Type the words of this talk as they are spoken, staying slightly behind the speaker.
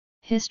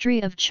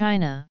History of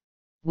China,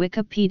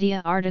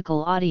 Wikipedia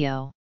article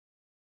audio.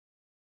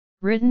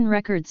 Written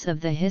records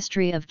of the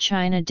history of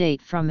China date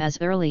from as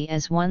early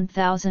as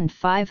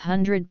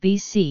 1500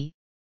 BC,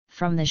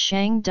 from the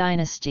Shang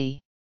dynasty.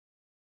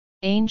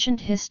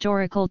 Ancient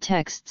historical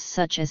texts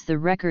such as the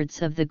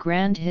records of the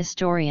Grand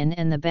Historian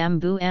and the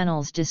Bamboo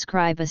Annals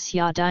describe a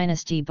Xia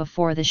dynasty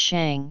before the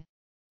Shang,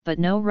 but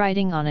no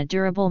writing on a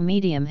durable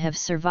medium have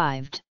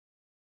survived.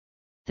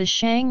 The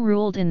Shang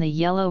ruled in the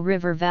Yellow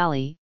River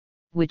Valley,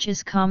 which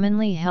is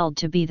commonly held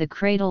to be the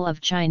cradle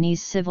of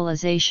Chinese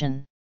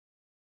civilization.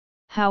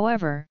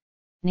 However,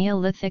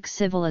 Neolithic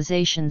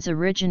civilizations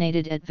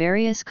originated at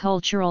various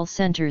cultural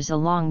centers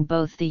along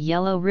both the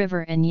Yellow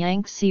River and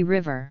Yangtze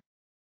River.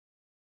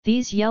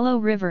 These Yellow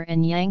River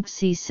and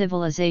Yangtze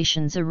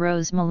civilizations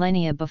arose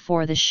millennia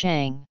before the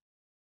Shang.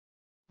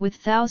 With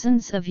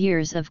thousands of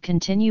years of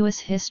continuous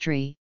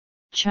history,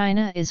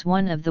 China is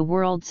one of the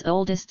world's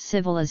oldest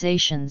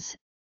civilizations,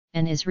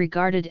 and is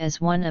regarded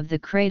as one of the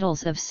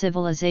cradles of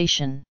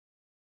civilization.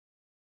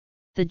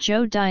 The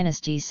Zhou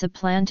dynasty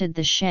supplanted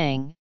the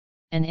Shang,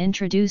 and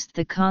introduced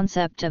the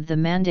concept of the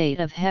mandate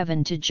of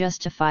heaven to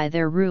justify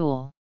their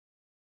rule.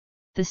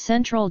 The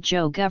central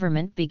Zhou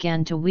government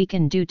began to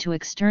weaken due to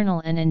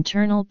external and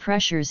internal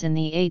pressures in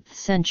the 8th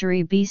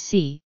century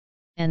BC,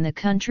 and the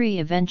country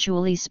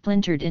eventually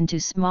splintered into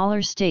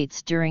smaller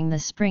states during the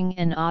spring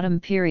and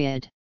autumn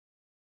period.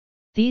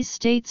 These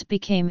states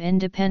became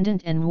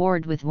independent and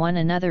warred with one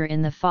another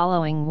in the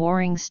following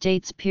Warring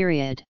States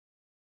period.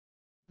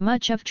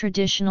 Much of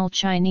traditional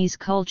Chinese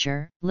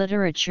culture,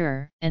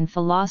 literature, and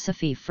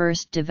philosophy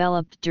first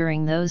developed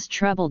during those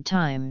troubled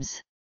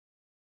times.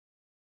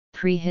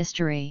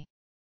 Prehistory.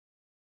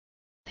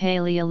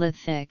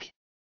 Paleolithic.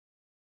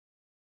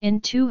 In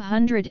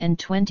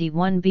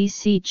 221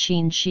 BC,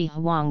 Qin Shi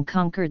Huang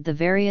conquered the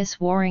various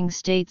warring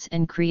states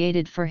and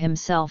created for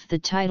himself the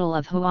title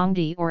of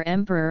Huangdi or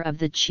Emperor of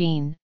the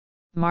Qin,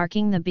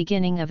 marking the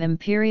beginning of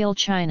Imperial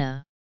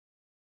China.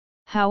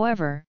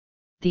 However,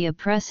 the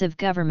oppressive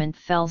government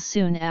fell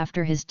soon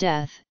after his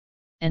death,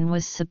 and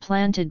was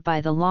supplanted by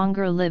the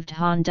longer-lived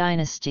Han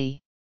dynasty.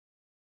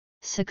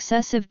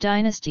 Successive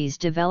dynasties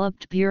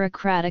developed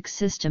bureaucratic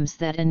systems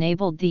that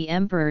enabled the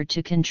emperor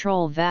to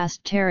control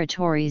vast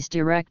territories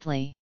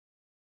directly.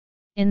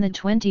 In the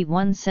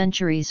 21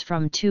 centuries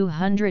from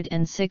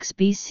 206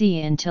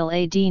 BC until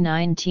AD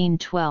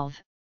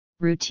 1912,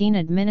 routine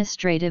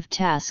administrative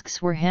tasks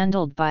were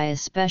handled by a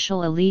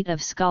special elite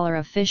of scholar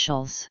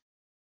officials.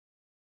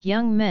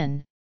 Young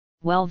men,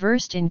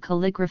 well-versed in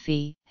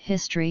calligraphy,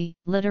 history,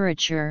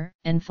 literature,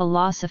 and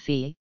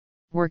philosophy,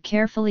 were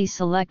carefully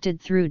selected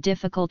through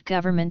difficult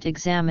government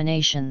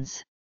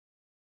examinations.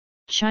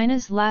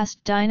 China's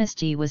last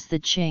dynasty was the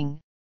Qing,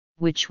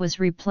 which was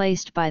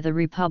replaced by the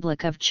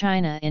Republic of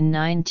China in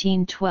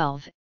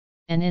 1912,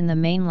 and in the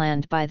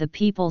mainland by the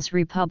People's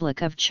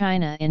Republic of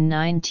China in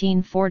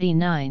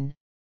 1949,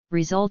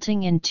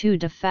 resulting in two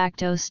de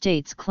facto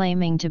states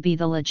claiming to be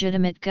the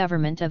legitimate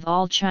government of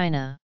all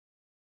China.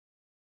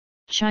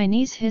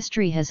 Chinese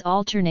history has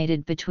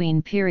alternated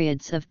between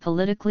periods of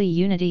political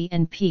unity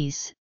and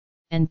peace,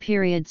 and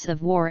periods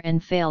of war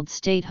and failed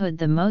statehood,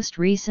 the most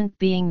recent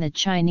being the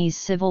Chinese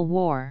Civil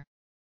War.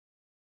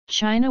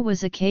 China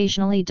was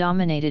occasionally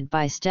dominated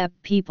by steppe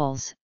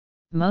peoples,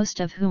 most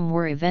of whom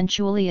were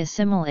eventually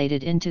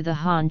assimilated into the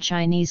Han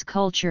Chinese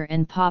culture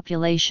and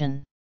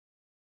population.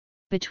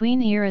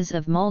 Between eras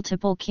of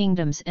multiple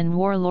kingdoms and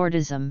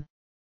warlordism,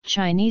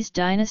 Chinese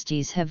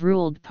dynasties have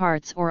ruled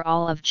parts or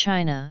all of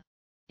China.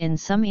 In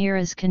some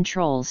eras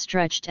control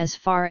stretched as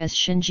far as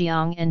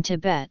Xinjiang and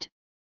Tibet,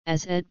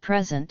 as at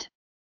present.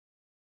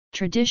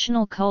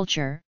 Traditional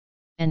culture,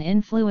 and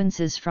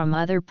influences from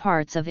other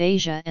parts of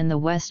Asia and the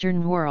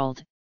Western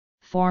world,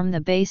 form the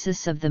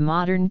basis of the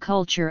modern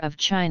culture of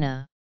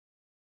China.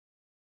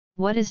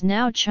 What is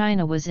now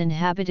China was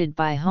inhabited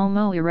by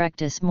Homo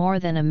erectus more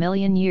than 1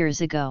 million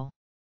years ago.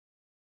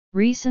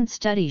 Recent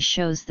study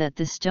shows that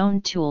the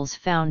stone tools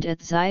found at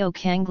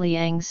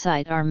Xiaokangliang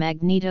site are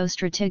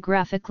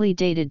magnetostratigraphically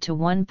dated to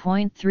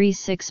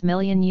 1.36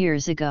 million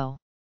years ago.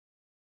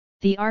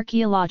 The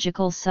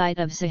archaeological site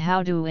of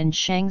Zhaodu in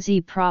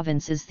Shaanxi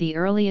province is the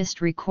earliest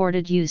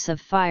recorded use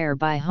of fire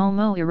by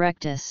Homo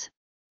erectus,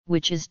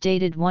 which is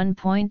dated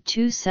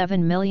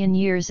 1.27 million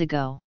years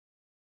ago.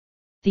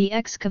 The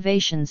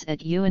excavations at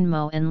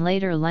Yuanmo and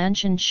later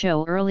Lanshan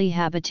show early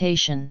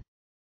habitation.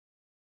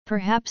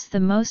 Perhaps the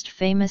most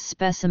famous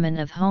specimen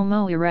of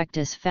Homo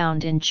erectus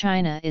found in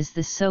China is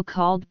the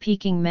so-called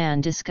Peking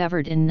man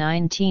discovered in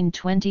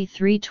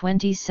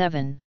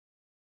 1923-27.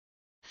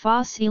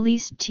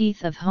 Fossilized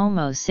teeth of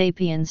Homo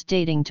sapiens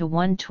dating to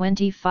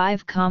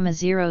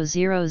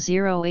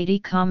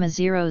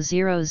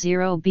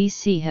 125,00080,000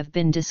 BC have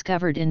been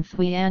discovered in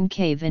Fuyan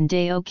Cave in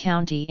Dao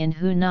County in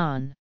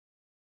Hunan.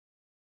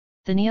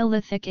 The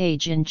Neolithic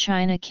age in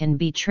China can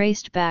be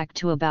traced back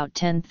to about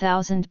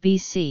 10,000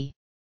 BC.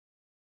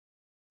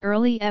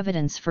 Early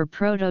evidence for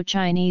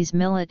Proto-Chinese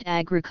millet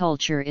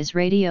agriculture is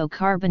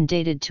radiocarbon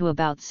dated to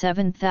about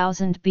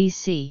 7000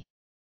 BC.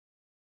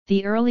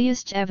 The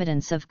earliest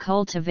evidence of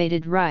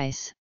cultivated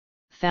rice,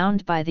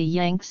 found by the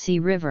Yangtze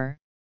River,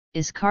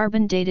 is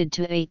carbon dated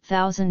to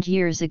 8,000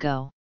 years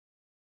ago.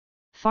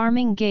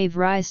 Farming gave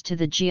rise to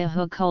the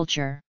Jiahu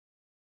culture.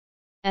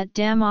 At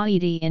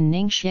Damaidi in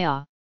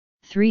Ningxia,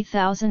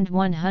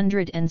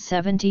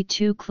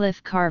 3,172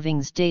 cliff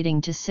carvings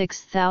dating to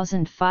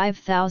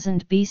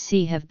 6,000–5,000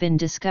 BC have been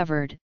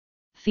discovered,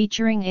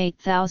 featuring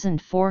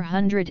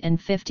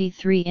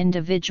 8,453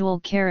 individual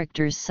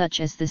characters such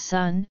as the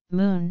sun,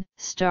 moon,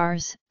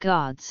 stars,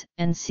 gods,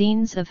 and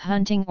scenes of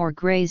hunting or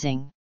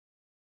grazing.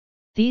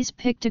 These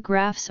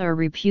pictographs are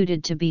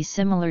reputed to be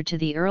similar to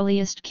the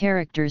earliest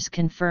characters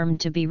confirmed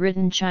to be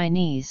written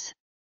Chinese.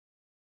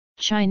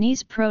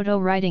 Chinese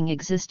proto-writing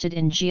existed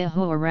in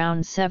Jiahu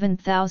around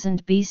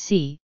 7000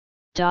 BC,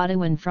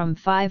 Datuan from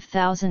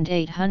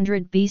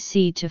 5800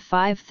 BC to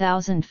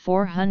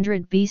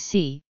 5400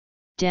 BC,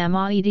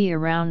 Damaidi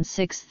around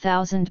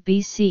 6000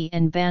 BC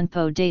and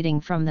Banpo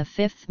dating from the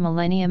 5th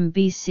millennium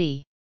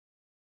BC.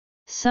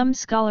 Some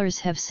scholars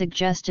have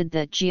suggested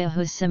that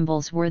Jiahu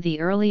symbols were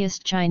the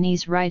earliest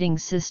Chinese writing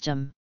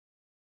system.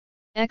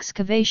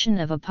 Excavation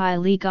of a Pai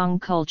Ligong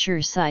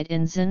culture site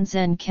in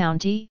Xinzhen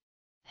County,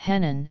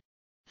 Henan,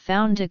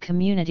 found a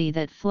community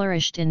that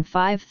flourished in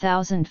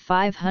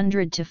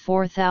 5500 to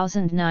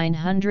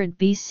 4900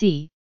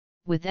 BC,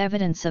 with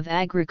evidence of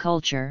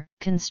agriculture,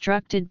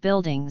 constructed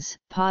buildings,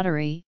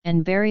 pottery,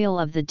 and burial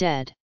of the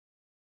dead.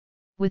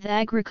 With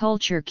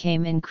agriculture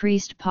came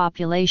increased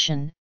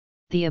population,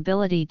 the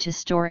ability to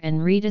store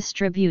and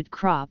redistribute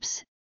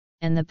crops,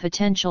 and the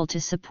potential to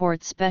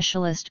support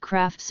specialist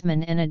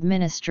craftsmen and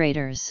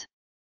administrators.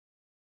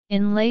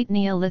 In late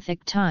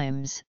Neolithic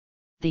times,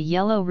 the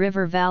Yellow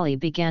River Valley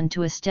began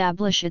to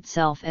establish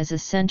itself as a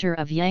center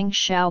of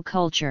Yangshao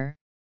culture,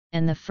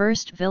 and the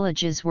first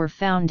villages were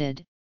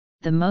founded.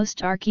 The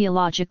most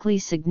archaeologically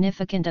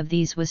significant of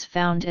these was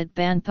found at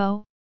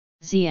Banpo,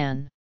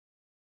 Xi'an.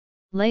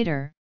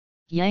 Later,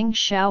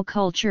 Yangshao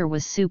culture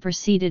was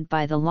superseded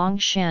by the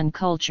Longshan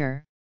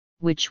culture,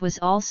 which was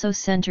also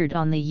centered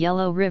on the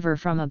Yellow River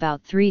from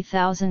about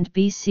 3000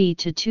 BC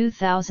to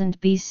 2000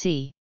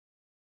 BC.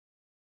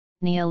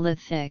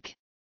 Neolithic.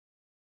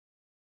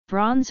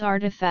 Bronze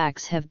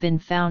artifacts have been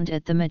found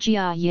at the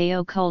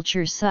Majiayao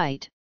culture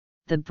site.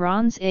 The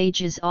Bronze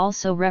Age is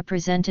also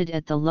represented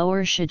at the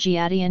Lower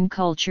Shijiatian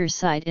culture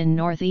site in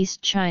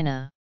northeast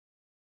China.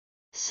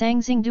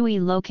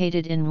 Sangxingdui,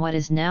 located in what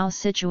is now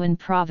Sichuan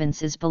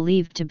province, is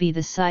believed to be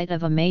the site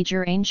of a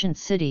major ancient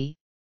city,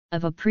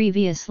 of a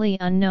previously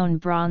unknown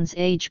Bronze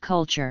Age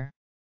culture.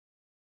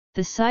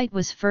 The site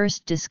was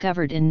first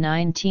discovered in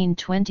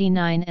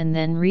 1929 and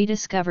then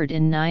rediscovered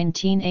in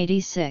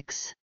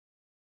 1986.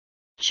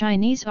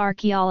 Chinese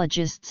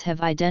archaeologists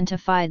have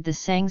identified the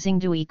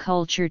Sangxingdui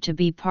culture to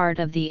be part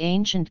of the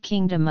ancient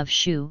kingdom of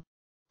Shu,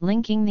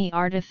 linking the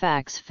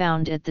artifacts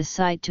found at the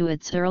site to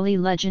its early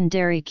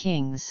legendary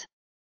kings.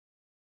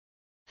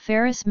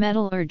 Ferrous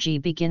metallurgy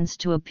begins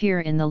to appear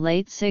in the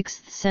late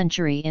 6th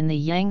century in the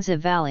Yangtze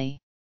Valley.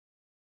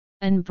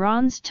 An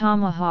bronze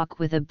tomahawk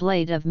with a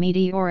blade of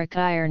meteoric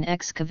iron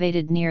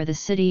excavated near the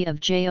city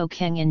of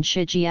Jiaokeng in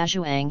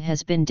Shijiazhuang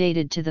has been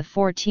dated to the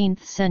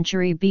 14th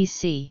century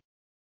BC.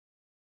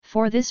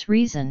 For this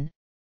reason,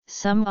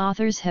 some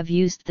authors have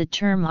used the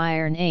term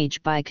Iron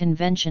Age by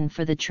convention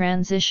for the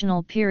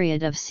transitional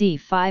period of c.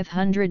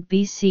 500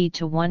 BC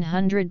to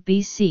 100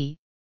 BC,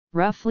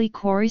 roughly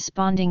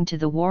corresponding to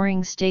the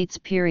Warring States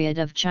period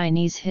of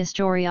Chinese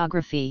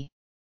historiography.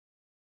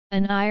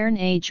 An Iron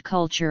Age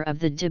culture of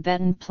the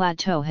Tibetan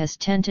Plateau has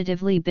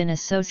tentatively been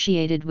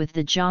associated with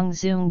the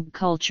Zhangzhung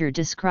culture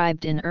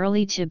described in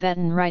early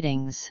Tibetan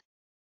writings.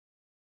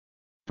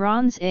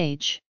 Bronze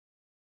Age.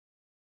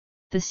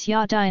 The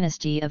Xia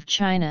dynasty of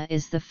China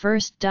is the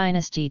first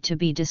dynasty to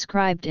be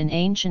described in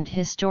ancient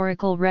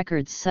historical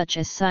records such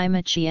as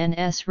Sima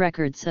Qian's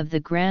records of the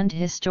Grand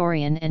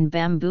Historian and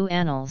Bamboo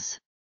Annals.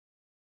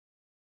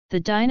 The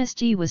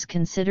dynasty was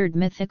considered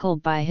mythical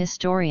by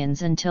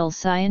historians until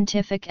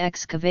scientific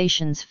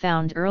excavations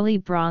found early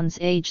Bronze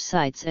Age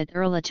sites at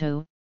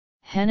Erlitou,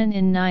 Henan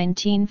in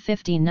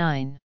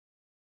 1959.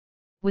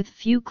 With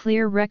few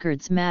clear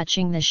records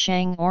matching the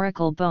Shang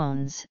oracle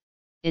bones,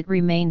 it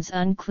remains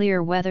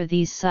unclear whether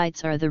these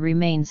sites are the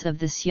remains of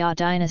the Xia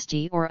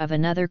dynasty or of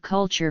another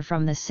culture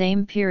from the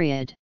same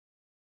period.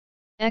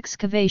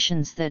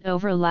 Excavations that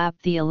overlap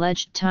the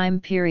alleged time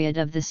period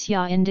of the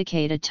Xia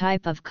indicate a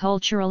type of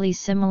culturally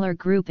similar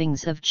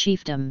groupings of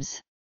chiefdoms.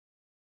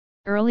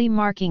 Early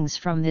markings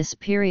from this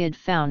period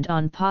found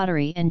on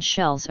pottery and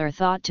shells are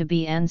thought to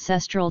be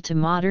ancestral to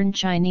modern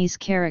Chinese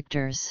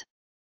characters.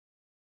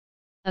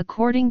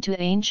 According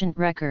to ancient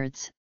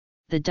records,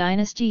 the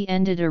dynasty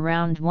ended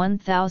around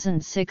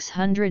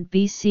 1600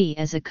 BC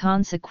as a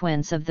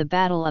consequence of the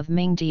Battle of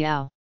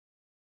Mingdiao.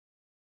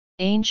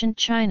 Ancient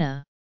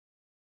China.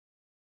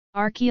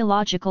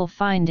 Archaeological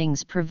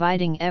findings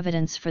providing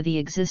evidence for the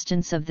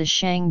existence of the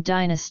Shang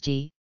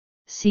dynasty,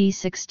 c.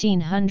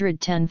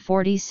 1610–46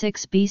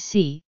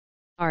 BC,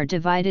 are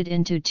divided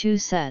into two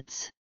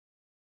sets.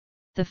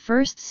 The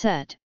first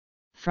set,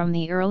 from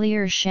the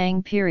earlier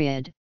Shang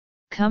period,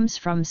 comes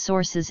from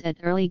sources at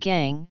early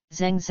Gang,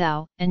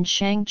 Zhengzhou, and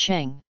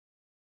Shangcheng.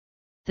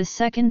 The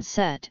second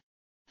set,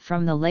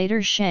 from the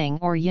later Shang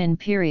or Yin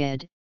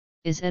period,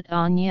 is at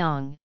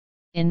Anyang,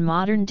 in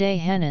modern-day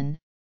Henan,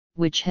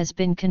 which has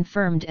been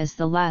confirmed as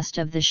the last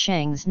of the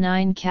Shang's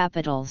 9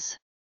 capitals.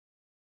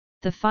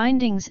 The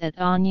findings at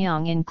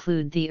Anyang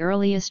include the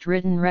earliest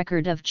written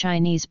record of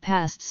Chinese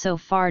past so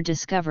far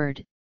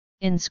discovered,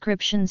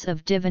 inscriptions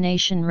of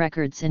divination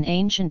records in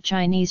ancient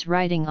Chinese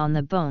writing on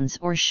the bones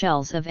or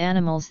shells of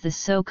animals, the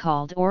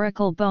so-called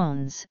oracle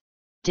bones,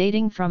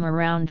 dating from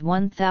around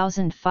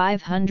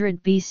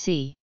 1500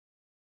 BC.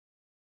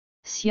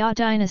 Xia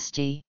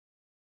dynasty.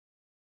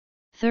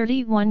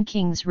 31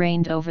 kings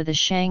reigned over the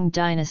Shang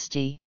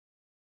dynasty.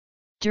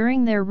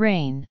 During their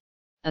reign,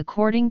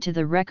 according to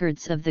the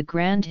records of the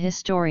Grand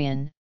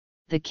Historian,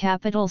 the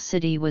capital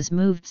city was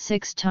moved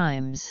 6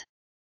 times.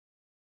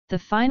 The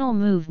final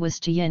move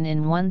was to Yin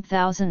in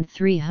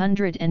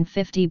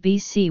 1350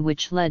 BC,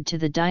 which led to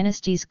the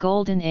dynasty's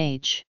golden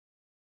age.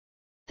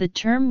 The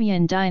term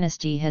Yin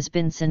dynasty has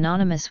been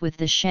synonymous with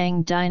the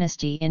Shang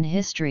dynasty in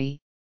history,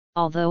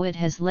 although it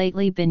has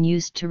lately been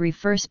used to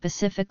refer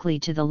specifically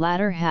to the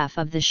latter half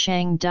of the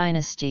Shang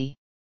dynasty.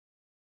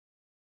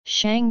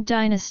 Shang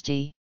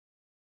dynasty.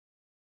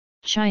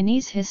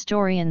 Chinese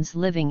historians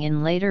living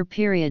in later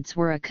periods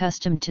were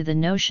accustomed to the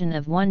notion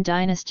of one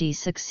dynasty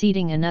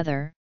succeeding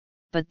another,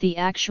 but the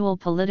actual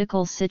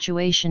political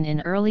situation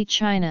in early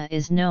China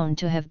is known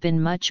to have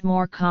been much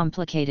more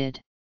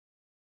complicated.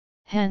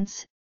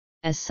 Hence,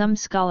 as some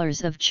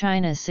scholars of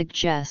China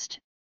suggest,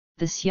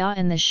 the Xia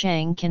and the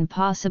Shang can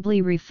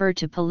possibly refer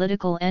to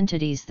political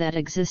entities that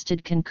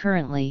existed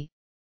concurrently,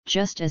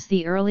 just as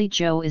the early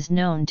Zhou is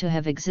known to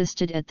have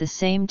existed at the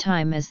same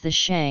time as the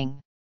Shang.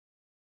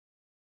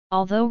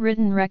 Although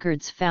written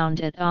records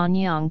found at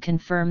Anyang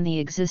confirm the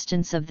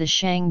existence of the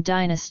Shang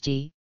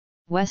dynasty,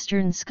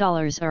 Western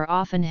scholars are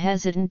often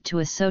hesitant to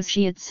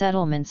associate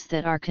settlements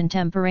that are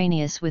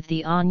contemporaneous with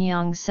the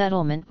Anyang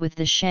settlement with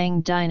the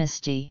Shang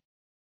dynasty.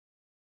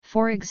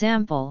 For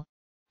example,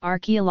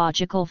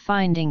 archaeological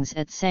findings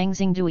at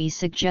Sangxingdui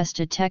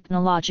suggest a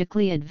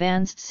technologically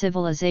advanced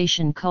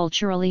civilization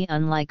culturally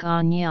unlike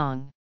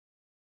Anyang.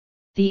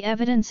 The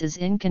evidence is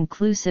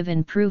inconclusive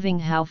in proving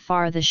how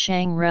far the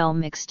Shang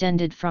realm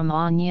extended from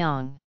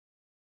Anyang.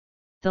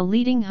 The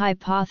leading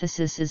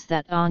hypothesis is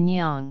that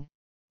Anyang,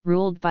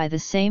 ruled by the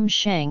same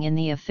Shang in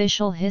the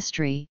official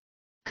history,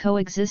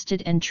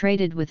 coexisted and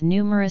traded with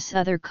numerous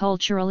other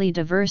culturally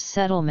diverse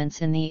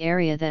settlements in the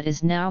area that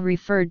is now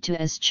referred to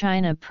as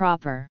China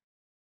proper.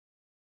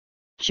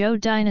 Zhou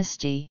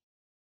dynasty.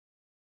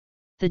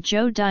 The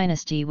Zhou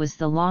dynasty was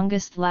the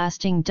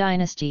longest-lasting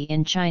dynasty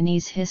in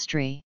Chinese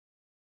history.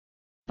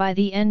 By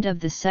the end of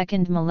the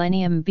 2nd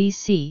millennium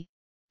BC,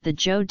 the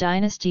Zhou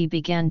dynasty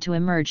began to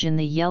emerge in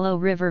the Yellow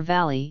River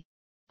Valley,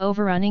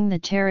 overrunning the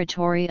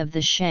territory of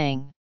the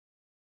Shang.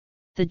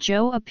 The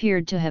Zhou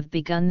appeared to have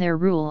begun their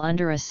rule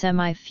under a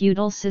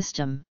semi-feudal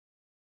system.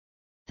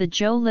 The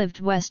Zhou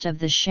lived west of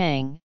the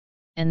Shang,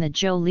 and the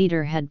Zhou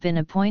leader had been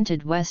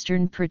appointed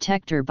Western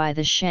protector by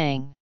the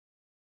Shang.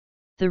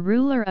 The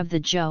ruler of the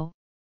Zhou,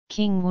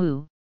 King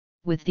Wu,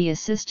 with the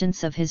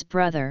assistance of his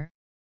brother,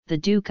 the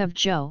Duke of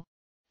Zhou,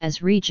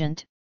 as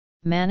regent,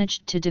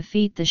 managed to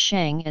defeat the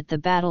Shang at the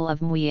Battle of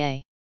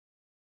Muye.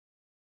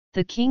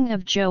 The king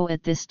of Zhou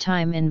at this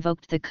time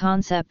invoked the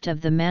concept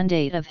of the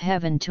mandate of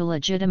heaven to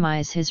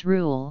legitimize his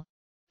rule,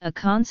 a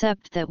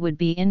concept that would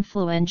be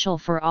influential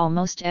for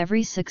almost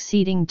every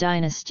succeeding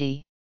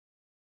dynasty.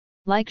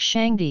 Like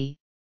Shangdi,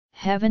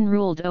 heaven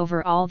ruled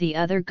over all the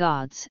other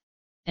gods,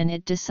 and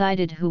it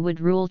decided who would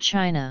rule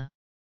China.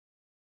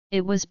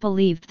 It was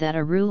believed that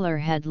a ruler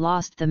had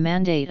lost the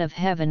mandate of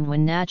heaven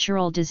when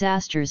natural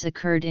disasters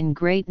occurred in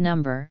great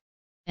number,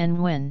 and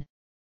when,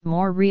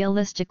 more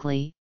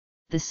realistically,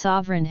 the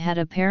sovereign had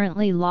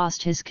apparently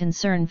lost his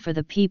concern for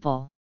the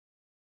people.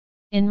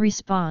 In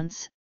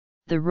response,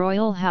 the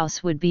royal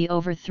house would be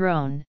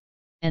overthrown,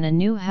 and a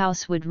new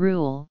house would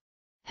rule,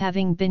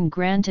 having been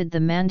granted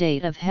the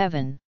mandate of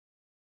heaven.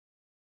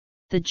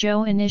 The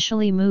Zhou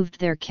initially moved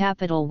their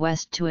capital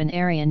west to an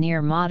area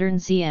near modern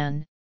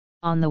Xi'an,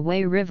 on the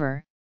Wei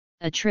River,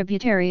 a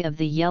tributary of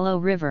the Yellow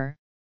River,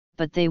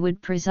 but they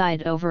would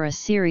preside over a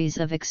series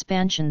of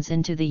expansions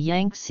into the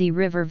Yangtze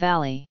River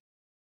Valley.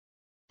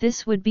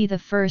 This would be the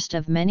first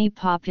of many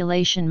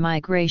population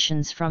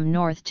migrations from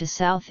north to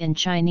south in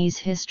Chinese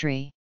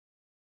history.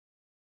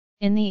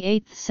 In the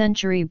 8th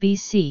century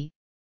BC,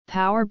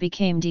 power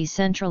became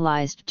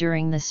decentralized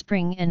during the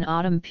Spring and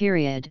Autumn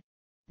period,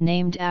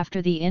 named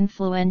after the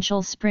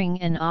influential Spring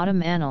and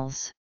Autumn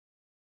Annals.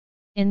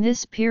 In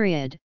this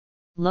period,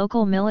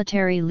 local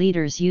military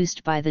leaders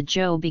used by the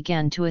Zhou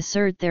began to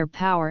assert their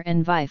power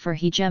and vie for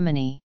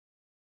hegemony.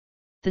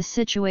 The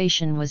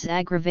situation was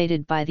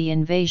aggravated by the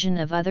invasion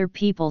of other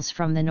peoples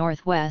from the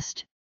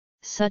northwest,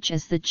 such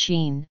as the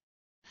Qin,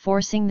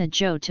 forcing the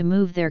Zhou to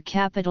move their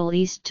capital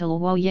east to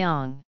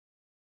Luoyang.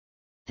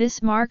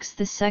 This marks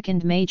the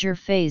second major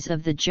phase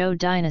of the Zhou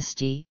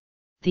dynasty,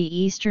 the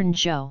Eastern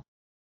Zhou.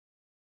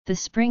 The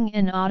spring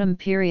and autumn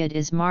period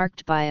is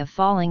marked by a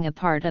falling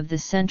apart of the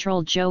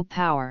central Zhou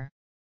power.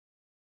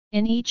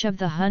 In each of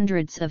the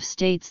hundreds of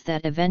states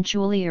that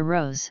eventually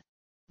arose,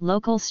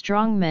 local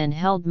strongmen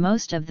held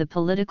most of the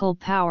political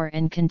power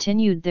and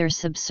continued their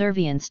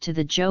subservience to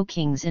the Zhou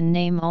kings in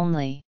name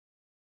only.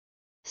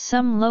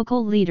 Some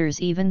local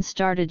leaders even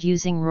started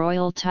using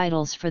royal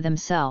titles for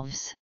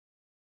themselves.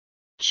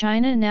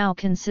 China now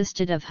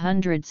consisted of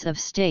hundreds of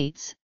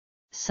states,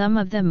 some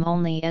of them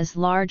only as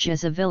large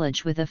as a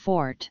village with a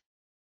fort.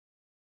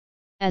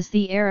 As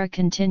the era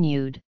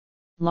continued,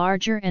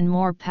 larger and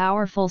more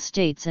powerful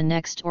states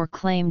annexed or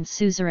claimed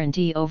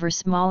suzerainty over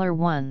smaller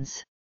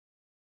ones.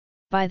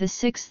 By the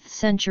 6th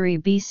century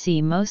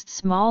BC, most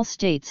small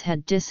states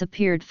had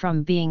disappeared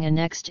from being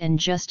annexed and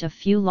just a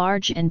few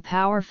large and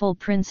powerful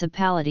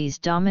principalities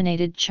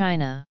dominated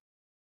China.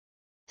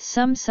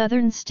 Some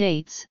southern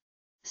states,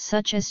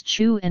 such as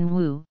Chu and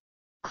Wu,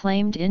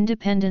 claimed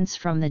independence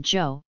from the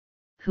Zhou,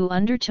 who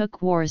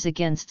undertook wars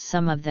against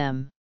some of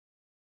them.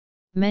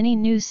 Many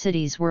new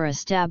cities were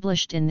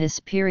established in this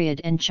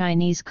period and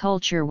Chinese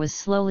culture was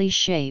slowly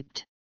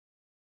shaped.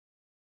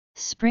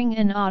 Spring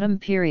and Autumn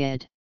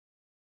period.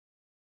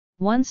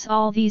 Once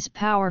all these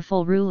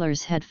powerful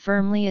rulers had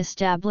firmly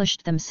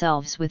established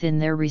themselves within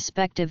their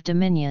respective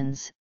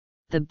dominions,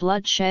 the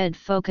bloodshed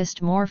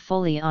focused more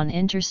fully on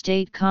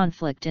interstate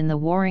conflict in the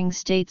Warring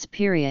States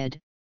period,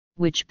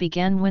 which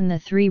began when the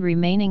three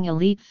remaining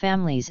elite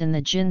families in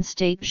the Jin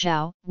state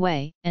Zhao,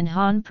 Wei, and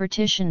Han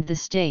partitioned the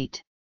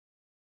state.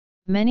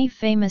 Many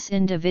famous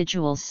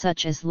individuals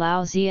such as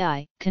Lao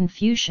Zhi,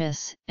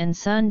 Confucius, and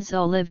Sun Tzu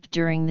lived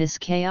during this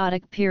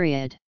chaotic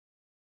period.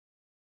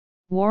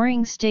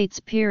 Warring States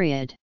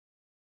period.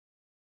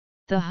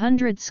 The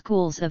 100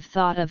 schools of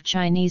thought of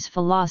Chinese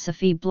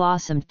philosophy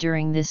blossomed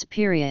during this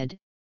period,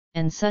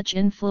 and such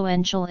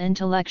influential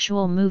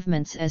intellectual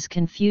movements as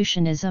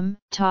Confucianism,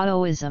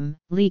 Taoism,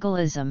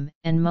 legalism,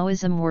 and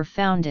Moism were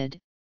founded,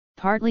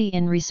 partly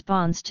in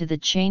response to the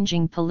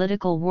changing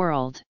political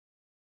world.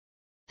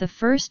 The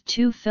first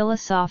two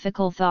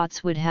philosophical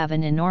thoughts would have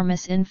an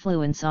enormous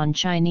influence on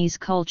Chinese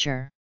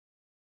culture.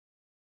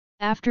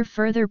 After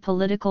further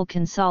political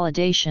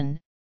consolidation,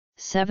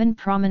 7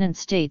 prominent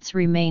states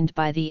remained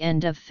by the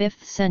end of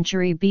 5th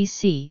century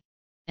BC,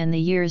 and the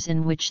years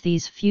in which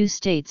these few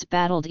states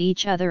battled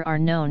each other are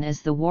known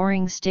as the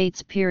Warring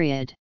States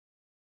period.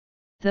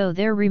 Though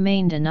there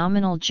remained a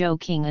nominal Zhou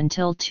king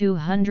until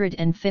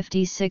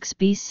 256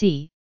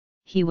 BC,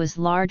 he was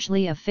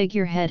largely a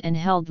figurehead and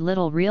held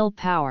little real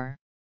power.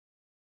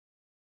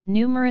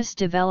 Numerous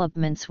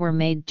developments were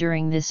made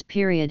during this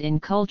period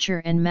in culture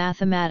and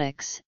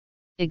mathematics.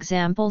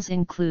 Examples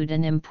include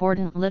an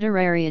important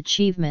literary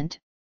achievement,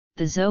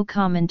 the Zhou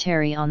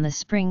Commentary on the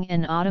Spring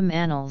and Autumn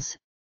Annals,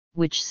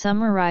 which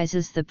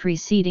summarizes the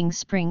preceding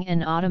spring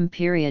and autumn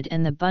period,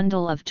 and the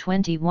bundle of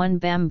 21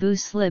 bamboo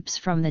slips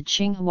from the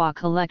Tsinghua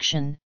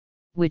collection,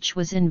 which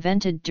was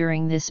invented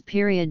during this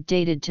period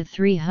dated to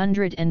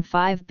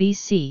 305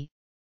 BC,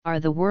 are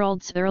the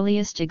world's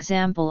earliest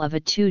example of a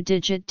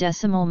 2-digit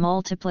decimal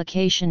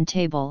multiplication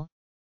table,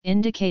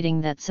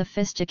 indicating that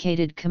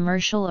sophisticated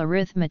commercial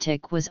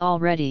arithmetic was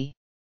already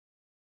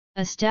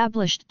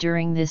established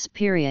during this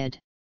period.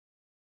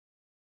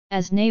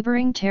 As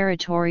neighboring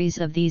territories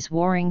of these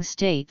warring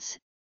states,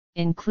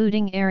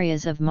 including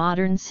areas of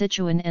modern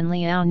Sichuan and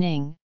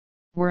Liaoning,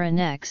 were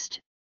annexed,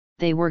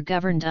 they were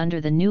governed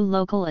under the new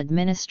local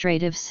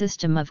administrative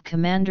system of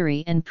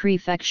commandery and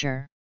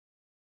prefecture.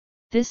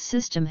 This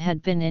system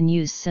had been in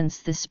use since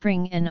the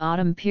spring and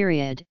autumn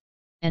period,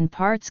 and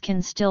parts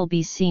can still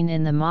be seen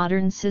in the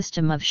modern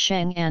system of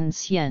Shang and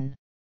Xian.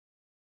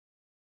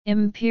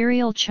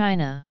 Imperial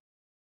China.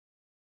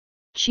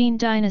 Qin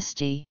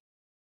Dynasty.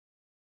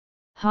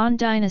 Han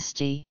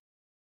Dynasty.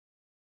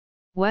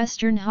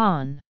 Western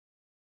Han.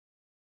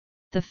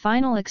 The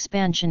final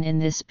expansion in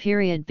this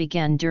period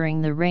began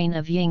during the reign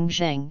of Ying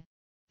Zheng,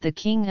 the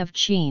king of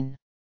Qin.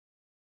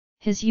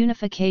 His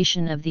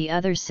unification of the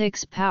other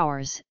 6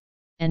 powers,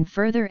 and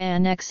further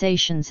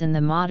annexations in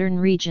the modern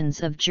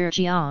regions of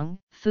Zhejiang,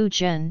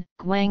 Fujian,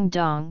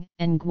 Guangdong,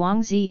 and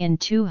Guangxi in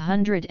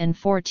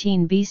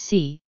 214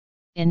 BC,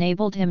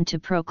 enabled him to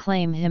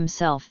proclaim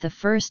himself the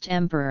first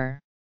emperor.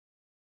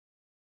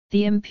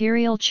 The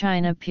Imperial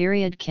China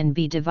period can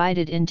be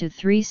divided into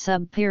 3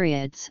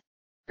 sub-periods: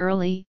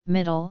 early,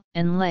 middle,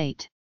 and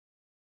late.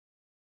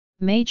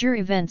 Major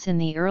events in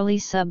the early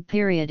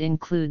sub-period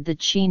include the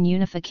Qin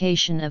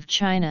unification of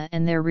China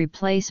and their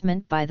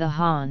replacement by the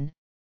Han,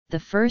 the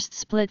first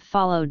split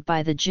followed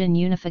by the Jin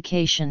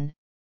unification,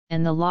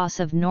 and the loss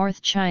of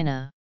North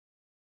China.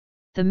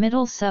 The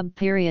middle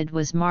sub-period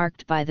was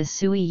marked by the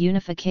Sui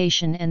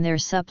unification and their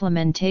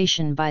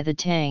supplementation by the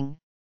Tang,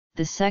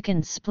 the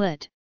second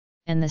split,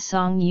 and the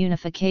Song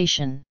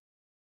unification.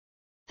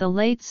 The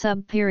late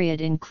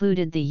sub-period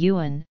included the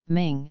Yuan,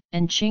 Ming,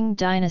 and Qing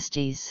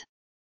dynasties.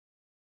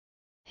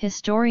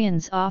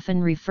 Historians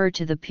often refer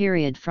to the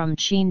period from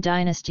Qin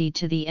dynasty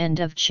to the end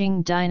of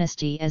Qing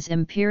dynasty as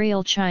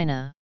Imperial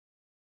China.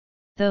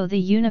 Though the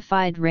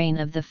unified reign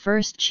of the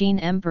first Qin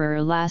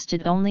emperor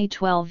lasted only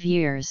 12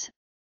 years,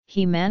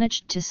 he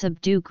managed to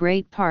subdue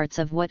great parts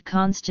of what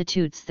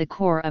constitutes the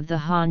core of the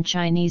Han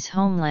Chinese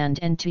homeland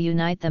and to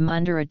unite them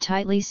under a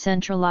tightly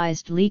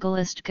centralized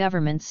legalist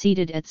government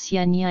seated at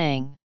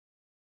Xianyang.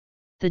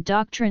 The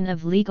doctrine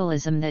of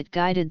legalism that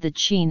guided the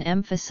Qin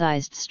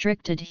emphasized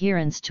strict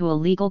adherence to a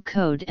legal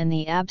code and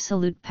the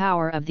absolute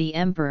power of the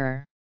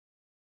emperor.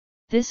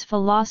 This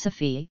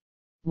philosophy,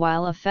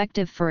 while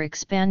effective for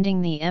expanding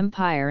the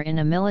empire in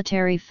a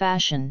military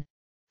fashion,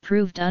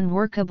 proved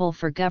unworkable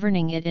for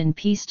governing it in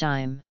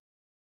peacetime.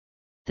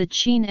 The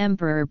Qin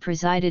emperor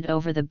presided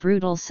over the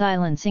brutal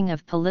silencing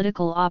of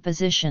political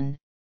opposition,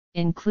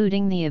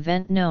 including the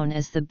event known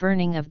as the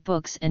burning of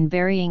books and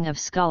burying of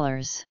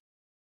scholars.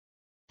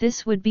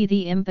 This would be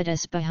the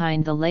impetus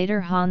behind the later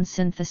Han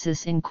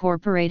synthesis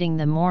incorporating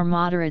the more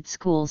moderate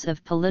schools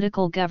of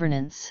political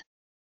governance.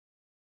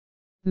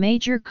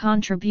 Major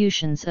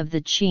contributions of the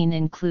Qin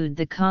include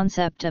the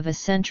concept of a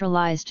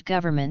centralized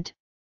government,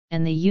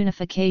 and the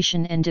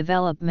unification and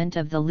development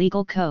of the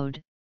legal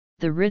code,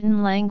 the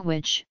written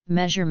language,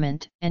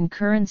 measurement, and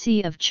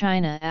currency of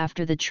China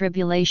after the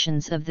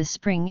tribulations of the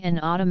Spring and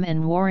Autumn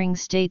and Warring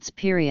States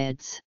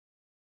periods.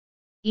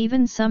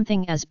 Even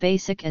something as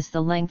basic as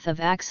the length of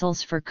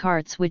axles for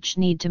carts which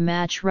need to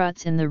match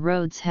ruts in the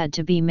roads had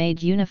to be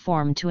made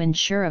uniform to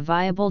ensure a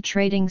viable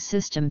trading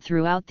system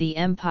throughout the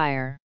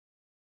empire.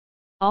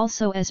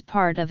 Also, as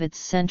part of its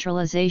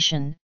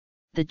centralization,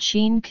 the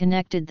Qin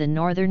connected the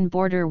northern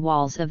border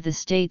walls of the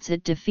states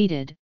it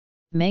defeated,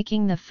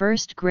 making the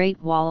first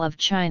Great Wall of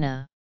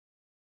China.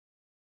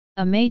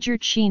 A major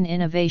Qin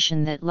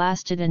innovation that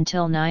lasted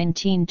until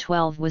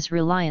 1912 was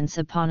reliance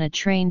upon a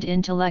trained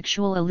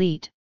intellectual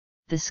elite,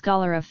 the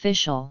scholar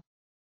official.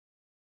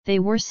 They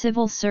were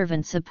civil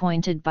servants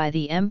appointed by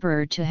the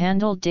emperor to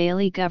handle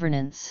daily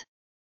governance.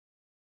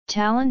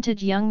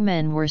 Talented young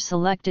men were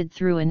selected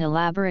through an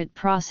elaborate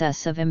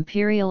process of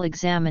imperial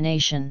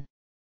examination.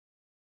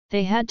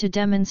 They had to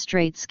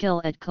demonstrate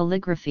skill at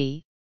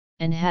calligraphy,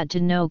 and had to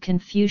know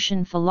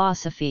Confucian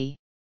philosophy.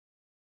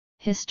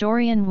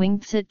 Historian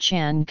Wingtsit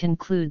Chan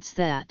concludes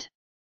that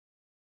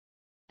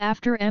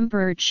after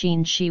Emperor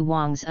Qin Shi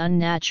Huang's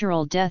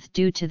unnatural death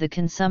due to the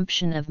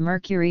consumption of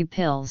mercury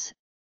pills,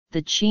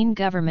 the Qin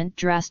government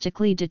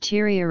drastically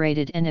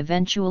deteriorated and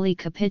eventually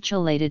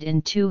capitulated in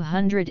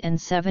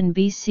 207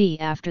 BC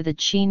after the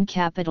Qin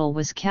capital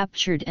was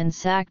captured and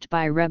sacked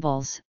by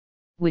rebels,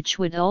 which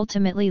would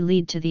ultimately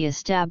lead to the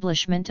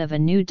establishment of a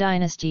new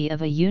dynasty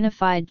of a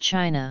unified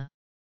China.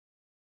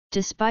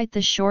 Despite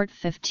the short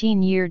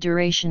 15-year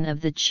duration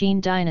of the Qin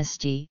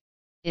dynasty,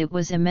 it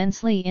was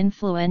immensely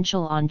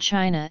influential on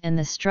China and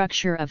the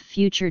structure of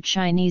future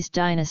Chinese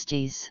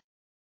dynasties.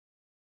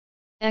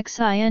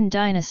 Xin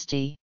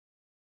Dynasty.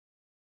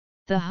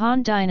 The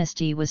Han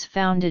dynasty was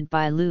founded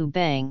by Liu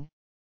Bang,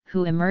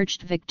 who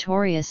emerged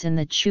victorious in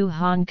the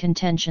Chu-Han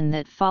contention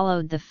that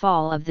followed the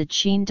fall of the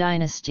Qin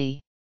dynasty.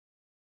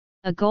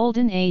 A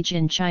golden age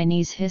in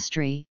Chinese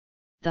history,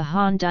 the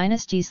Han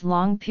dynasty's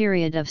long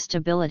period of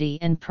stability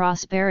and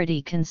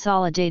prosperity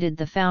consolidated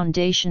the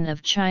foundation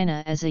of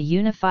China as a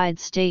unified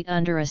state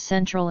under a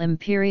central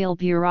imperial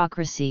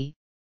bureaucracy,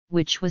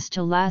 which was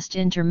to last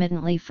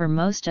intermittently for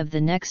most of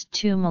the next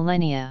 2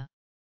 millennia.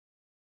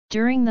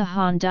 During the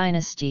Han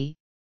dynasty,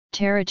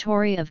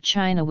 territory of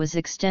China was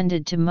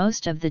extended to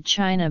most of the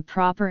China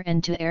proper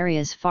and to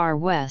areas far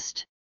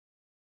west.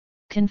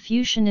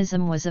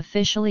 Confucianism was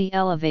officially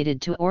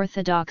elevated to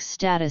orthodox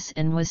status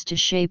and was to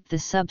shape the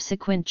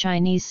subsequent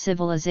Chinese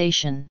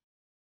civilization.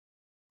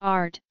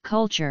 Art,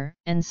 culture,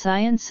 and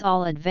science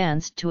all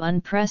advanced to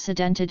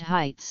unprecedented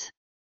heights.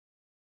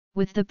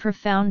 With the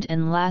profound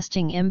and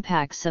lasting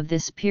impacts of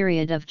this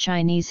period of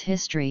Chinese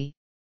history,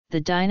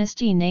 the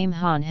dynasty name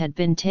Han had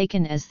been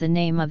taken as the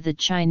name of the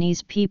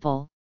Chinese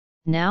people,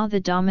 now the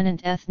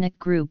dominant ethnic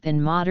group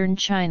in modern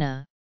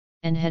China,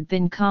 and had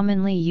been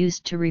commonly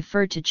used to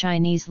refer to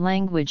Chinese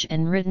language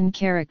and written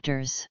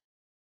characters.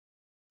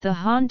 The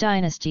Han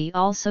dynasty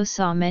also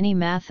saw many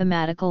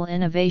mathematical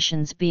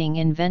innovations being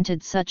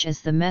invented, such as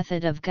the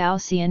method of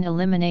Gaussian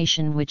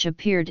elimination, which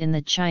appeared in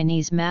the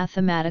Chinese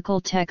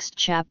mathematical text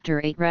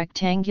Chapter 8,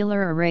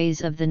 rectangular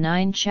arrays of the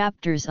 9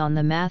 chapters on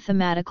the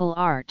mathematical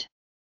art.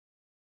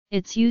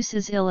 Its use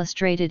is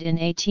illustrated in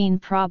 18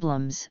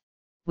 problems,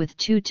 with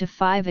 2 to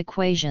 5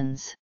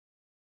 equations.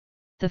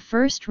 The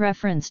first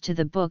reference to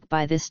the book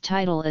by this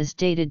title is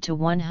dated to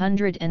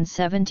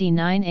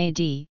 179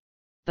 AD,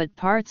 but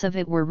parts of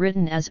it were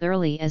written as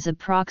early as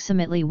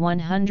approximately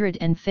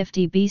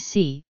 150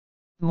 BC,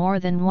 more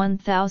than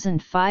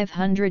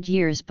 1,500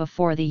 years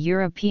before the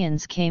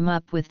Europeans came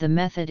up with the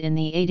method in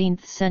the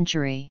 18th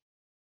century.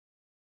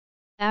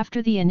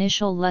 After the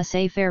initial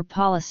laissez-faire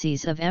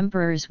policies of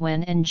emperors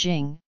Wen and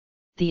Jing,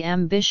 the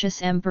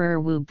ambitious Emperor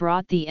Wu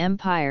brought the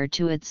empire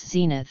to its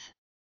zenith.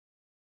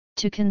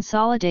 To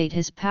consolidate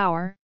his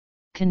power,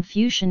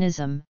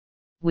 Confucianism,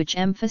 which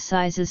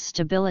emphasizes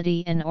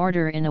stability and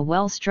order in a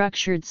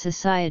well-structured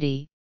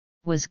society,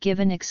 was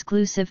given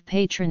exclusive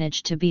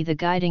patronage to be the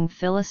guiding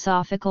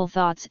philosophical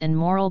thoughts and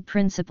moral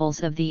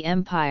principles of the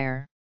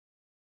empire.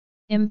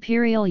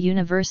 Imperial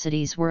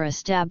universities were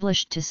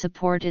established to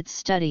support its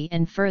study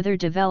and further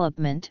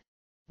development,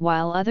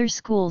 while other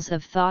schools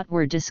of thought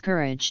were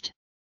discouraged.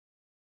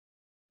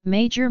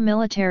 Major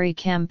military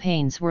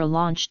campaigns were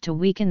launched to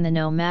weaken the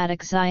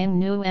nomadic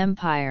Xiongnu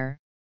Empire,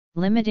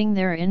 limiting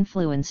their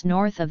influence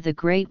north of the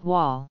Great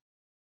Wall.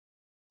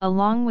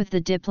 Along with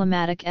the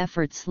diplomatic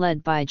efforts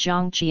led by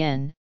Zhang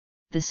Qian,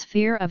 the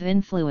sphere of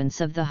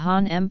influence of the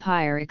Han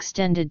Empire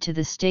extended to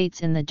the states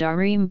in the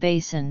Tarim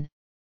Basin,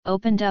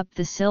 opened up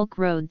the Silk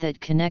Road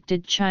that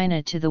connected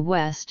China to the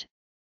west,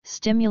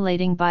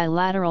 stimulating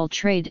bilateral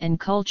trade and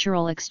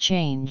cultural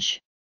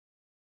exchange.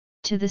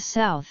 To the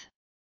south,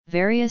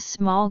 various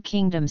small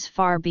kingdoms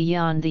far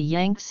beyond the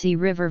Yangtze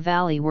River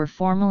Valley were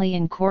formally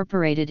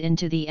incorporated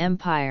into the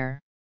empire.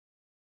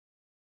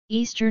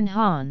 Eastern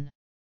Han.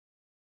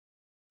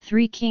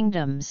 3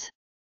 kingdoms.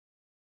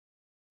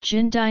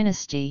 Jin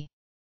dynasty.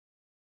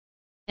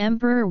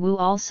 Emperor Wu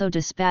also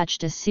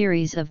dispatched a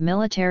series of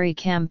military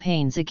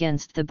campaigns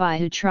against the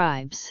Baihu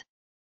tribes.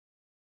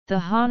 The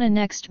Han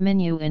annexed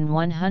Minyu in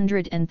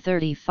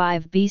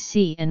 135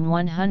 BC and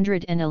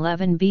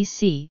 111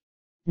 BC,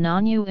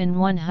 Nanyu in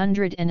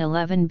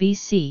 111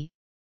 BC,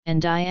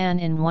 and Dian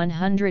in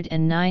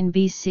 109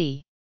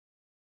 BC.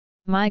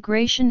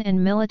 Migration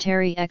and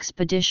military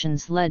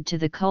expeditions led to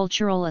the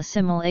cultural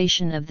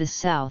assimilation of the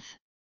south.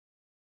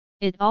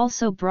 It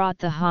also brought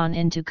the Han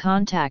into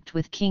contact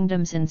with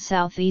kingdoms in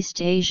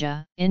Southeast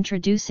Asia,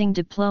 introducing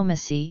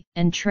diplomacy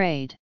and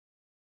trade.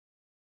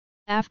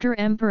 After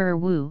Emperor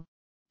Wu,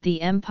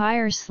 the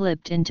empire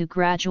slipped into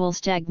gradual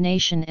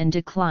stagnation and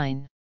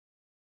decline.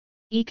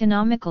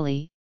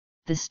 Economically,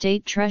 the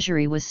state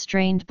treasury was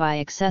strained by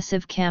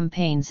excessive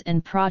campaigns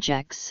and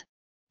projects,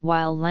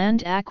 while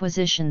land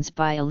acquisitions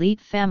by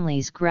elite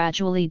families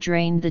gradually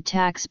drained the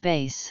tax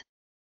base.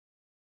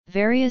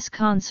 Various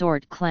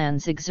consort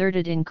clans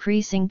exerted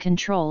increasing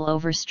control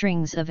over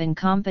strings of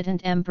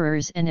incompetent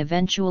emperors, and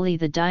eventually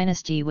the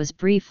dynasty was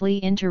briefly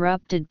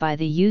interrupted by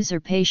the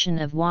usurpation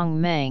of Wang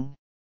Mang.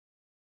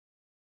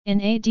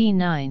 In AD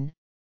 9,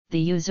 the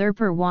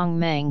usurper Wang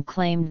Mang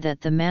claimed that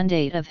the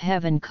mandate of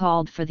heaven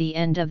called for the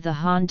end of the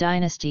Han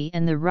dynasty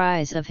and the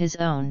rise of his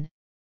own,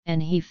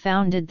 and he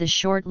founded the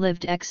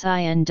short-lived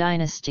Xin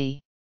dynasty.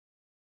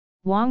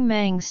 Wang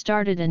Mang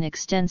started an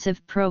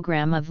extensive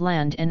program of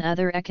land and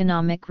other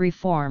economic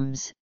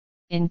reforms,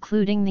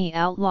 including the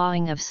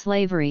outlawing of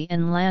slavery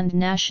and land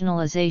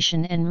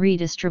nationalization and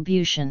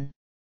redistribution.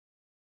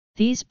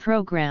 These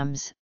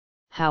programs,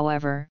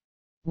 however,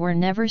 were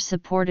never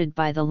supported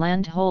by the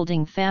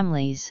landholding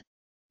families,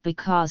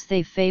 because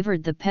they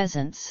favored the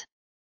peasants.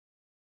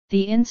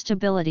 The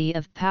instability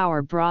of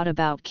power brought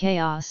about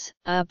chaos,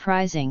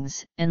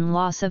 uprisings, and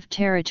loss of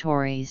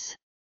territories.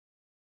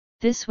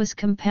 This was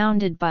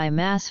compounded by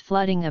mass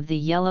flooding of the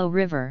Yellow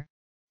River.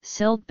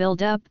 Silt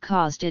buildup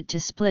caused it to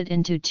split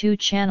into 2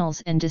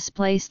 channels and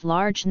displaced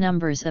large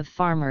numbers of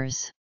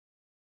farmers.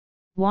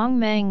 Wang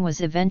Mang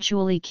was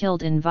eventually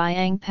killed in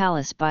Viang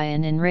Palace by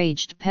an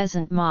enraged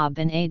peasant mob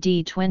in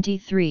AD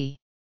 23.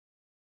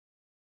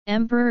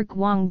 Emperor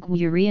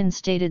Guanggu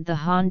reinstated the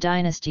Han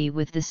dynasty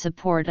with the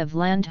support of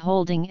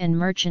landholding and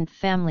merchant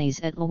families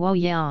at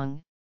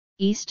Luoyang,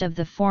 east of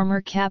the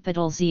former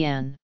capital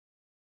Xi'an.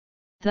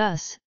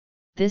 Thus,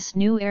 this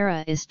new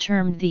era is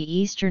termed the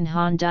Eastern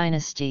Han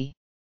dynasty.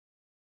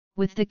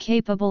 With the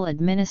capable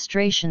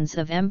administrations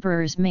of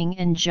Emperors Ming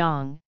and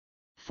Zhang,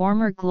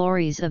 former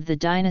glories of the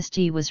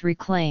dynasty was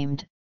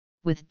reclaimed,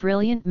 with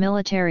brilliant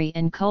military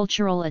and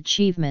cultural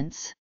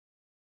achievements.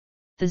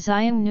 The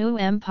Xiongnu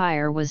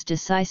Empire was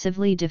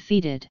decisively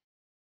defeated.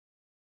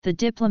 The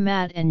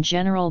diplomat and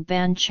general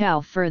Ban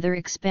Chao further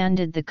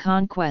expanded the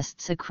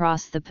conquests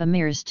across the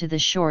Pamirs to the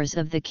shores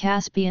of the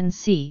Caspian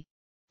Sea,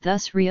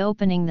 thus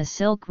reopening the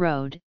Silk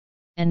Road,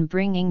 and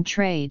bringing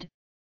trade,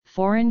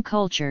 foreign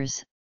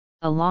cultures,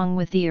 along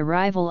with the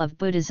arrival of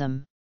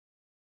Buddhism.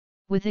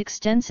 With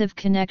extensive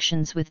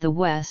connections with the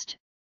West,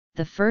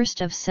 the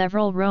first of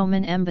several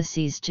Roman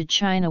embassies to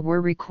China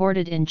were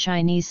recorded in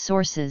Chinese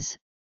sources,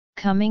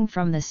 coming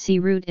from the sea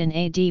route in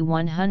AD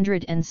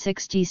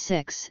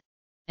 166,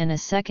 and a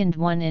second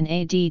one in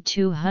AD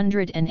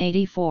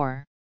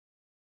 284.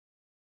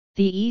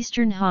 The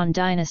Eastern Han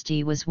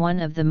dynasty was one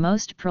of the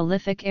most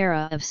prolific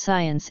era of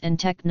science and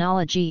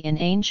technology in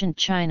ancient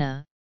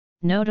China,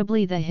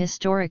 notably the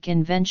historic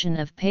invention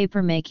of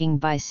papermaking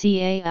by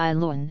Cai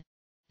Lun,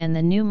 and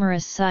the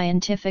numerous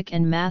scientific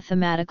and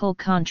mathematical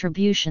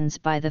contributions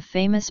by the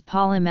famous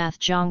polymath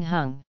Zhang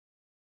Heng.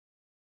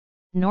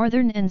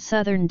 Northern and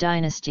Southern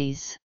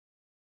dynasties.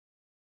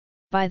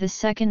 By the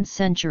 2nd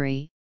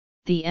century,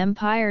 the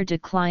empire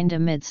declined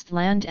amidst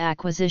land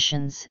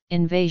acquisitions,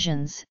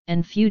 invasions,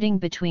 and feuding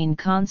between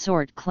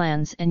consort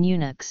clans and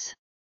eunuchs.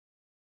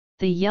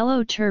 The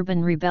Yellow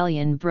Turban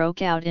Rebellion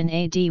broke out in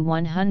AD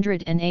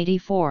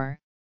 184,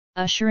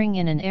 ushering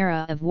in an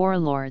era of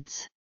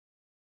warlords.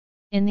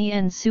 In the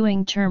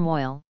ensuing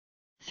turmoil,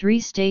 three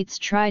states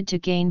tried to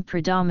gain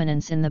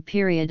predominance in the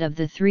period of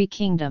the Three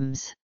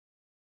Kingdoms.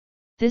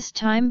 This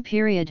time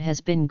period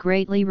has been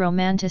greatly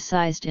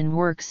romanticized in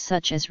works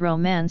such as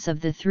Romance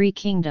of the Three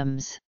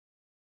Kingdoms.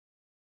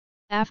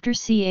 After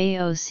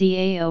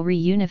Cao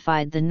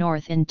reunified the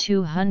north in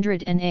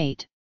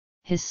 208,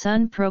 his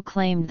son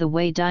proclaimed the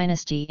Wei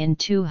dynasty in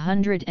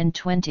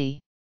 220.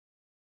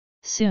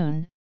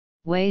 Soon,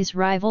 Wei's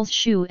rivals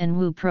Shu and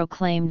Wu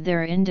proclaimed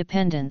their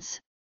independence,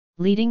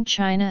 leading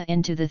China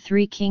into the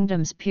Three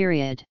Kingdoms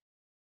period.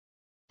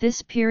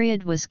 This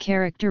period was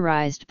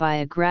characterized by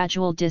a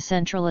gradual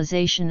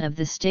decentralization of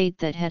the state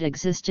that had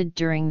existed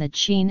during the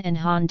Qin and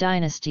Han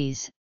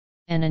dynasties,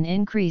 and an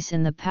increase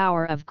in the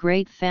power of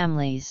great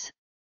families.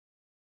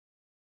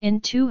 In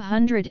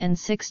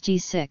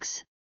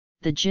 266,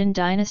 the Jin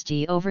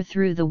dynasty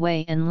overthrew the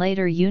Wei and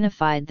later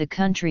unified the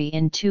country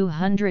in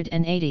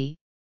 280,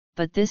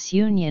 but this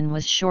union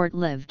was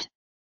short-lived.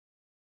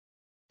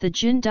 The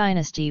Jin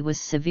dynasty was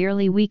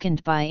severely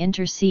weakened by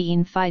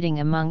internecine fighting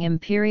among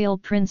imperial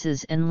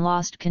princes and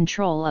lost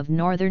control of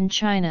northern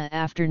China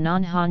after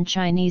non-Han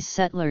Chinese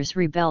settlers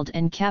rebelled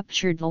and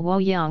captured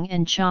Luoyang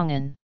and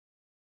Chang'an.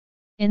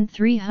 In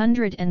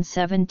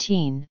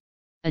 317,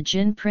 a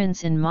Jin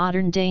prince in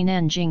modern-day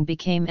Nanjing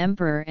became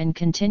emperor and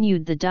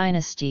continued the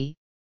dynasty,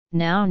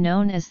 now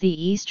known as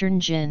the Eastern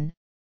Jin,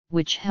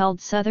 which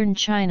held southern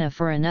China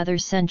for another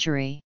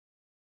century.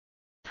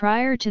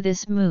 Prior to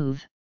this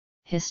move,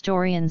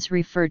 historians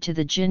refer to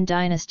the Jin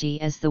dynasty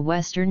as the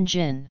Western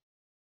Jin.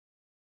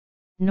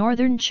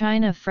 Northern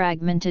China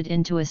fragmented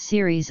into a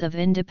series of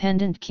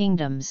independent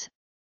kingdoms,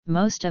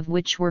 most of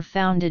which were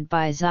founded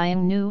by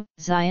Xiongnu,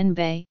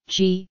 Xianbei,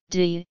 Ji,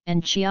 Di,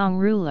 and Qiang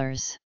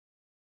rulers.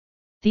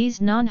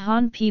 These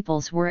non-Han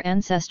peoples were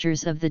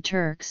ancestors of the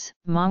Turks,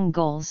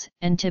 Mongols,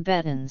 and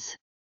Tibetans.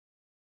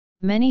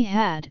 Many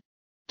had,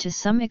 to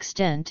some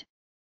extent,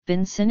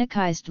 been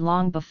Sinicized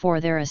long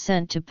before their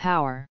ascent to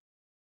power.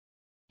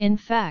 In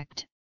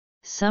fact,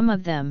 some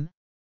of them,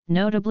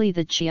 notably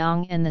the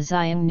Qiang and the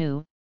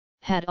Xiongnu,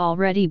 had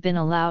already been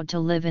allowed to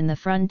live in the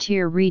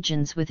frontier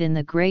regions within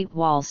the Great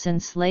Wall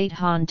since late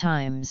Han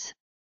times.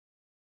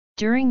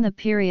 During the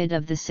period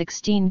of the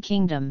 16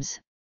 Kingdoms,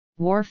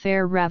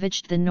 warfare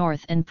ravaged the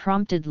north and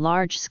prompted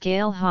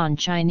large-scale Han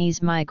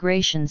Chinese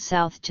migration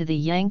south to the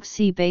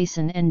Yangtze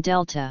Basin and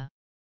Delta.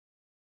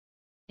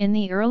 In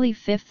the early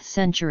 5th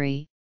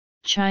century,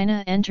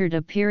 China entered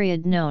a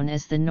period known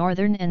as the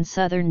Northern and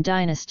Southern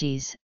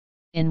dynasties,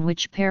 in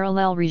which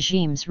parallel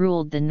regimes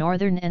ruled the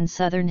northern and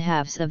southern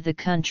halves of the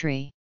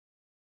country.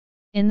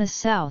 In the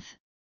south,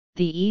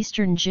 the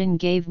Eastern Jin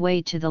gave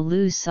way to the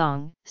Lu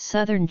Song,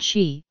 Southern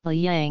Qi,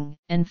 Liang,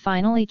 and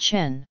finally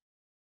Chen.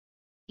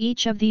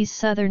 Each of these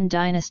southern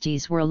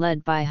dynasties were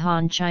led by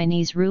Han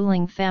Chinese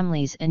ruling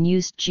families and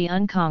used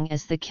Jiankong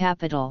as the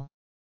capital.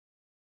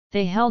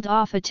 They held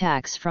off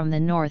attacks from the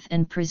north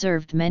and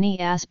preserved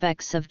many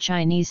aspects of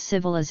Chinese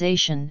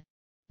civilization,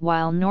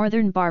 while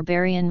northern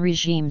barbarian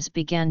regimes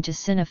began to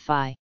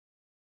Sinify.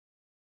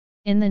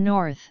 In the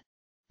north,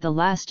 the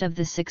last of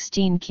the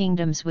 16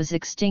 kingdoms was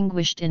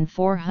extinguished in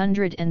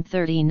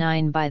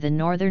 439 by the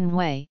Northern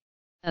Wei,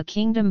 a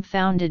kingdom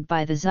founded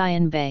by the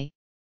Xianbei,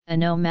 a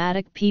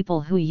nomadic people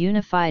who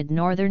unified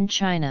northern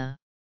China.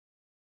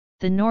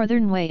 The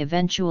Northern Wei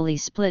eventually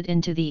split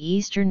into the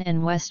Eastern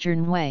and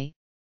Western Wei,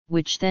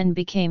 which then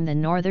became the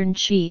Northern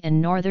Qi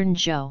and Northern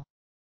Zhou.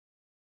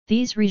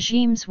 These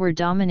regimes were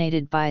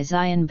dominated by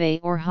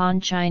Xianbei or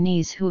Han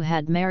Chinese who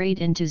had married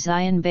into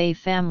Xianbei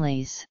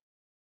families.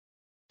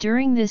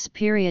 During this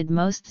period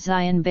most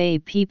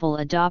Xianbei people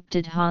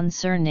adopted Han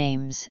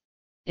surnames,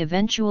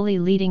 eventually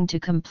leading to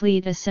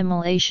complete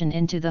assimilation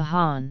into the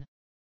Han.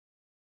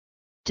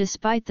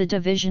 Despite the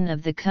division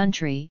of the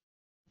country,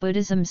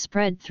 Buddhism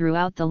spread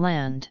throughout the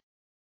land.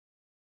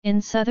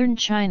 In southern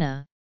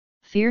China,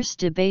 fierce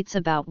debates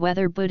about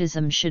whether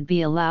Buddhism should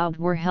be allowed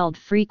were held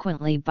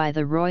frequently by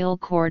the royal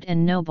court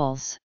and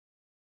nobles.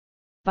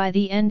 By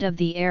the end of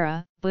the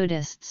era,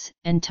 Buddhists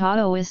and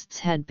Taoists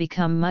had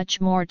become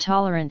much more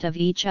tolerant of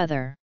each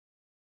other.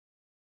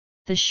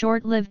 The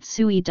short-lived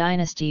Sui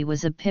dynasty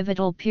was a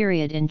pivotal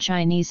period in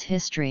Chinese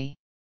history.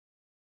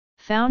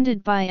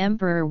 Founded by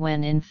Emperor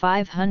Wen in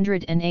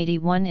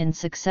 581 in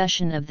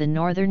succession of the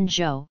northern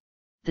Zhou,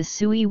 the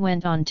Sui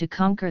went on to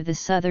conquer the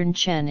southern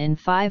Chen in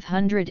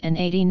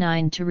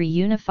 589 to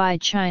reunify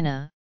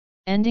China,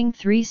 ending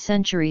 3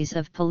 centuries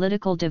of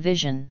political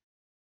division.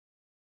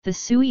 The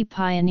Sui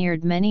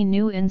pioneered many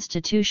new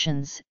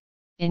institutions,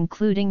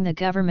 including the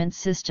government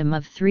system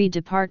of 3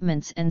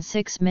 departments and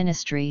 6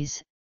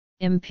 ministries,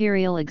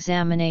 imperial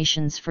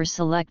examinations for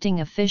selecting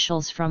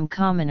officials from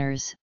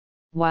commoners,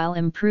 while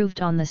improved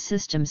on the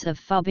systems of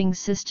Fubing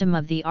system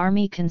of the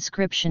army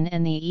conscription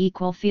and the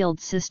equal field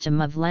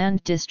system of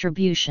land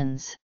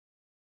distributions.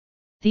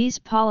 These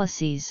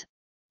policies,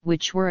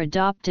 which were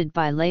adopted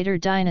by later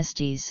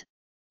dynasties,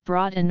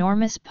 brought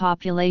enormous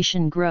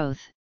population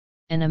growth,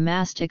 and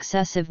amassed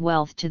excessive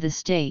wealth to the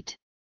state.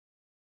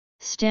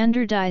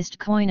 Standardized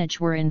coinage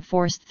were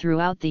enforced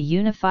throughout the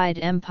unified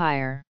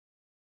empire.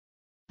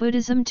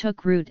 Buddhism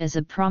took root as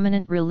a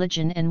prominent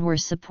religion and were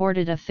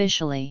supported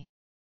officially.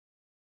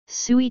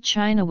 Sui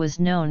China was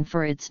known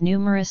for its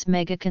numerous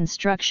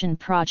mega-construction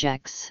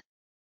projects.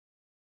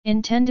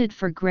 Intended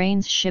for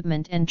grains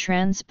shipment and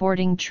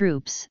transporting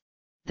troops,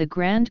 the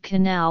Grand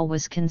Canal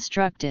was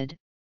constructed,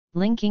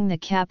 linking the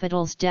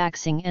capitals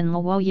Daxing and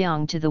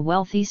Luoyang to the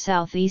wealthy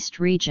southeast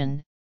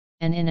region,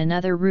 and in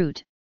another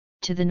route,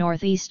 to the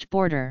northeast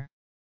border.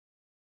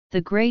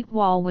 The Great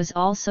Wall was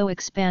also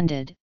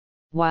expanded,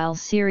 while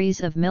series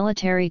of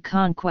military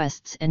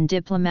conquests and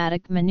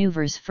diplomatic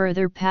maneuvers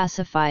further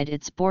pacified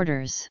its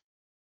borders.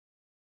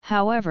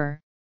 However,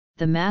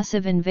 the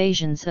massive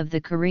invasions of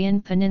the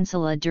Korean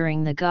peninsula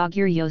during the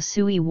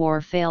Goguryeo-Sui War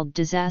failed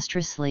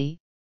disastrously,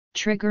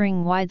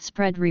 triggering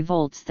widespread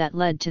revolts that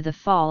led to the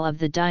fall of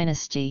the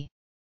dynasty.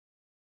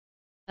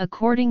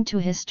 According to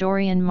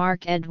historian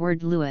Mark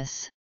Edward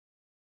Lewis,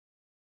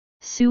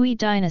 Sui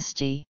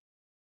dynasty,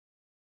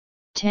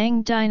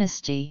 Tang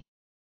dynasty.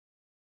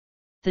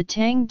 The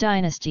Tang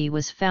dynasty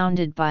was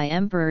founded by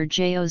Emperor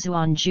Zhaozu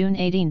on June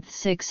 18,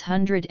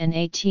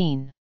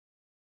 618.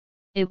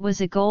 It was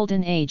a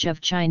golden age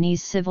of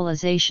Chinese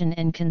civilization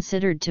and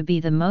considered to be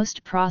the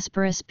most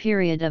prosperous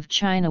period of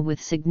China,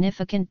 with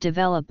significant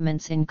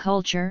developments in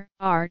culture,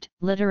 art,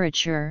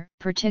 literature,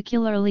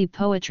 particularly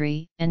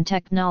poetry, and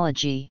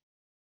technology.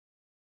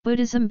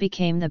 Buddhism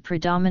became the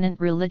predominant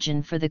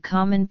religion for the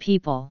common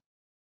people.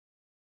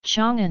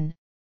 Chang'an,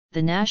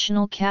 the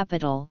national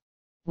capital,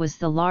 was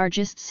the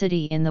largest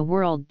city in the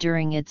world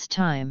during its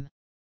time.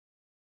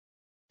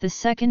 The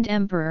second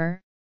emperor,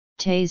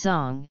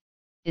 Taizong,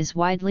 is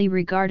widely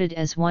regarded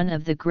as one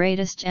of the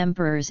greatest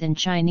emperors in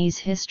Chinese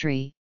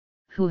history,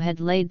 who had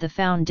laid the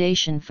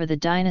foundation for the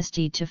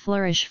dynasty to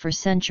flourish for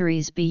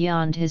centuries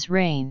beyond his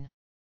reign.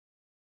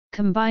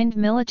 Combined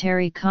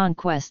military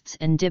conquests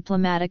and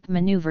diplomatic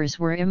maneuvers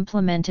were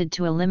implemented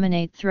to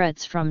eliminate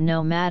threats from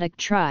nomadic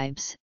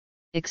tribes,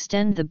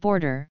 extend the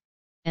border,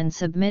 and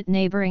submit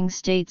neighboring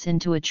states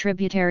into a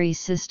tributary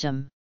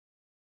system.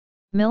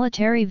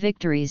 Military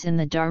victories in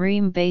the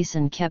Darim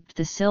Basin kept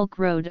the Silk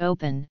Road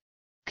open,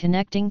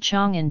 connecting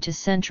Chang'an to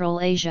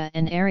Central Asia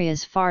and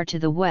areas far to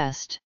the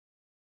west.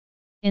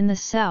 In the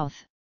south,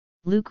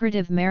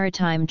 lucrative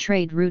maritime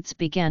trade routes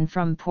began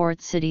from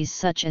port cities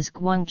such as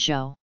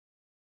Guangzhou.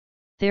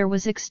 There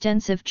was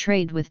extensive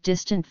trade with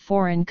distant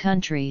foreign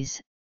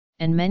countries,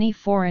 and many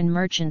foreign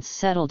merchants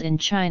settled in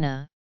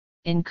China,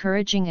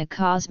 encouraging a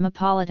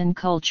cosmopolitan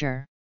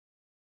culture.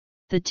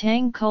 The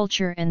Tang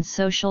culture and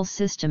social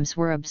systems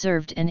were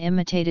observed and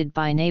imitated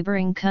by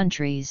neighboring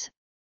countries,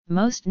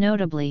 most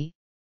notably,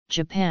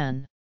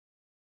 Japan.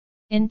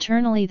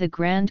 Internally, the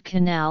Grand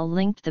Canal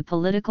linked the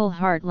political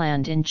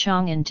heartland in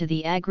Chang'an to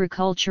the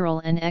agricultural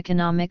and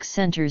economic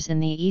centers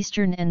in the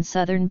eastern and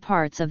southern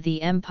parts of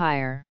the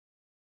empire.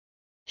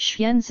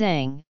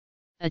 Xuanzang,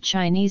 a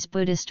Chinese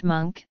Buddhist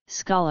monk,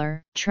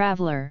 scholar,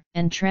 traveler,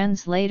 and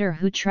translator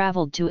who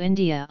traveled to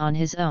India on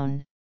his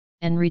own,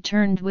 and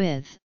returned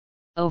with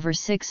over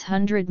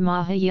 600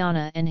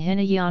 Mahayana and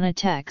Hinayana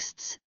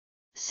texts,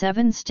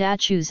 7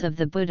 statues of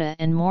the Buddha,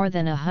 and more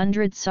than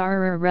 100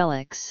 Sarara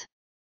relics.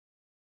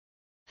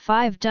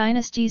 5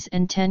 dynasties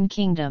and 10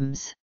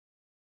 kingdoms.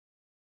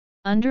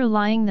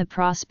 Underlying the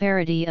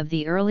prosperity of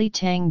the early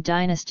Tang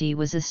dynasty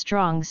was a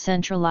strong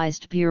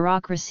centralized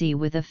bureaucracy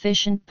with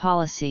efficient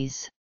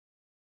policies.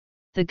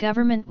 The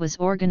government was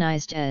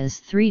organized as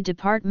 3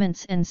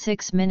 departments and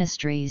 6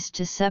 ministries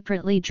to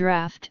separately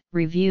draft,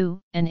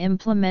 review, and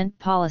implement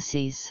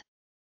policies.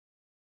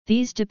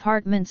 These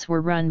departments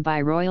were run by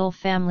royal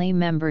family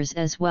members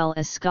as well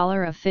as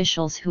scholar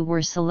officials who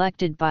were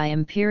selected by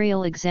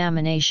imperial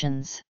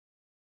examinations.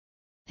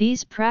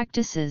 These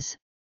practices,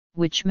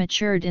 which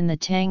matured in the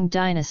Tang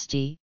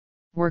dynasty,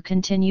 were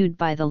continued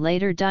by the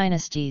later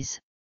dynasties,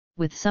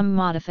 with some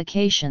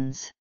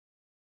modifications.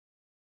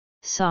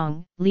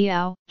 Song,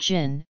 Liao,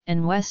 Jin,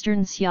 and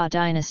Western Xia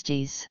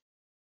dynasties.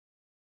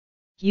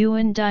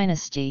 Yuan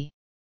dynasty.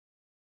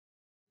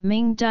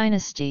 Ming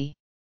dynasty.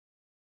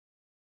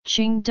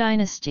 Qing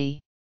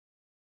dynasty.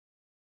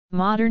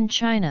 Modern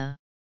China.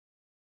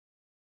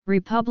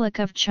 Republic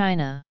of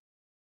China.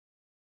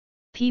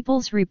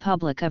 People's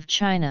Republic of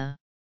China.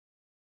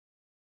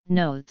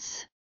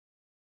 Notes.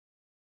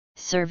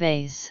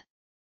 Surveys.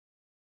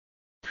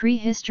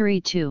 Prehistory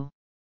 2.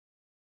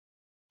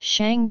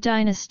 Shang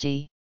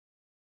dynasty.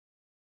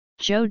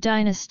 Zhou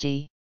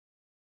dynasty.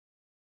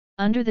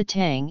 Under the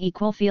Tang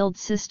equal-field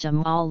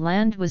system, all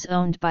land was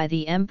owned by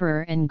the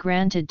emperor and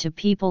granted to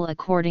people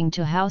according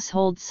to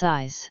household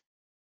size.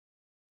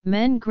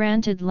 Men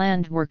granted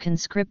land were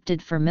conscripted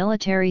for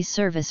military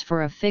service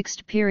for a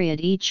fixed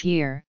period each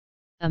year,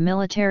 a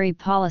military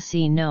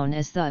policy known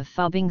as the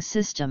Fubing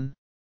system.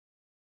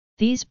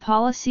 These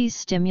policies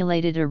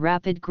stimulated a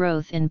rapid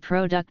growth in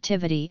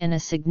productivity and a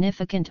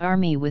significant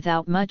army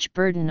without much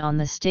burden on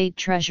the state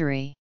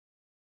treasury.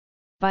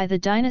 By the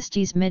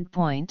dynasty's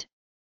midpoint,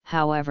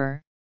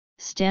 however,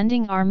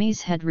 standing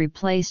armies had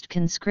replaced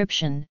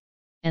conscription,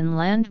 and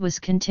land was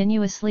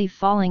continuously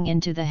falling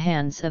into the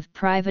hands of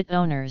private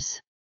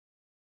owners.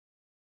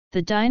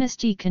 The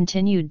dynasty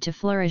continued to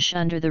flourish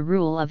under the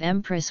rule of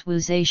Empress Wu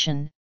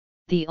Zetian,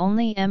 the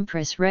only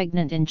empress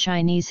regnant in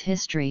Chinese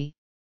history,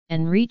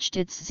 and reached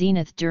its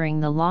zenith during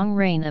the long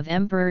reign of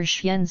Emperor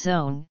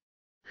Xuanzong,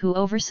 who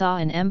oversaw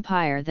an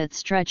empire that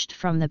stretched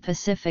from the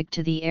Pacific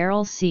to the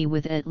Aral Sea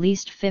with at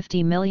least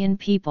 50 million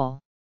people.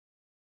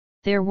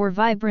 There were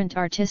vibrant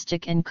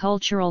artistic and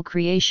cultural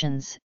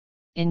creations,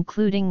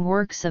 including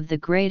works of the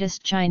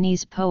greatest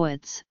Chinese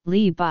poets,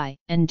 Li Bai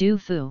and Du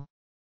Fu.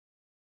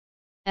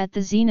 At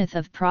the zenith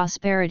of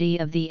prosperity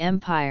of the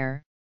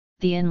empire,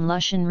 the An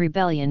Lushan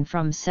rebellion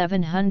from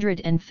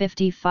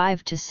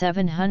 755 to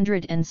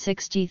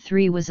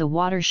 763 was a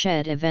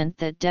watershed event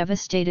that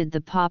devastated the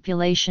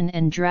population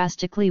and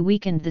drastically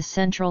weakened the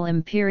central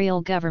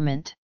imperial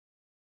government.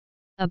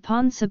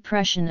 Upon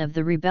suppression of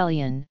the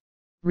rebellion,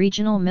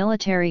 regional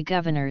military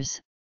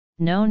governors,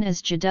 known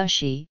as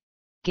Jidushi,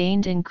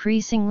 gained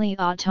increasingly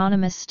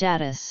autonomous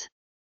status.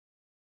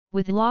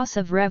 With loss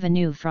of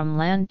revenue from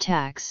land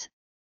tax,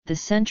 the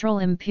central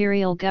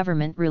imperial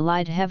government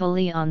relied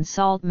heavily on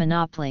salt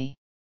monopoly.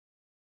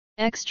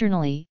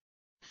 Externally,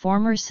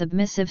 former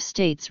submissive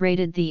states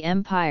raided the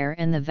empire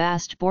and the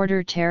vast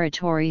border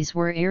territories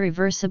were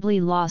irreversibly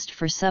lost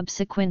for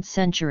subsequent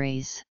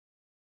centuries.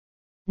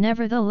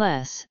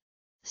 Nevertheless,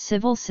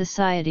 civil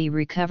society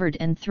recovered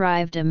and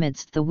thrived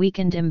amidst the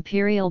weakened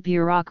imperial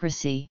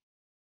bureaucracy.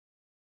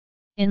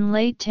 In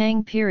late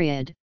Tang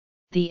period,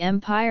 the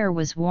empire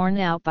was worn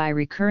out by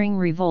recurring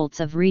revolts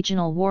of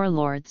regional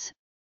warlords,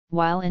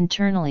 while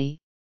internally,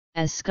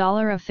 as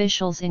scholar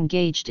officials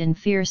engaged in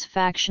fierce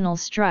factional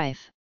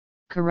strife,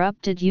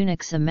 corrupted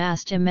eunuchs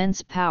amassed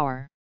immense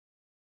power.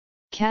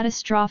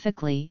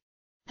 Catastrophically,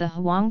 the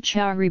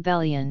Huangcha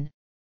Rebellion,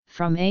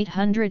 from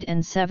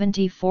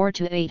 874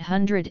 to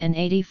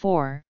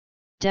 884,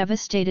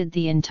 devastated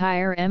the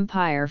entire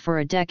empire for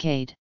a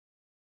decade.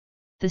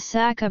 The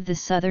sack of the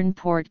southern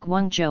port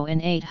Guangzhou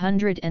in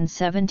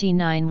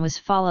 879 was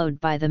followed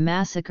by the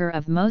massacre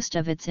of most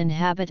of its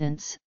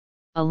inhabitants,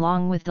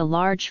 along with the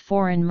large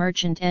foreign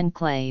merchant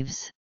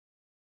enclaves.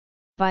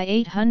 By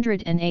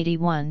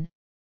 881,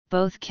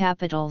 both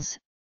capitals,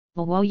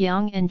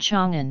 Luoyang and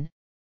Chang'an,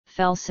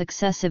 fell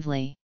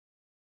successively.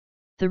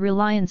 The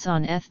reliance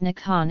on ethnic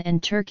Han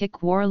and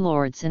Turkic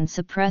warlords in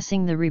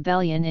suppressing the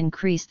rebellion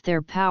increased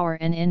their power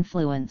and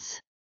influence.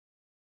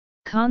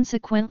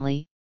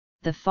 Consequently,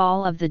 the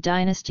fall of the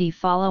dynasty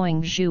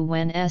following Zhu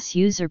Wen's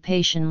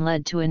usurpation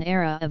led to an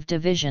era of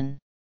division.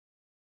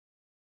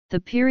 The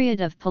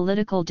period of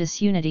political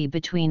disunity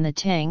between the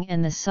Tang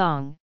and the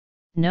Song,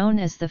 known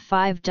as the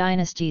Five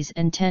Dynasties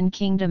and Ten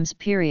Kingdoms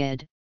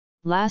period,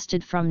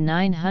 lasted from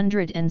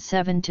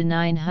 907 to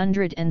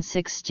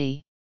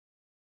 960.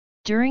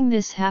 During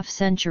this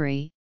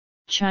half-century,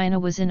 China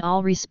was in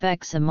all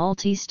respects a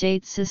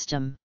multi-state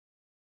system.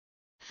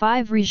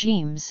 5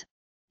 regimes,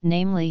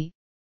 namely,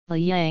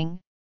 Liang,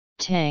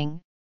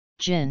 Tang,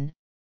 Jin,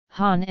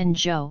 Han and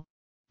Zhou,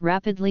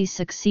 rapidly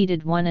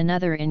succeeded one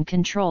another in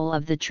control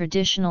of the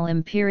traditional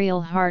imperial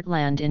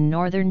heartland in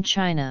northern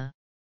China.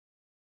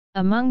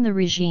 Among the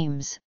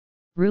regimes,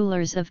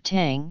 rulers of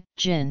Tang,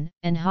 Jin,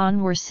 and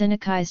Han were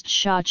Sinicized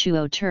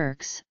Shachuo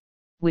Turks,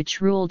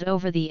 which ruled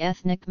over the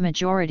ethnic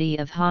majority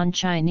of Han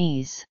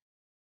Chinese.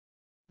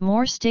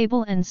 More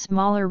stable and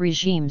smaller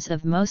regimes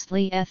of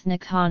mostly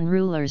ethnic Han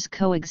rulers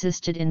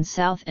coexisted in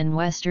south and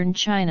western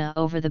China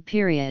over the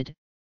period,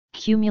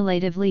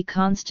 cumulatively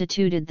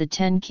constituted the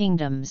Ten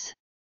Kingdoms.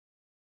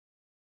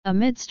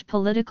 Amidst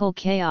political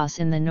chaos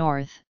in the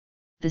north,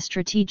 the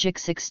strategic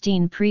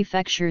 16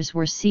 prefectures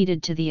were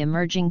ceded to the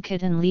emerging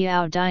Khitan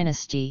Liao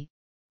dynasty,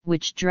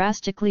 which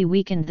drastically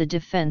weakened the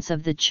defense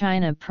of the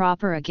China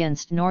proper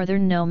against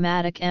northern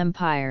nomadic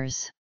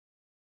empires.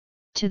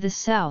 To the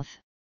south,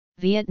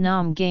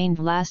 Vietnam gained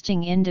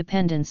lasting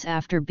independence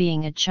after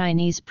being a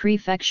Chinese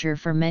prefecture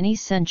for many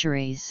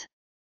centuries.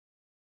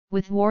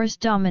 With wars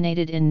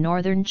dominated in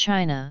northern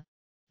China,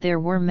 there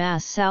were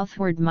mass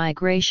southward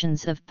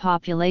migrations of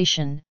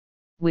population,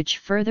 which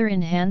further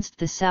enhanced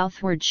the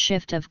southward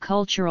shift of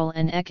cultural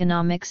and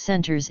economic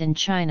centers in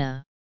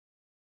China.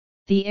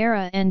 The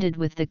era ended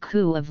with the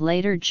coup of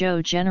later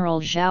Zhou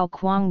general Zhao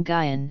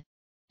Guangyan,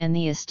 and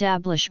the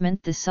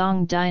establishment the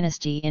Song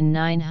dynasty in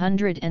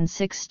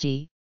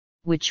 960,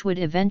 which would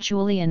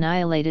eventually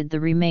annihilated the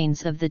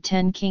remains of the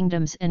Ten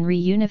Kingdoms and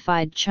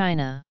reunified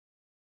China.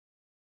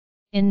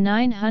 In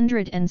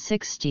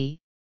 960,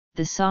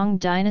 the Song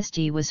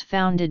dynasty was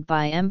founded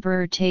by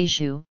Emperor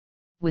Taizhu,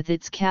 with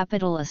its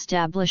capital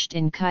established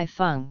in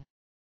Kaifeng.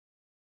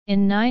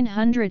 In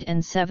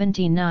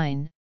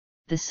 979,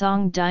 the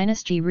Song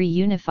dynasty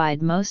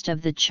reunified most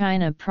of the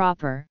China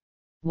proper,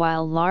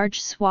 while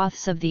large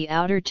swaths of the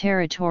outer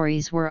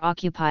territories were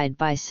occupied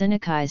by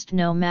Sinicized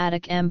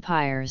nomadic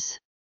empires.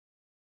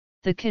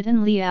 The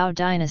Khitan Liao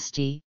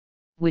dynasty,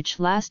 which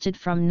lasted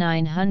from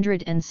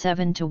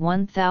 907 to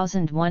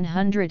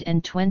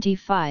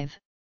 1125,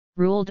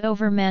 ruled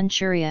over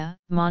Manchuria,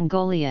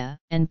 Mongolia,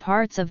 and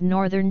parts of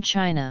northern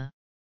China.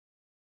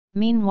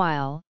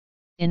 Meanwhile,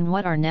 in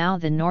what are now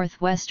the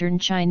northwestern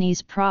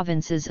Chinese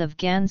provinces of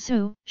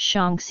Gansu,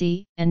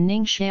 Shaanxi, and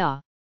Ningxia,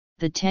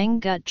 the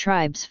Tangut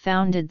tribes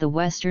founded the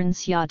Western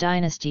Xia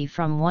dynasty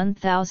from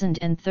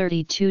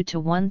 1032 to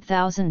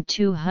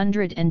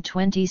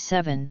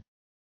 1227.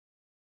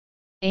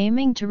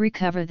 Aiming to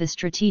recover the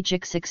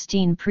strategic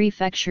 16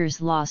 prefectures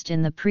lost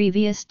in the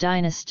previous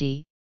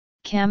dynasty,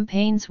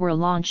 campaigns were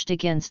launched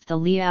against the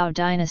Liao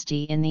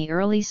dynasty in the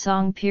early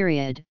Song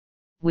period,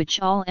 which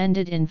all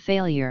ended in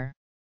failure.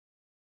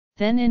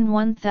 Then in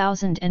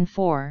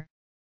 1004,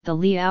 the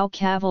Liao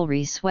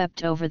cavalry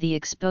swept over the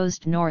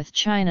exposed North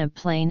China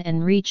plain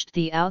and reached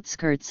the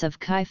outskirts of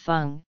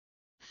Kaifeng,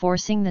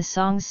 forcing the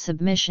Song's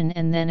submission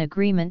and then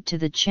agreement to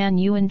the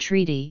Chanyuan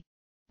Treaty,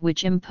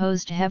 which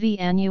imposed heavy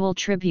annual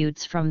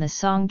tributes from the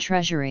Song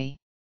treasury.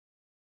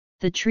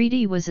 The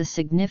treaty was a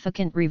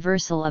significant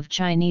reversal of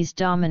Chinese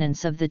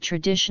dominance of the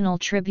traditional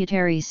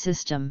tributary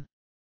system.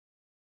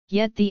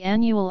 Yet the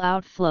annual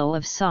outflow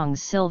of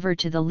Song's silver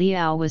to the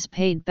Liao was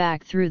paid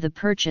back through the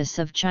purchase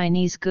of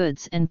Chinese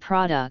goods and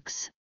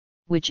products,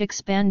 which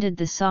expanded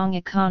the Song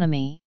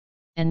economy,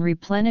 and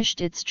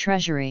replenished its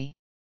treasury.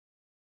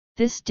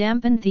 This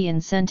dampened the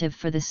incentive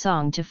for the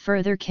Song to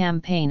further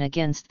campaign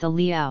against the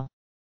Liao.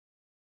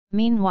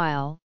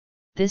 Meanwhile,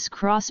 this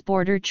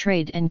cross-border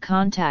trade and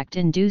contact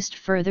induced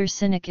further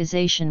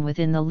Sinicization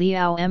within the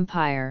Liao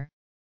Empire,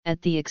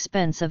 at the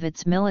expense of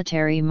its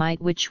military might,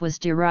 which was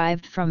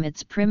derived from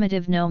its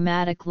primitive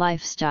nomadic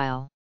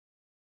lifestyle.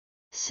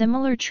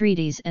 Similar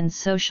treaties and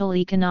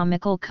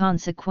social-economical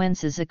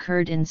consequences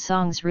occurred in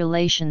Song's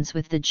relations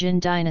with the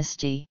Jin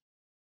dynasty.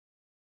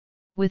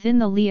 Within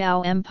the Liao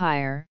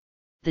Empire,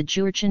 the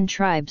Jurchen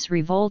tribes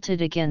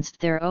revolted against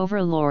their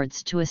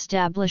overlords to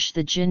establish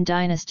the Jin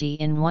dynasty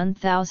in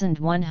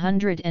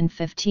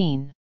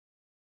 1115.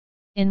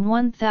 In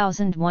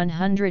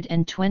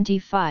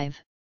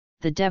 1125,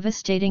 the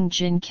devastating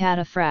Jin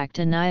cataphract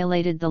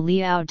annihilated the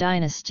Liao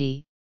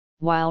dynasty,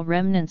 while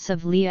remnants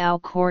of Liao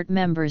court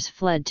members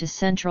fled to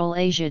Central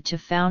Asia to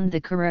found the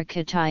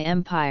Karakitai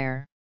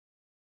Empire.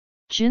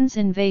 Jin's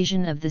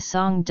invasion of the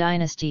Song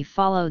dynasty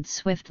followed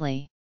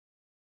swiftly.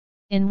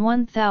 In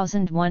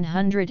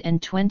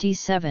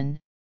 1127,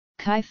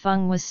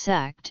 Kaifeng was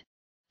sacked,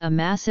 a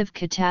massive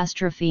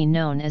catastrophe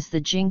known as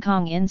the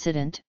Jingkong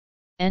Incident,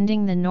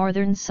 ending the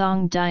northern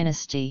Song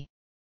dynasty.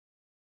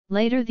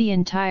 Later the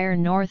entire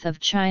north of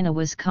China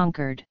was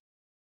conquered.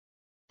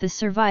 The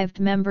survived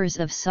members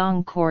of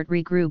Song court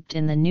regrouped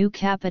in the new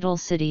capital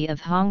city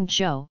of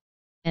Hangzhou,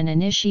 and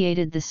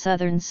initiated the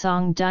southern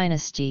Song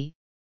dynasty,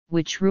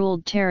 which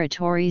ruled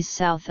territories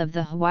south of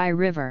the Huai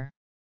River.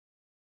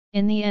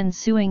 In the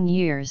ensuing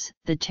years,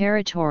 the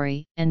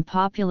territory and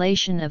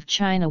population of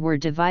China were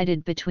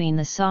divided between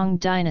the Song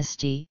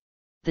dynasty,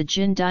 the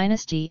Jin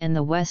dynasty and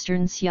the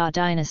Western Xia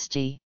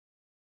dynasty.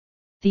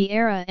 The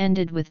era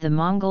ended with the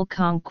Mongol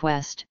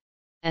conquest,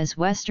 as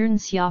Western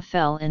Xia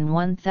fell in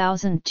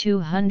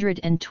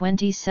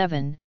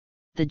 1227,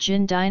 the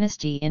Jin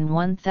dynasty in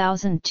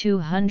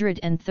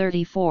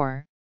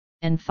 1234,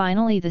 and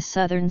finally the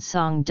Southern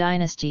Song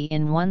dynasty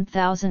in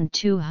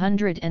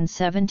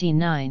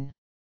 1279.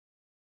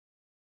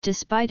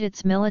 Despite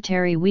its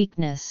military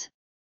weakness,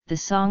 the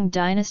Song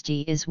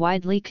dynasty is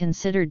widely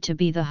considered to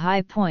be the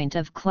high point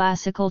of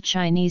classical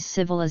Chinese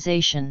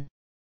civilization.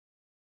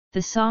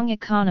 The Song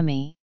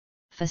economy,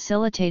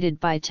 facilitated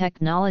by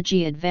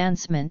technology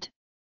advancement,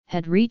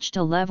 had reached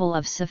a level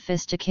of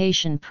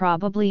sophistication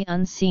probably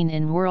unseen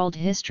in world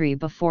history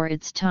before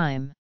its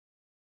time.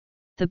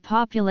 The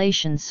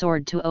population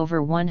soared to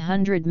over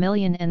 100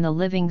 million and the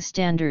living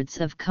standards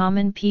of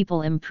common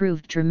people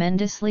improved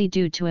tremendously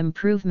due to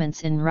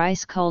improvements in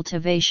rice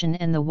cultivation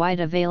and the wide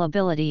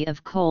availability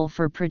of coal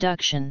for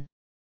production.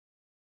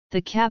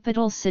 The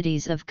capital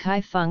cities of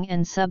Kaifeng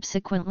and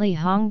subsequently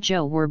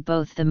Hangzhou were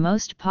both the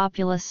most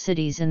populous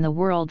cities in the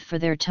world for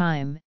their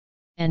time,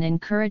 and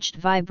encouraged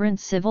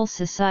vibrant civil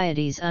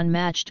societies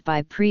unmatched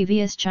by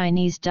previous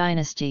Chinese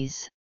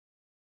dynasties.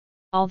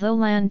 Although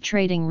land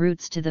trading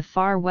routes to the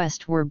far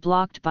west were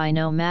blocked by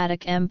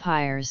nomadic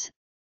empires,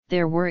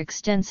 there were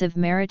extensive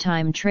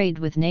maritime trade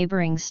with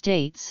neighboring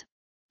states,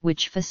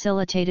 which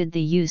facilitated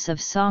the use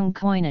of Song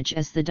coinage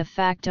as the de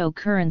facto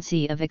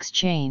currency of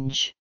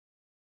exchange.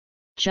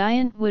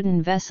 Giant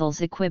wooden vessels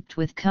equipped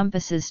with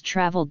compasses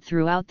traveled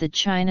throughout the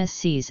China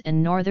Seas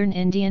and northern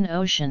Indian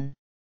Ocean.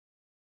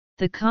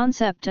 The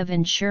concept of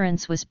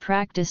insurance was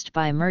practiced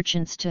by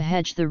merchants to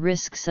hedge the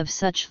risks of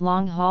such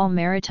long-haul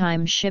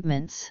maritime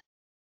shipments.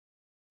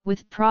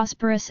 With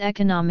prosperous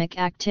economic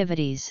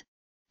activities,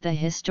 the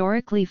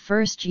historically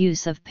first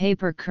use of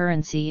paper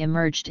currency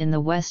emerged in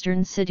the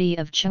western city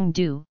of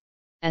Chengdu,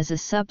 as a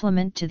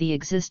supplement to the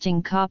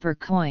existing copper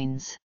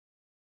coins.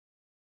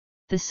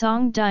 The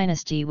Song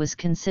dynasty was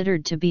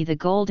considered to be the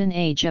golden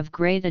age of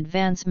great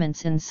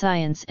advancements in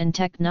science and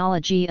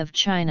technology of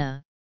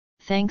China,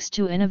 thanks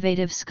to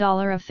innovative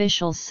scholar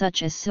officials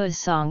such as Su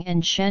Song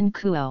and Shen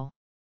Kuo.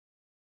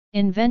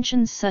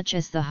 Inventions such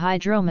as the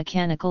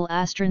hydromechanical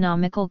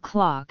astronomical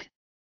clock,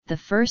 the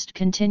first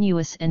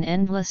continuous and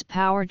endless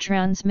power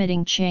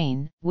transmitting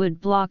chain, wood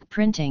block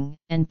printing,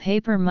 and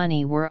paper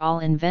money were all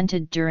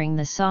invented during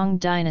the Song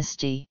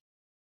dynasty.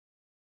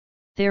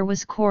 There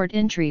was court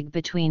intrigue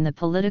between the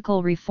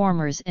political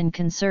reformers and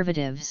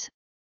conservatives,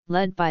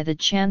 led by the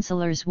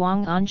chancellors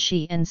Wang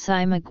Anshi and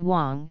Sima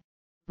Guang,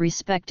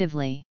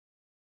 respectively.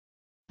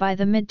 By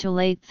the mid to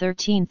late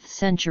 13th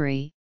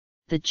century,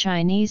 the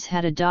Chinese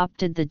had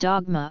adopted the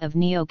dogma of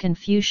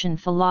Neo-Confucian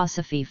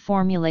philosophy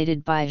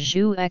formulated by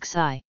Zhu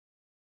Xi.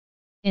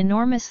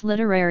 Enormous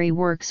literary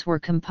works were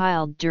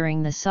compiled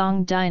during the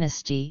Song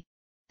dynasty,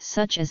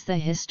 such as the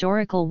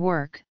historical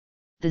work,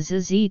 the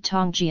Zizi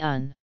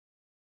Tongjian.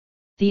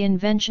 The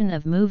invention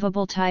of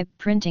movable type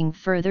printing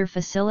further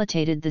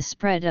facilitated the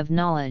spread of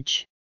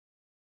knowledge.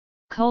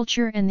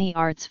 Culture and the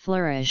arts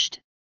flourished,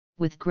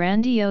 with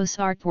grandiose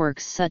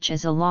artworks such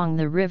as Along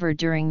the River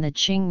during the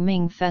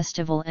Qingming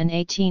festival and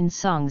 18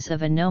 Songs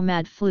of a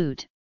Nomad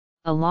Flute,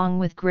 along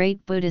with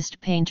great Buddhist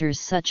painters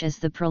such as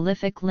the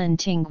prolific Lin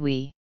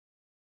Tingui.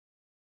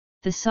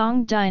 The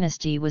Song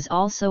dynasty was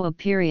also a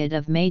period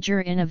of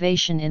major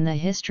innovation in the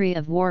history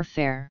of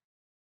warfare.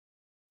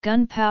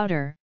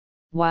 Gunpowder,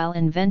 while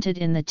invented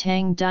in the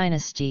Tang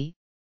dynasty,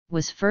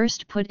 was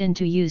first put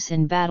into use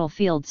in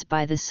battlefields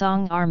by the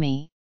Song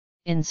army,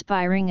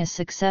 inspiring a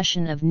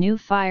succession of new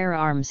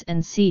firearms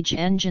and siege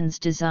engines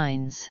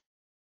designs.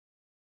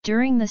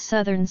 During the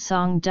Southern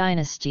Song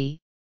dynasty,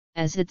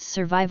 as its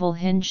survival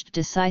hinged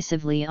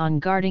decisively on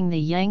guarding the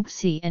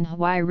Yangtze and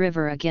Huai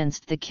River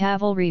against the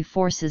cavalry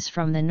forces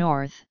from the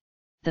north,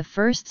 the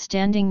first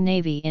standing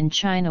navy in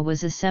China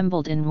was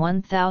assembled in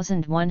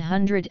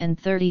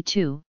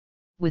 1132,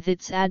 with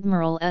its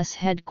Admiral's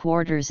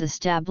headquarters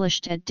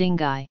established at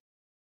Dinghai.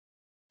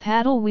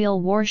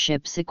 Paddle-wheel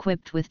warships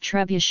equipped with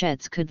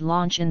trebuchets could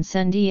launch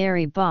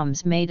incendiary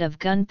bombs made of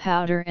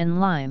gunpowder and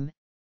lime,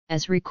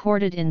 as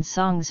recorded in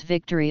Song's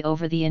victory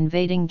over the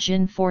invading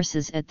Jin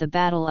forces at the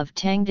Battle of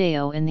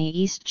Tangdao in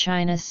the East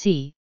China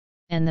Sea,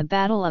 and the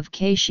Battle of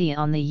Kaishi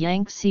on the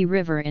Yangtze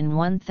River in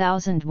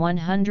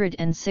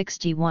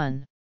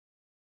 1161.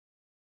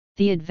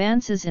 The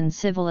advances in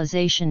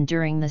civilization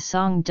during the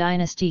Song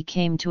dynasty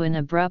came to an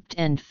abrupt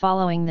end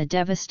following the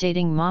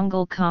devastating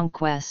Mongol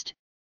conquest,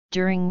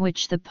 during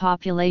which the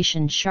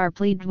population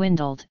sharply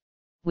dwindled,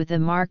 with a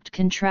marked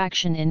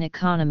contraction in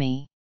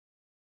economy.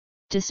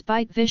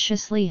 Despite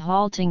viciously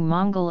halting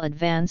Mongol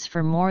advance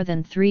for more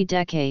than 3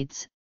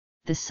 decades,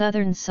 the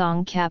southern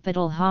Song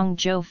capital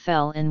Hangzhou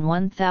fell in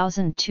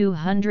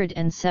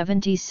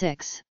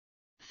 1276.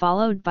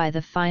 Followed by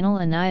the final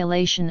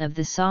annihilation of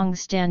the Song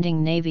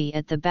standing navy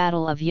at the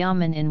Battle of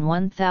Yamen in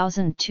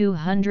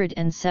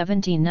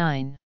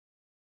 1279.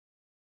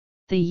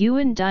 The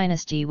Yuan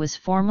dynasty was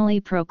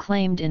formally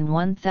proclaimed in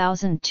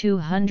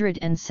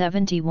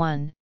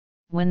 1271,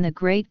 when the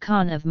great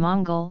Khan of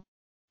Mongol,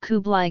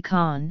 Kublai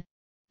Khan,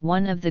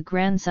 one of the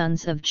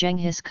grandsons of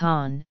Genghis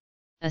Khan,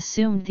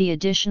 assumed the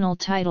additional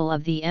title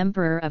of the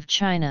Emperor of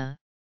China,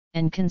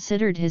 and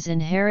considered his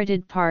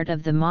inherited part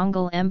of the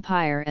Mongol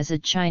Empire as a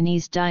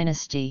Chinese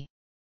dynasty.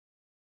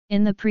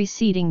 In the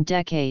preceding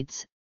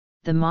decades,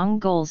 the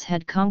Mongols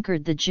had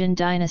conquered the Jin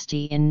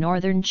dynasty in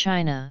northern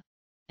China,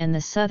 and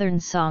the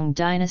southern Song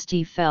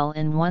dynasty fell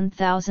in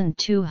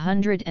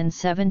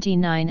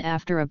 1279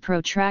 after a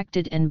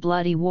protracted and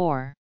bloody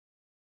war.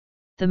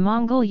 The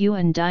Mongol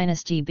Yuan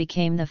dynasty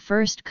became the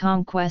first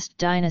conquest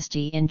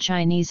dynasty in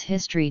Chinese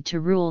history to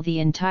rule the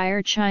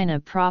entire China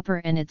proper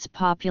and its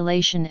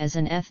population as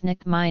an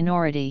ethnic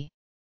minority.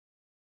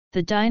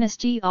 The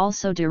dynasty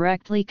also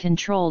directly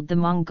controlled the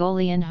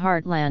Mongolian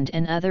heartland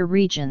and other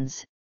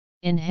regions,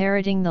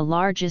 inheriting the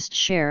largest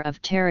share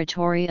of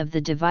territory of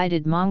the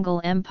divided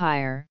Mongol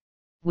Empire,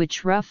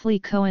 which roughly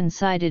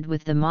coincided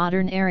with the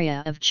modern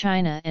area of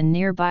China and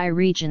nearby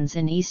regions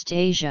in East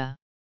Asia.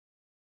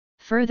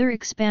 Further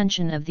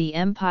expansion of the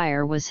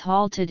empire was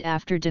halted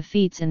after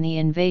defeats in the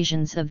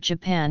invasions of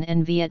Japan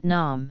and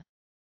Vietnam.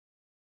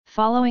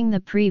 Following the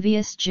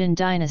previous Jin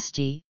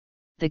dynasty,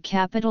 the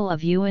capital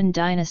of Yuan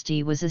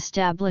dynasty was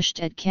established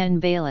at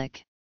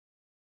Khenbaliq.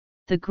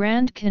 The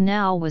Grand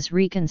Canal was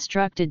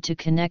reconstructed to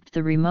connect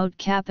the remote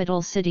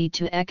capital city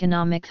to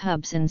economic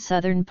hubs in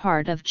southern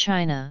part of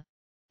China,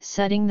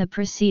 setting the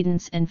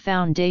precedence and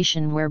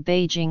foundation where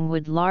Beijing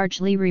would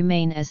largely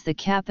remain as the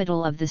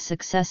capital of the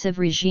successive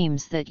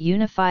regimes that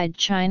unified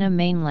China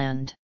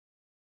mainland.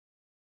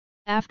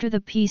 After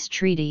the peace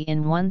treaty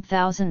in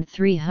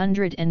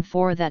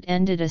 1304 that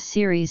ended a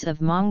series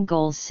of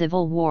Mongol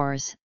civil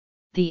wars,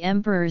 the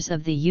emperors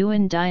of the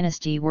Yuan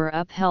dynasty were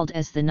upheld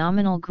as the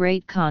nominal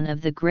Great Khan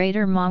of the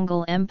Greater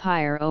Mongol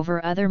Empire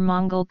over other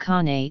Mongol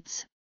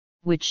Khanates,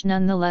 which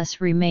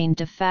nonetheless remained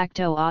de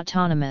facto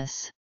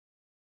autonomous.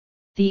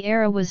 The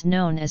era was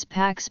known as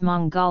Pax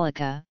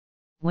Mongolica,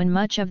 when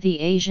much of the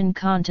Asian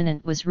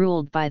continent was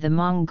ruled by the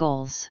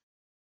Mongols.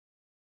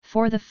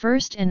 For the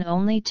first and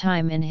only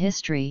time in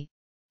history,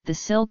 the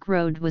Silk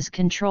Road was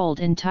controlled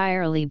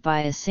entirely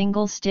by a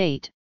single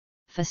state,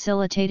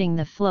 facilitating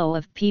the flow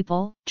of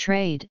people,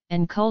 trade,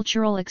 and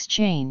cultural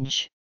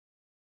exchange.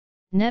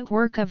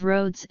 Network of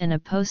roads and a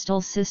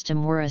postal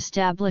system were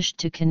established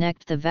to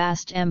connect the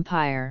vast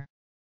empire.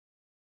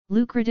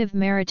 Lucrative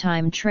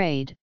maritime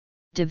trade,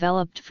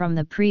 developed from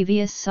the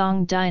previous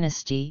Song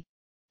dynasty,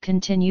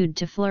 continued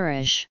to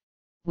flourish,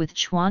 with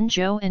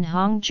Quanzhou and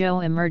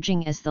Hangzhou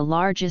emerging as the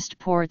largest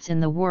ports in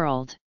the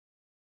world.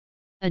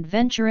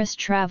 Adventurous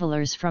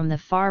travelers from the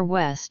far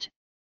west,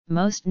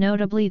 most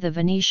notably the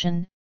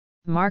Venetian,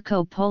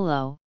 Marco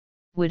Polo,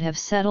 would have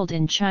settled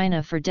in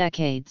China for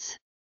decades.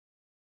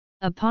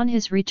 Upon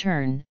his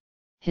return,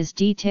 his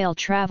detailed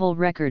travel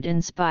record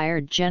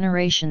inspired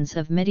generations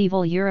of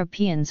medieval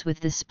Europeans with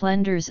the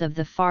splendors of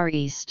the Far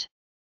East.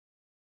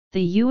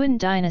 The Yuan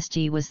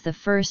dynasty was the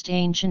first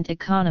ancient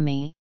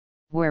economy,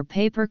 where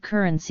paper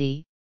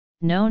currency,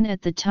 known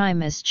at the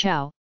time as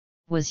Chao,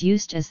 was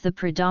used as the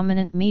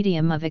predominant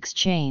medium of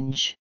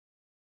exchange.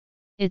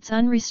 Its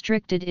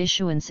unrestricted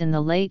issuance in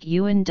the late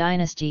Yuan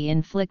dynasty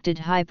inflicted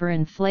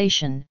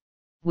hyperinflation,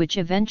 which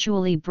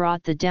eventually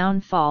brought the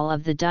downfall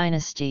of the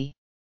dynasty.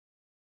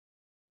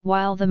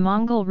 While the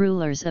Mongol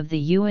rulers of the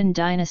Yuan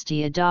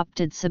dynasty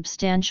adopted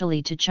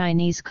substantially to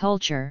Chinese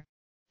culture,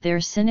 their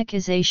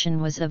Sinicization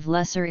was of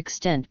lesser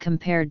extent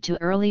compared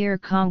to earlier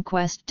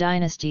conquest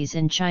dynasties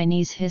in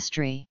Chinese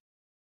history.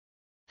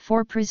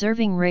 For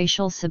preserving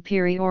racial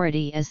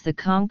superiority as the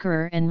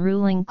conqueror and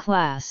ruling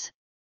class,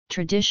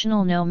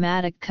 traditional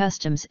nomadic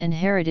customs and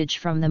heritage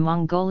from the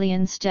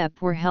Mongolian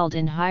steppe were held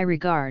in high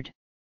regard.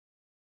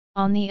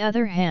 On the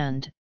other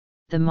hand,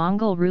 the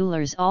Mongol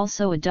rulers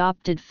also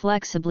adopted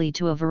flexibly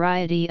to a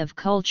variety of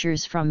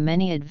cultures from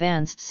many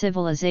advanced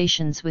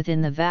civilizations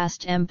within the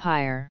vast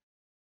empire.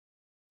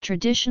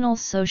 Traditional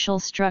social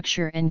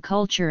structure and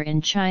culture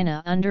in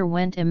China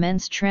underwent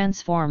immense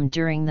transform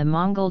during the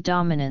Mongol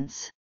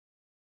dominance.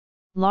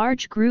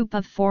 Large group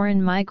of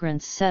foreign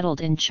migrants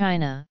settled in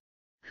China,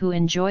 who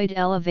enjoyed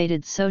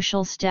elevated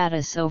social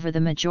status over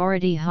the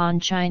majority Han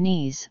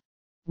Chinese,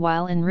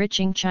 while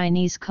enriching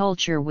Chinese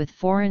culture with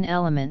foreign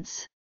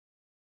elements.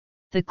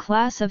 The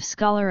class of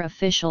scholar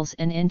officials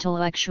and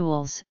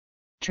intellectuals,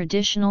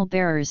 traditional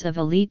bearers of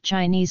elite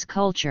Chinese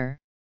culture,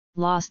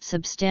 lost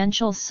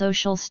substantial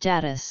social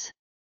status.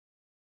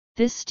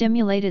 This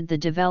stimulated the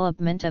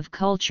development of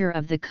culture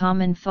of the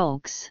common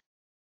folks.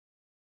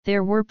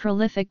 There were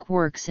prolific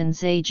works in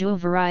Zhejiu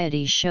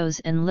variety shows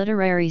and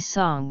literary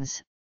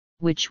songs,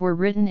 which were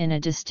written in a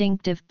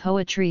distinctive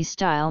poetry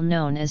style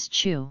known as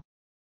Chu.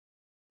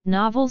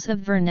 Novels of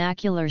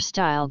vernacular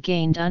style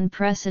gained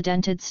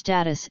unprecedented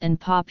status and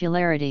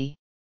popularity.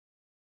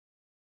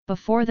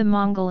 Before the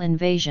Mongol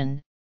invasion,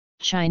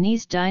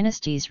 Chinese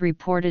dynasties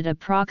reported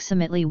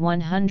approximately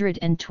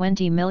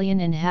 120 million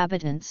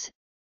inhabitants.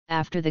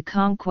 After the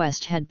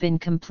conquest had been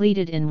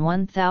completed in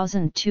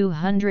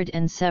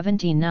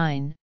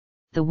 1279,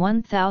 the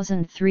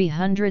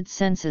 1300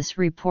 census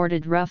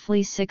reported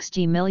roughly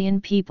 60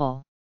 million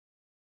people.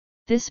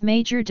 This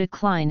major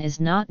decline is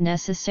not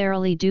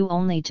necessarily due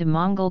only to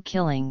Mongol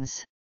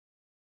killings.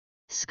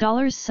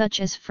 Scholars such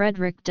as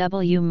Frederick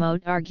W.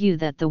 Mote argue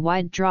that the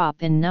wide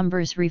drop in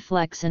numbers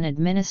reflects an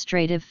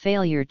administrative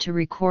failure to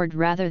record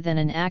rather than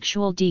an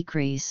actual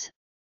decrease.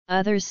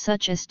 Others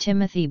such as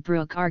Timothy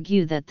Brooke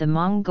argue that the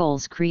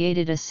Mongols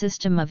created a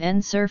system of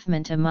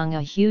enserfment among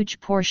a huge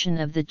portion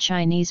of the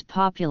Chinese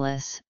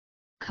populace,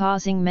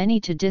 causing many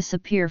to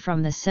disappear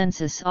from the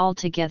census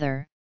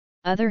altogether.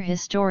 Other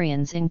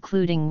historians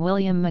including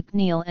William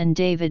McNeill and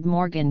David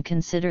Morgan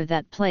consider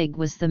that plague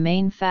was the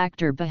main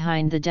factor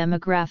behind the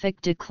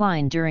demographic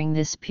decline during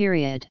this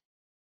period.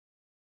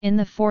 In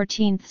the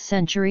 14th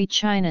century,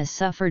 China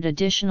suffered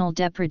additional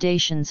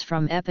depredations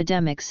from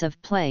epidemics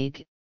of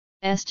plague,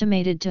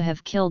 estimated to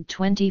have killed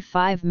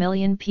 25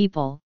 million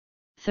people,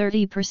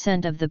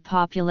 30% of the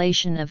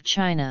population of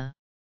China.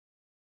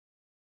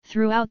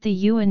 Throughout the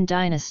Yuan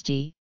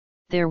dynasty,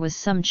 there was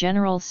some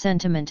general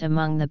sentiment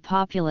among the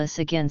populace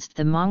against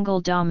the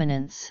Mongol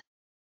dominance.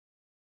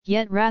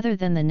 Yet rather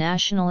than the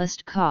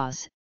nationalist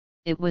cause,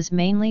 it was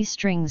mainly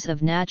strings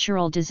of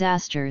natural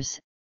disasters,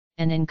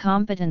 and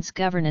incompetence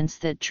governance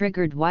that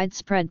triggered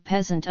widespread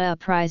peasant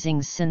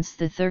uprisings since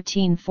the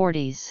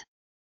 1340s.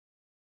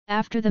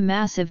 After the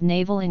massive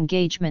naval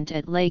engagement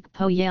at Lake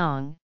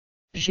Poyang,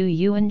 Zhu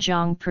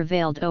Yuanzhang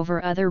prevailed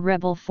over other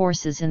rebel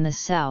forces in the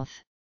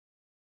south.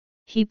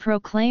 He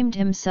proclaimed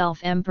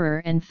himself emperor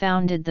and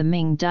founded the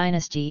Ming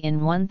dynasty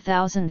in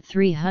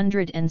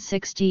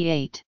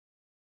 1368.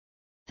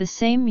 The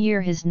same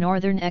year his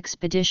northern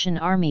expedition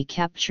army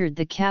captured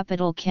the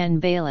capital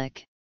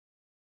Khanbaliq.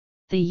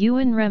 The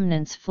Yuan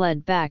remnants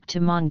fled back to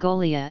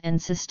Mongolia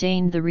and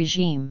sustained the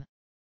regime.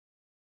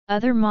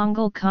 Other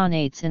Mongol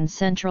Khanates in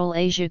Central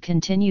Asia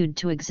continued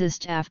to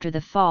exist after the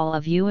fall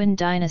of Yuan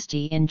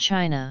dynasty in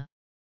China.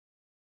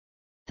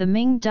 The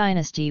Ming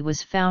dynasty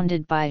was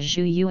founded by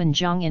Zhu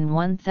Yuanzhang in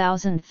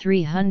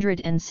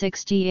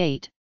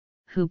 1368,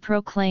 who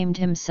proclaimed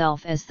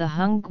himself as the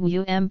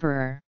Hongwu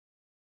Emperor.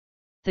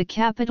 The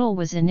capital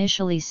was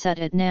initially set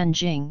at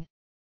Nanjing,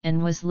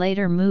 and was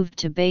later moved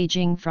to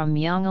Beijing from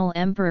Yongle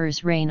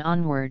Emperor's reign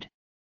onward.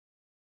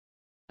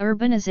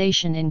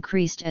 Urbanization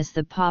increased as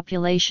the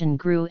population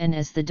grew and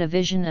as the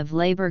division of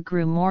labor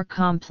grew more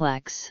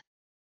complex.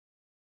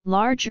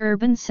 Large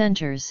urban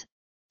centers,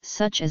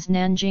 such as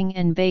Nanjing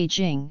and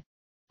Beijing,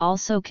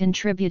 also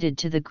contributed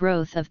to the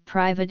growth of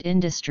private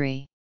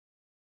industry.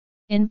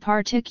 In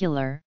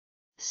particular,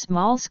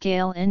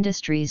 small-scale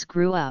industries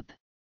grew up,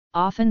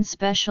 often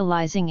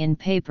specializing in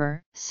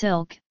paper,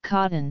 silk,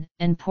 cotton,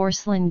 and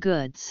porcelain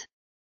goods.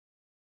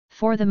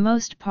 For the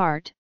most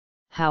part,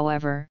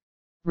 however,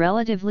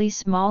 relatively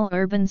small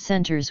urban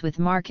centers with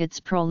markets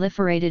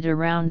proliferated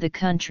around the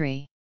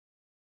country.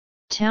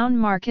 Town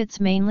markets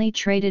mainly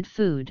traded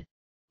food,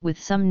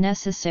 with some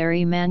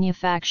necessary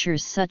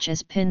manufactures such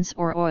as pins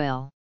or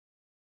oil.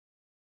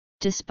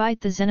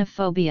 Despite the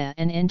xenophobia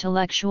and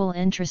intellectual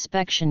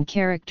introspection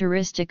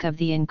characteristic of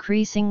the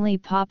increasingly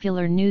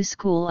popular new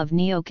school of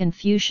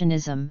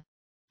Neo-Confucianism,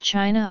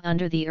 China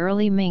under the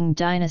early Ming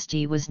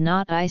dynasty was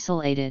not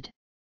isolated.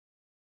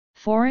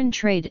 Foreign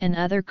trade and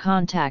other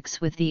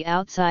contacts with the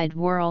outside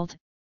world,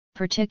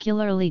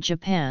 particularly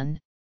Japan,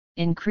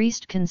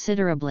 increased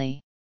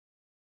considerably.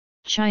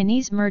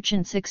 Chinese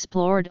merchants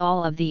explored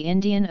all of the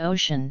Indian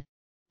Ocean,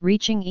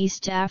 reaching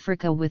East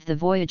Africa with the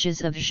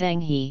voyages of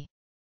Zheng He.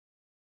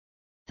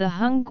 The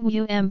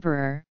Hongwu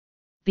Emperor,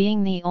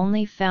 being the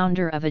only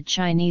founder of a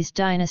Chinese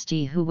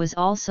dynasty who was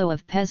also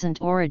of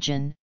peasant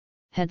origin,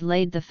 had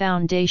laid the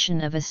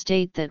foundation of a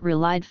state that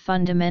relied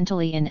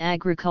fundamentally in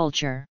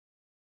agriculture.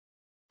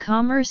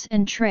 Commerce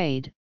and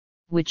trade,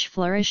 which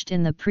flourished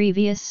in the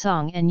previous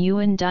Song and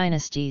Yuan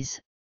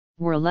dynasties,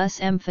 were less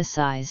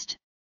emphasized.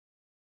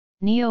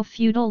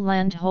 Neo-feudal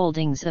land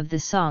holdings of the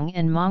Song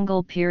and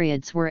Mongol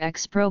periods were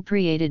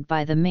expropriated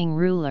by the Ming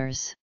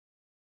rulers.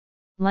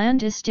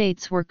 Land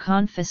estates were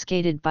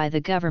confiscated by the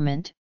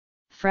government,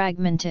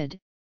 fragmented,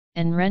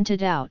 and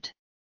rented out.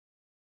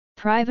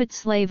 Private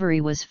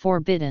slavery was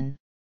forbidden.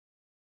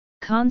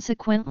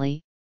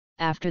 Consequently,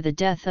 after the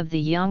death of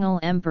the Yongle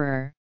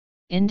Emperor,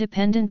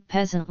 independent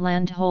peasant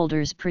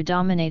landholders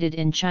predominated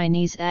in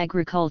Chinese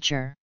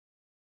agriculture.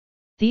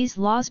 These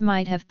laws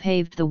might have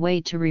paved the way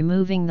to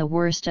removing the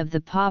worst of the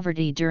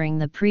poverty during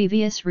the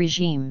previous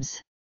regimes.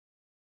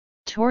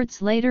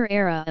 Towards later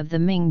era of the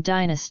Ming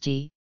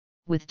dynasty,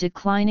 with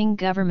declining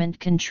government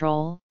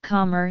control,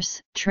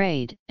 commerce,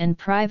 trade, and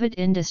private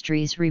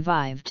industries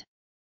revived.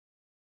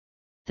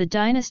 The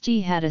dynasty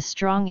had a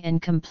strong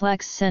and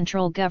complex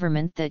central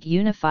government that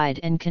unified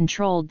and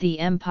controlled the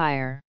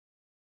empire.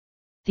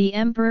 The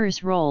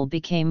emperor's role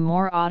became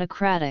more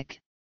autocratic,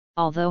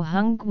 although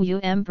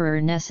Hongwu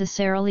Emperor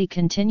necessarily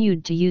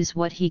continued to use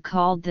what he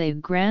called the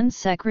Grand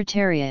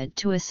Secretariat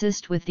to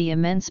assist with the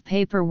immense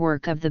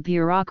paperwork of the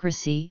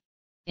bureaucracy,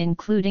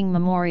 including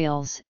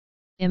memorials,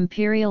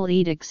 imperial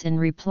edicts in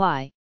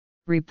reply,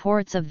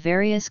 reports of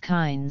various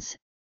kinds,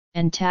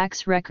 and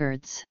tax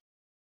records.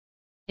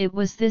 It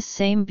was this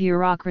same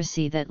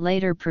bureaucracy that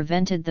later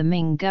prevented the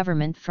Ming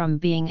government from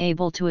being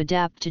able to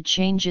adapt to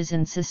changes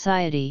in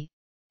society,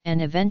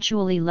 and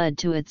eventually led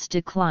to its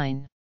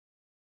decline.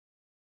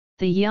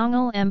 The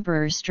Yongle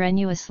Emperor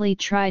strenuously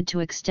tried to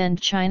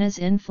extend China's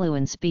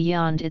influence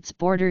beyond its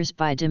borders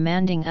by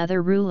demanding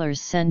other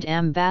rulers send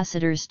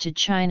ambassadors to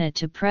China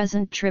to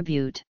present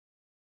tribute.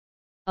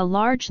 A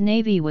large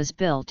navy was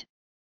built,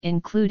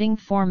 including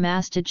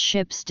 4-masted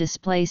ships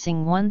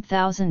displacing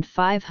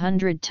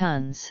 1,500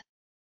 tons.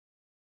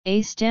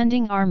 A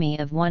standing army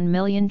of 1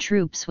 million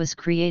troops was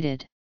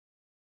created.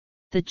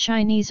 The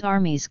Chinese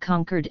armies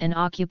conquered and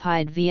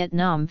occupied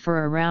Vietnam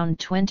for around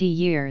 20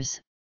 years,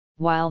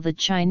 while the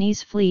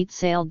Chinese fleet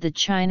sailed the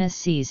China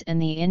Seas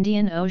and the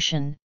Indian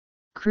Ocean,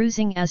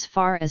 cruising as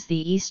far as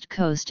the east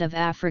coast of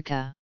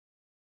Africa.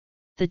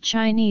 The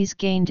Chinese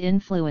gained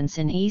influence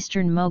in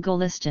eastern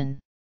Mongolistan.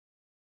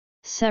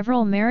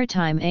 Several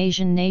maritime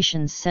Asian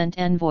nations sent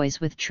envoys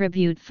with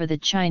tribute for the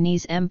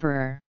Chinese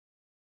emperor.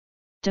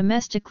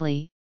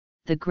 Domestically,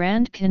 the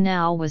Grand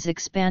Canal was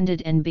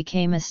expanded and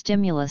became a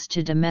stimulus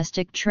to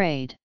domestic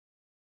trade.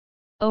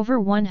 Over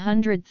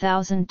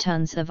 100,000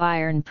 tons of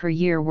iron per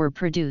year were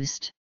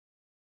produced.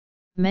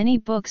 Many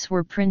books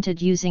were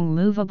printed using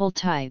movable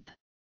type.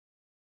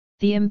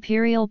 The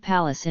imperial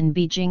palace in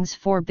Beijing's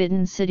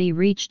Forbidden City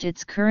reached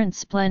its current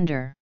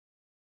splendor.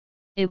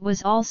 It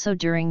was also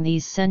during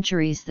these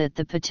centuries that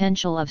the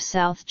potential of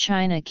South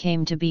China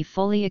came to be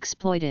fully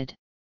exploited.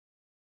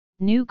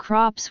 New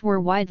crops were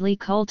widely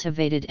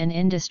cultivated and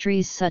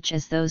industries such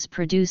as those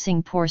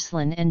producing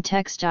porcelain and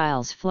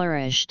textiles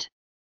flourished.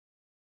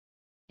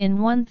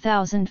 In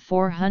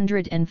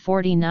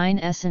 1449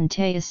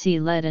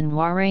 Taisi led an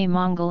Waray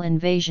Mongol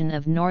invasion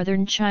of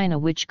northern China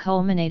which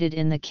culminated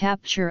in the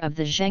capture of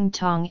the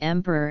Zhengtong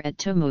Emperor at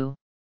Tumu.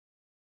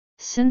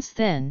 Since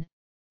then,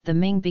 the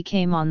Ming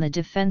became on the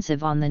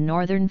defensive on the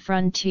northern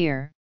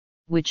frontier,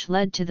 which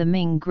led to the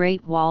Ming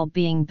Great Wall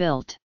being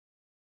built.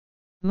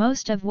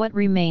 Most of what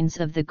remains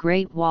of the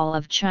Great Wall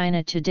of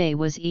China today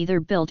was either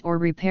built or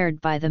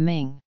repaired by the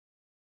Ming.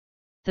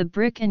 The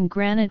brick and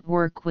granite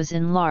work was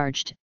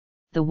enlarged,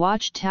 the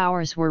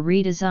watchtowers were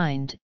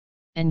redesigned,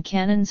 and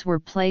cannons were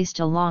placed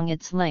along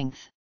its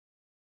length.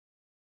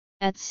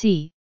 At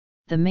sea,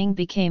 the Ming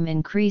became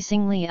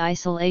increasingly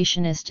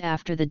isolationist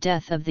after the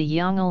death of the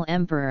Yongle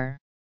Emperor.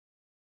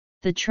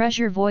 The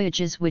treasure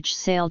voyages which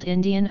sailed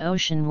Indian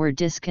Ocean were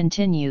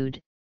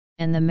discontinued,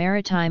 and the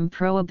maritime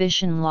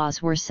prohibition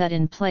laws were set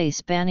in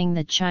place banning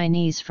the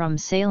Chinese from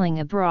sailing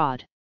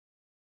abroad.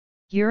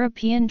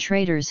 European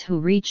traders who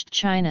reached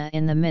China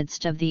in the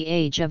midst of the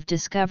Age of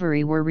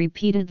Discovery were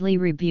repeatedly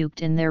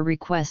rebuked in their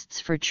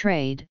requests for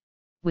trade,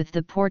 with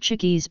the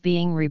Portuguese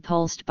being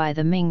repulsed by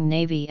the Ming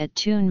Navy at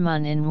Tuen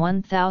Mun in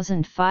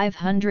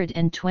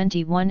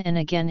 1521 and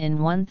again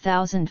in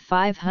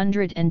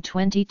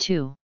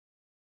 1522.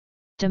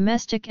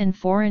 Domestic and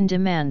foreign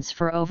demands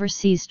for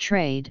overseas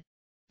trade,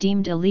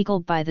 deemed illegal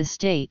by the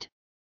state,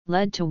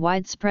 led to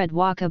widespread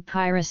waka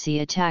piracy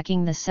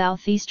attacking the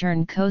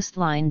southeastern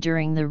coastline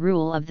during the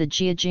rule of the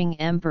Jiajing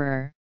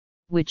Emperor,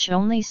 which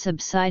only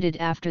subsided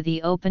after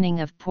the opening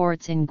of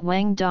ports in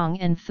Guangdong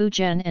and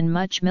Fujian and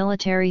much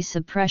military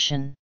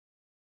suppression.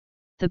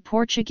 The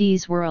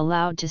Portuguese were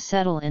allowed to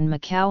settle in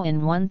Macau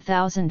in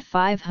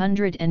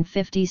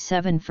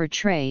 1557 for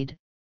trade,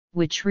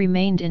 which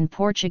remained in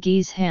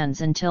Portuguese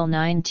hands until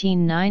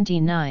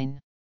 1999.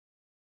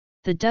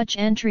 The Dutch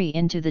entry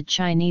into the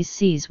Chinese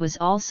seas was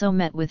also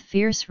met with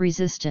fierce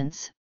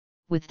resistance,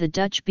 with the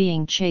Dutch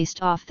being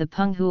chased off the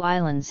Penghu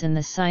Islands in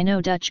the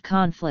Sino-Dutch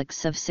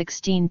conflicts of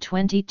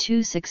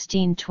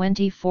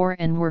 1622–1624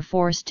 and were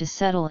forced to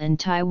settle in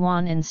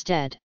Taiwan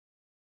instead.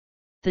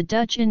 The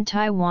Dutch in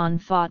Taiwan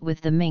fought with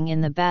the Ming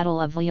in the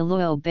Battle of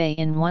Liulo Bay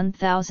in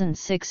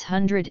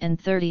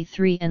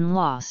 1633 and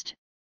lost,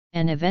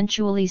 and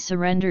eventually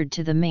surrendered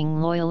to the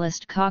Ming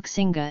loyalist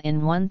Koxinga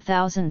in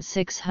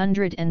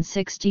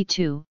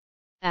 1662,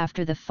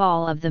 after the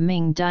fall of the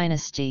Ming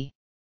dynasty.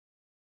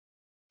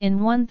 In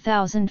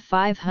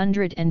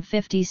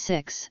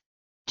 1556,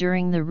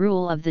 during the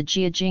rule of the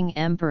Jiajing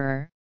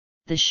Emperor,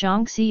 the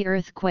Shaanxi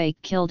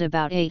earthquake killed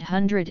about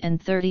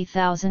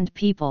 830,000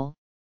 people,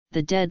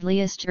 the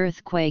deadliest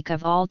earthquake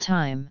of all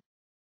time.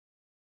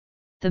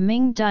 The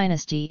Ming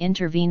dynasty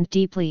intervened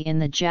deeply in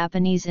the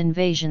Japanese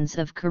invasions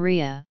of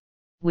Korea,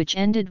 which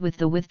ended with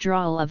the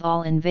withdrawal of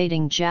all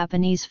invading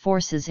Japanese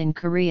forces in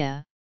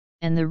Korea,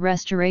 and the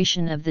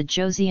restoration of the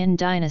Joseon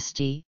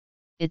dynasty,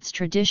 its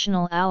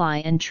traditional ally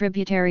and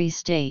tributary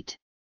state.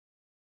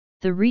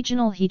 The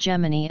regional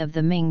hegemony of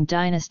the Ming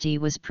dynasty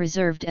was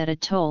preserved at a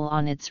toll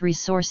on its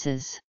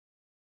resources.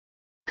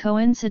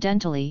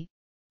 Coincidentally,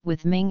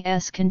 with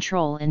Ming's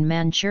control in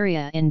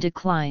Manchuria in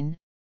decline,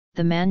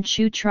 the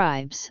Manchu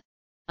tribes,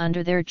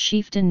 under their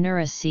chieftain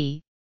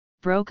Nurasi,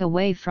 broke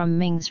away from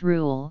Ming's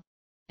rule,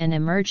 and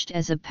emerged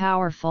as a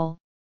powerful,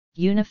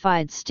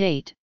 unified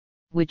state,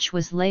 which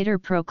was later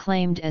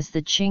proclaimed as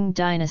the Qing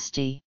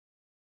dynasty.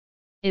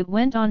 It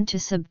went on to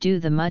subdue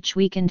the much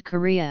weakened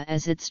Korea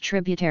as its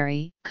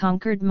tributary,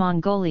 conquered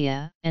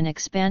Mongolia, and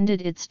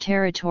expanded its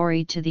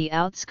territory to the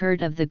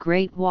outskirt of the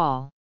Great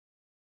Wall.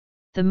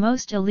 The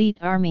most elite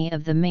army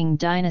of the Ming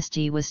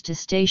dynasty was to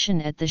station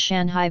at the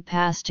Shanhai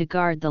Pass to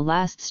guard the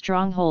last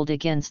stronghold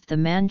against the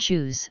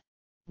Manchus,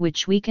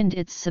 which weakened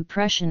its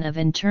suppression of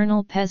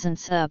internal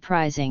peasants'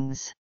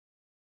 uprisings.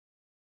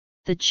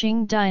 The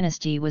Qing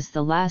dynasty was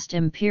the last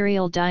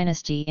imperial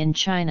dynasty in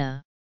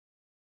China.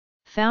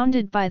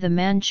 Founded by the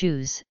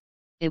Manchus,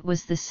 it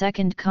was the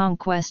second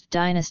conquest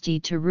dynasty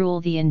to rule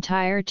the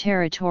entire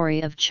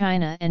territory of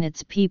China and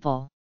its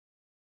people.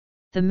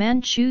 The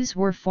Manchus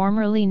were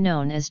formerly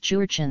known as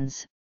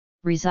Jurchens,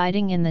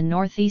 residing in the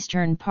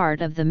northeastern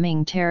part of the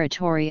Ming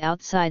territory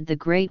outside the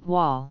Great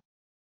Wall.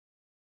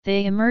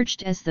 They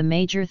emerged as the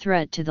major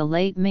threat to the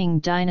late Ming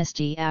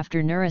dynasty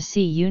after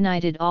Nurasi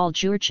united all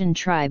Jurchen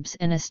tribes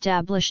and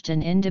established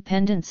an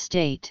independent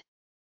state.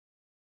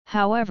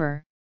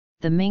 However,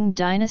 the Ming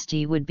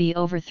dynasty would be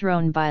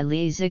overthrown by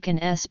Li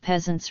Zichun's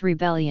Peasants'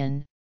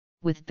 Rebellion,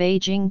 with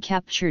Beijing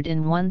captured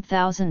in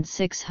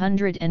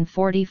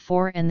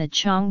 1644 and the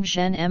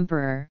Chongzhen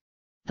Emperor,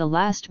 the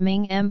last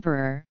Ming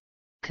Emperor,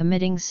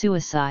 committing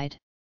suicide.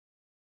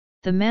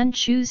 The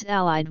Manchus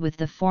allied with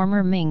the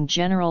former Ming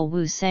general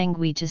Wu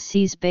Sangui to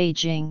seize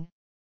Beijing,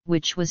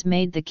 which was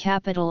made the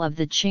capital of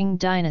the Qing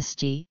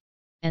dynasty,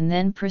 and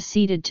then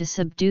proceeded to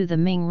subdue the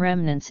Ming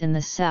remnants in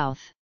the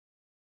south.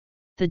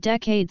 The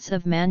decades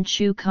of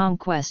Manchu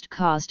conquest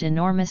caused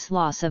enormous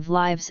loss of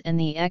lives and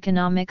the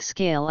economic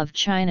scale of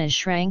China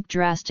shrank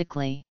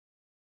drastically.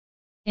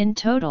 In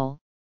total,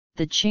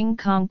 the Qing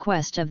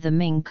conquest of the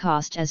Ming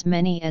cost as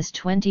many as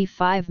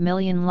 25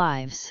 million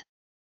lives.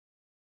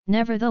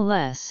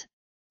 Nevertheless,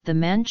 the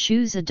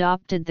Manchus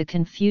adopted the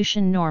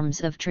Confucian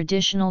norms of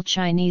traditional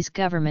Chinese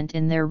government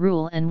in their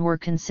rule and were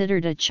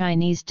considered a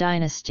Chinese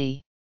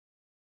dynasty.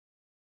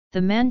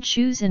 The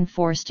Manchus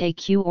enforced a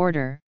queue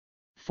order,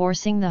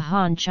 forcing the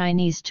Han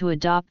Chinese to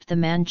adopt the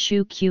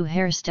Manchu queue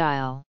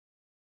hairstyle.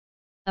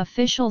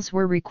 Officials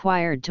were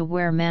required to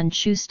wear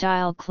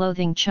Manchu-style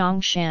clothing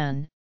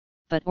Chongshan,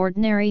 but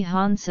ordinary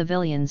Han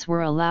civilians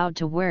were allowed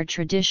to wear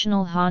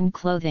traditional Han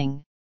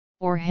clothing,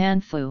 or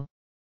Hanfu.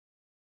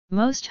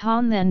 Most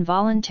Han then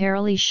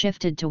voluntarily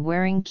shifted to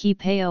wearing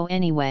Qipeo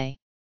anyway.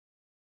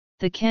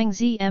 The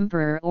Kangxi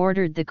Emperor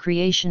ordered the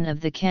creation of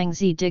the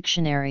Kangxi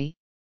Dictionary,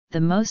 the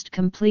most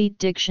complete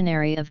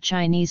dictionary of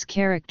Chinese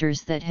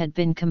characters that had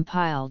been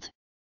compiled.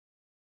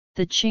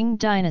 The Qing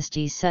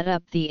dynasty set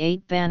up the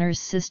 8 banners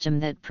system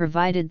that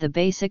provided the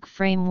basic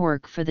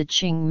framework for the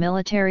Qing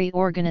military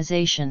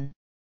organization.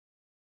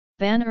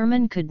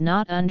 Bannermen could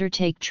not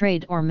undertake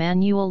trade or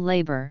manual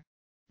labor,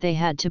 they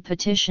had to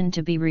petition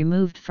to be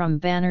removed from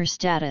banner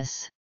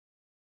status.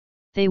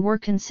 They were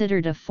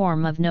considered a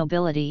form of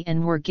nobility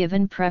and were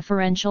given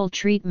preferential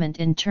treatment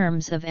in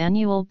terms of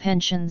annual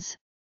pensions,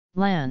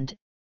 land,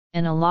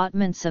 and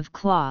allotments of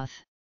cloth.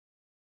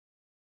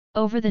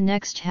 Over the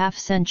next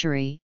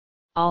half-century,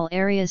 all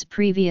areas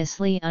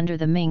previously under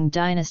the Ming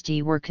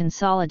dynasty were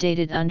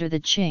consolidated under the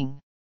Qing.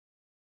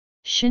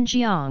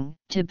 Xinjiang,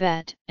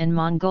 Tibet, and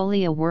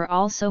Mongolia were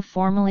also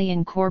formally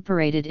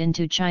incorporated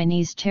into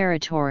Chinese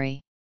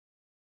territory.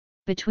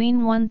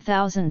 Between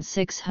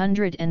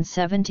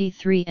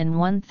 1673 and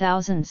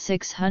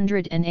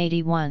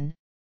 1681,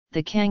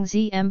 the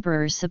Kangxi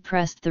Emperor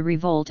suppressed the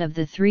revolt of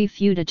the 3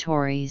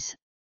 feudatories,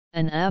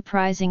 an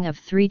uprising of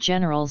 3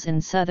 generals in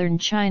southern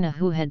China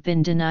who had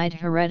been denied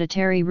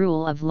hereditary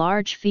rule of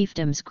large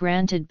fiefdoms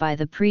granted by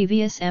the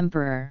previous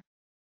emperor.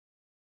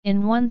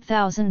 In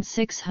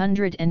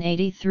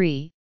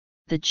 1683,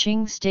 the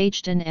Qing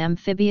staged an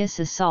amphibious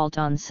assault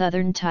on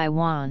southern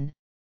Taiwan,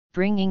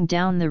 bringing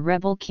down the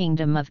rebel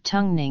kingdom of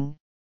Tungning,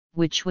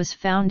 which was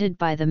founded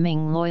by the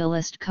Ming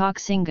loyalist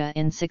Koxinga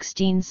in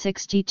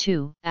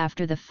 1662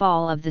 after the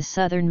fall of the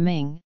southern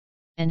Ming,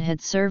 and had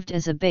served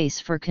as a base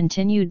for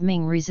continued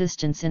Ming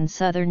resistance in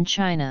southern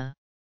China.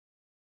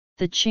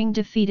 The Qing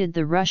defeated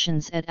the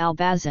Russians at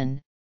Albazin,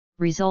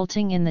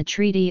 resulting in the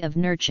Treaty of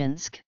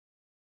Nerchinsk.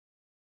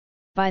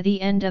 By the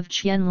end of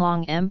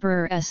Qianlong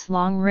Emperor's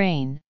long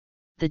reign,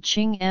 the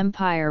Qing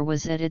Empire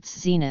was at its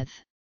zenith.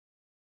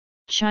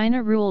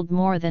 China ruled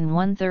more than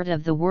 1/3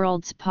 of the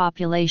world's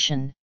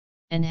population,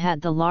 and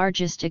had the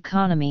largest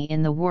economy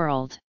in the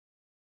world.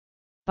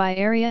 By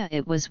area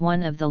it was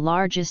one of the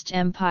largest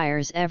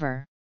empires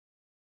ever.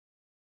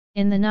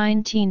 In the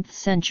 19th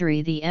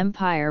century the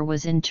empire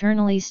was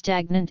internally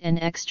stagnant and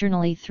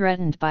externally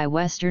threatened by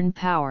Western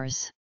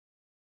powers.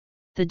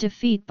 The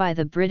defeat by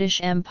the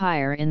British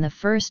Empire in the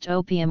First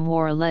Opium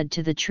War led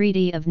to the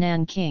Treaty of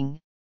Nanking,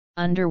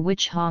 under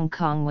which Hong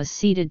Kong was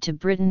ceded to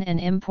Britain and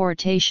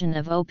importation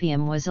of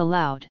opium was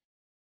allowed.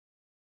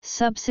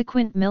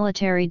 Subsequent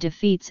military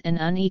defeats and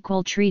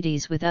unequal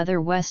treaties with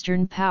other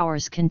Western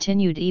powers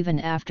continued even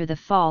after the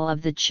fall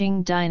of the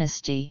Qing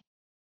dynasty.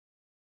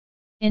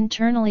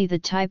 Internally the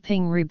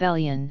Taiping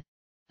Rebellion,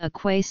 a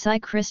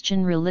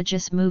quasi-Christian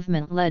religious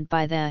movement led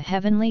by the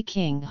Heavenly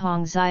King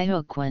Hong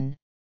Xiuquan,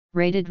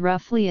 raided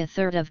roughly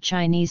 1/3 of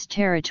Chinese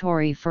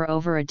territory for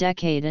over a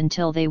decade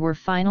until they were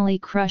finally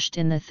crushed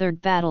in the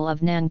Third Battle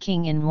of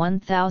Nanking in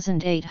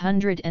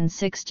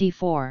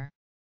 1864.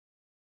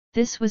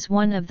 This was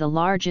one of the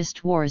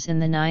largest wars in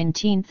the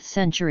 19th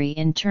century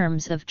in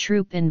terms of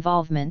troop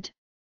involvement.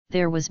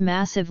 There was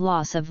massive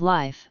loss of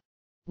life,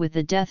 with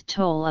the death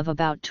toll of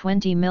about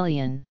 20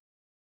 million.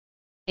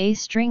 A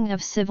string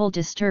of civil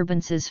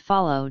disturbances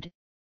followed,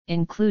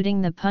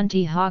 including the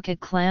Punti Hakka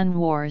clan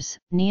wars,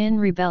 Nian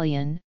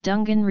Rebellion,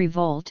 Dungan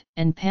Revolt,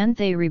 and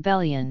Panthay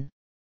Rebellion.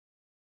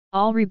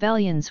 All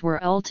rebellions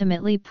were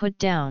ultimately put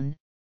down,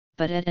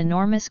 but at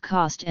enormous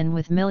cost and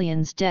with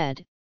millions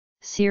dead,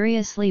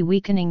 seriously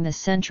weakening the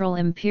central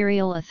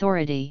imperial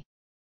authority.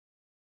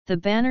 The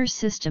banner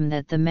system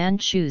that the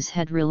Manchus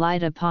had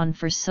relied upon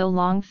for so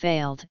long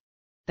failed,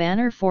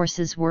 banner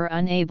forces were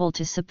unable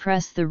to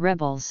suppress the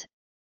rebels,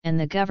 and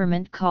the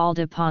government called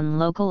upon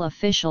local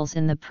officials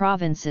in the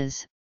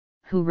provinces,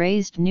 who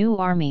raised new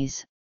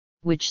armies,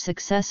 which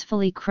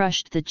successfully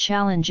crushed the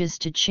challenges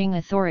to Qing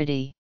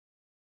authority.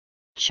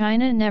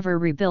 China never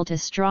rebuilt a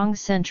strong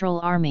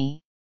central army,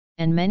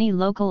 and many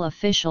local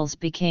officials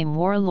became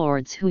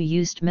warlords who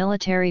used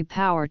military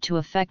power to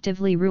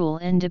effectively rule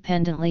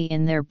independently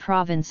in their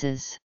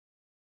provinces.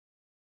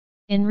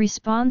 In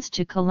response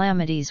to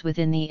calamities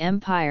within the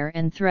empire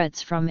and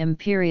threats from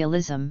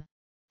imperialism,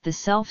 the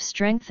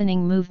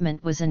self-strengthening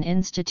movement was an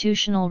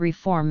institutional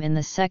reform in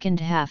the second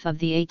half of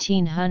the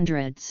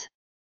 1800s.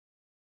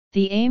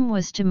 The aim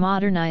was to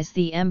modernize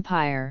the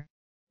empire,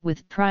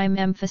 with prime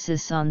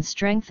emphasis on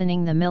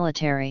strengthening the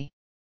military.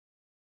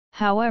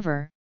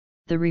 However,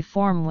 the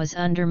reform was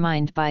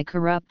undermined by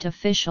corrupt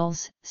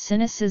officials,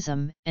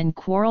 cynicism, and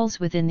quarrels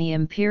within the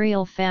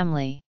imperial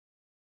family.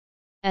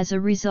 As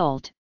a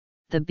result,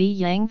 the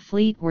Beiyang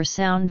fleet were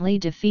soundly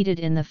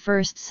defeated in the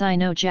First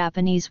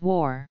Sino-Japanese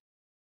War.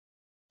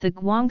 The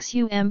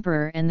Guangxu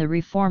Emperor and the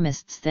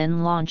reformists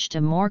then launched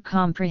a more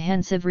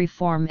comprehensive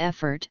reform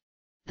effort,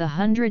 the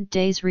 100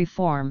 Days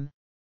Reform,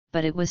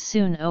 but it was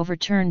soon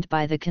overturned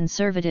by the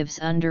conservatives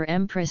under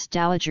Empress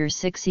Dowager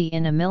Cixi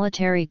in a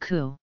military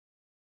coup.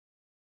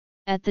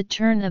 At the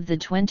turn of the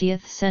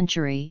 20th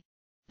century,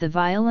 the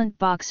violent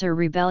Boxer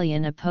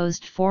Rebellion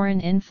opposed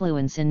foreign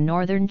influence in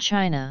northern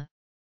China,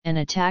 and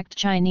attacked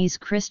Chinese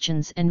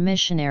Christians and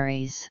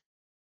missionaries.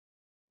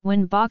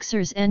 When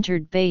Boxers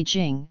entered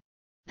Beijing,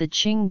 the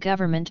Qing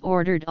government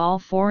ordered all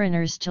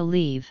foreigners to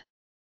leave.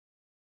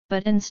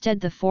 But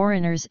instead the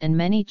foreigners and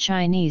many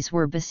Chinese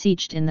were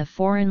besieged in the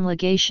Foreign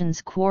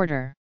Legations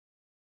Quarter.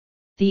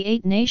 The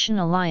Eight-Nation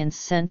Alliance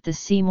sent the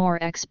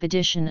Seymour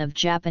expedition of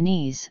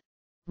Japanese,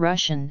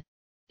 Russian,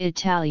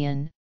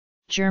 Italian,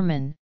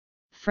 German,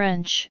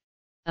 French,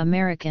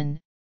 American,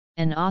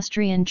 and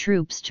Austrian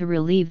troops to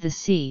relieve the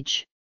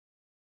siege.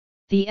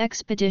 The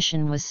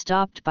expedition was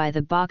stopped by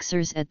the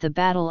Boxers at the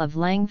Battle of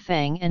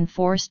Langfang and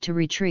forced to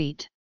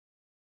retreat.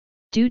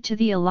 Due to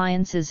the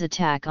alliance's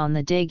attack on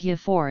the Daegye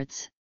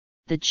forts,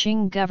 the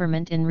Qing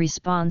government in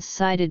response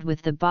sided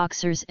with the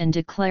Boxers and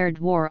declared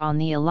war on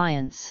the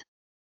alliance.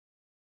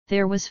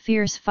 There was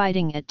fierce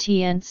fighting at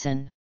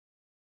Tientsin.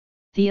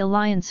 The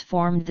alliance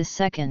formed the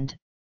second,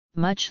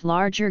 much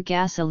larger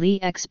Gassali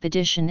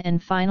expedition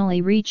and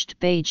finally reached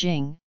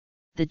Beijing.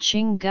 The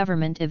Qing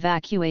government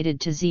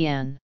evacuated to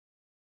Xi'an.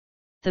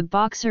 The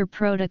Boxer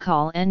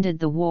Protocol ended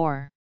the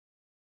war.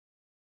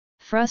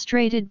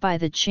 Frustrated by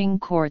the Qing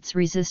court's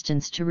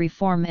resistance to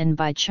reform and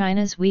by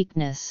China's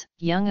weakness,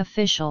 young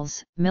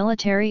officials,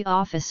 military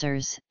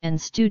officers,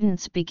 and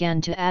students began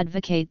to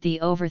advocate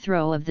the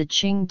overthrow of the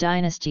Qing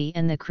dynasty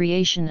and the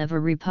creation of a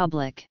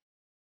republic.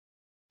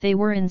 They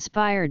were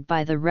inspired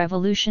by the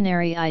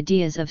revolutionary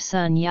ideas of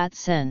Sun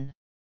Yat-sen.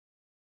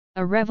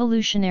 A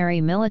revolutionary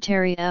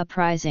military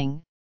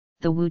uprising,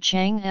 the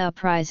Wuchang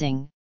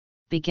Uprising,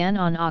 began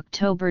on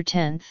October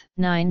 10,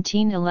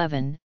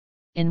 1911,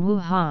 in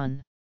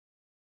Wuhan.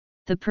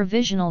 The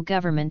Provisional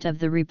Government of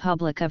the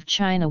Republic of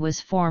China was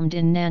formed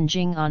in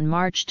Nanjing on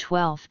March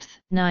 12,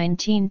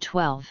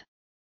 1912.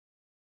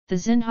 The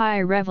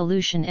Xinhai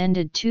Revolution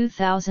ended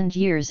 2,000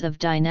 years of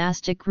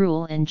dynastic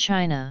rule in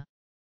China.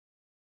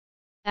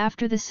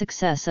 After the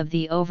success of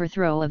the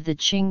overthrow of the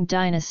Qing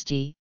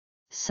dynasty,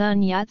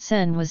 Sun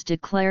Yat-sen was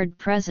declared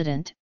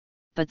president,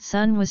 but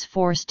Sun was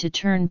forced to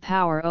turn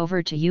power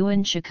over to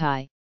Yuan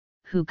Shikai,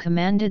 who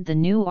commanded the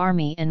new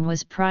army and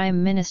was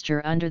prime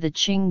minister under the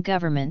Qing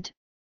government,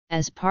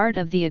 as part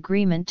of the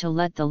agreement to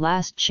let the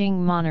last Qing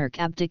monarch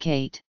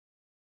abdicate.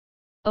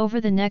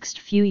 Over the next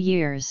few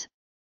years,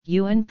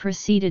 Yuan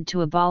proceeded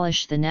to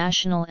abolish the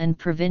national and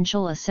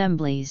provincial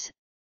assemblies,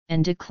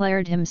 and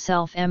declared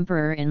himself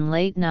emperor in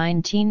late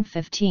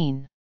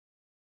 1915.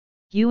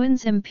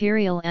 Yuan's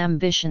imperial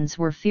ambitions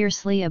were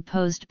fiercely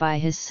opposed by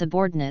his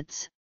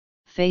subordinates.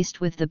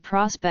 Faced with the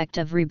prospect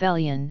of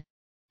rebellion,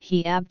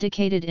 he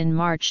abdicated in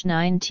March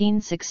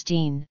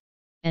 1916,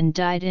 and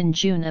died in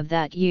June of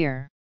that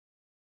year.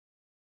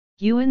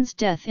 Yuan's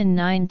death in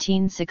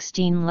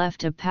 1916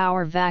 left a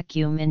power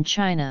vacuum in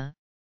China.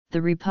 The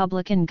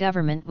republican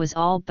government was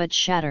all but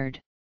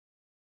shattered.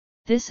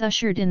 This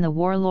ushered in the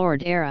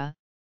warlord era,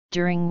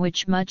 during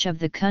which much of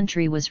the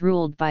country was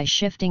ruled by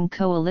shifting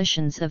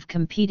coalitions of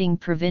competing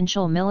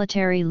provincial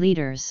military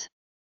leaders.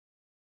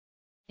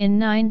 In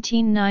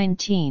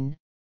 1919,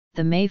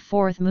 the May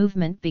 4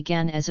 movement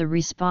began as a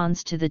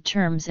response to the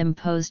terms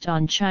imposed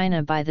on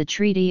China by the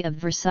Treaty of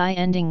Versailles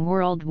ending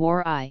World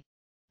War I,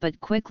 but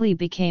quickly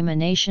became a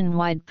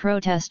nationwide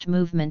protest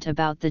movement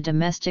about the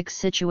domestic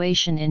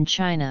situation in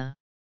China.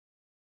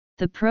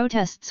 The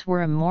protests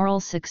were a moral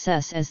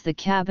success as the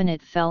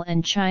cabinet fell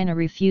and China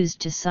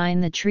refused to sign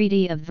the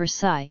Treaty of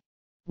Versailles,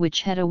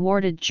 which had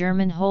awarded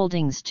German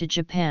holdings to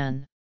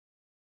Japan.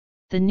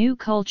 The new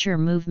culture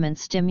movement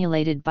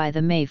stimulated by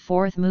the May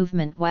 4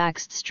 movement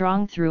waxed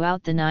strong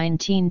throughout the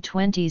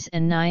 1920s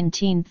and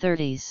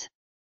 1930s.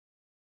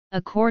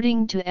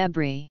 According to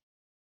Ebry,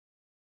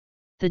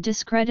 the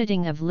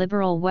discrediting of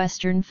liberal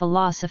Western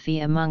philosophy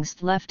amongst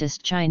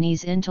leftist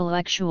Chinese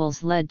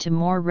intellectuals led to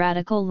more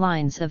radical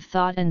lines of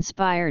thought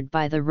inspired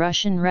by the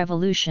Russian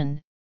Revolution,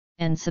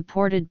 and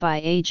supported by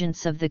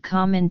agents of the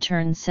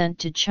Comintern sent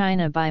to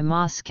China by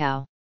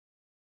Moscow.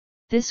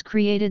 This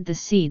created the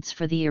seeds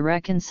for the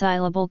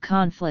irreconcilable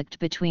conflict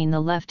between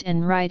the left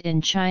and right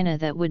in China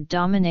that would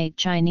dominate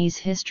Chinese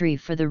history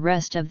for the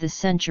rest of the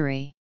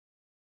century.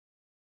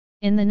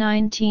 In the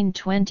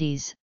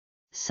 1920s,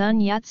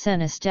 Sun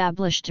Yat-sen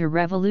established a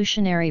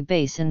revolutionary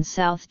base in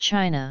South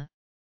China,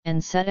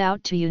 and set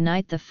out to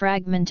unite the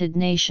fragmented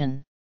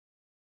nation.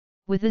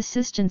 With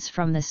assistance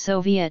from the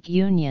Soviet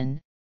Union,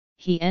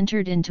 he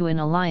entered into an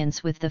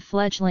alliance with the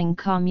fledgling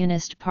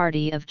Communist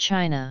Party of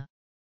China.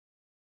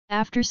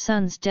 After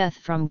Sun's death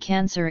from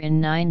cancer in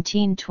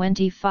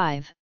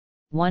 1925,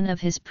 one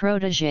of his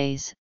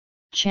protégés,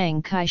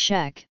 Chiang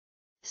Kai-shek,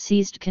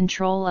 seized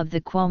control of the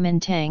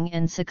Kuomintang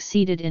and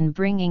succeeded in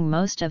bringing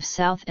most of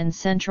South and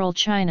Central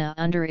China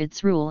under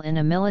its rule in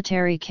a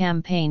military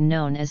campaign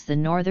known as the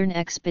Northern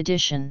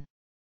Expedition.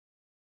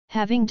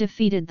 Having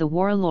defeated the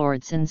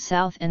warlords in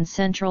South and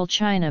Central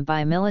China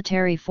by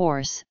military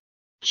force,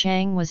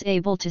 Chiang was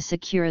able to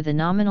secure the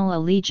nominal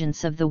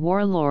allegiance of the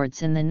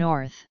warlords in the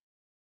north.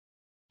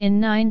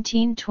 In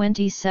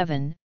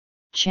 1927,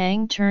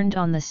 Chiang turned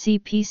on the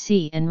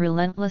CPC and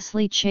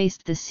relentlessly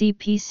chased the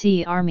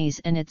CPC armies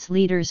and its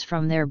leaders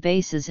from their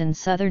bases in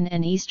southern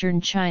and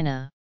eastern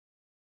China.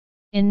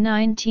 In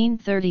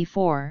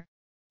 1934,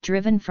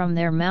 driven from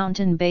their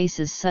mountain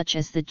bases such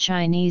as the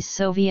Chinese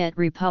Soviet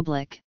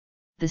Republic,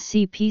 the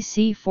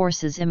CPC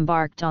forces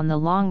embarked on the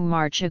long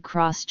march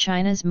across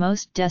China's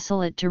most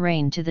desolate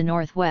terrain to the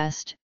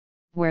northwest,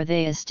 where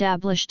they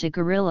established a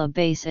guerrilla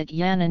base at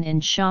Yan'an in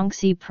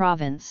Shaanxi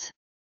province.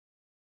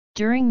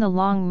 During the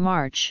Long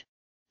March,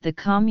 the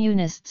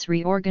Communists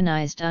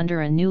reorganized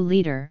under a new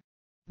leader,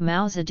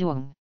 Mao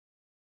Zedong.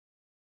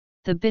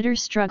 The bitter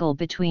struggle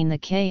between the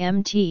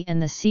KMT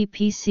and the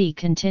CPC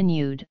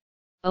continued,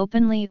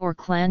 openly or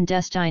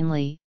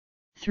clandestinely,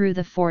 through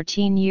the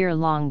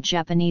 14-year-long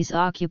Japanese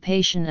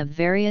occupation of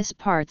various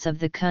parts of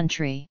the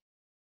country.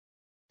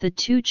 The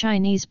two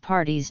Chinese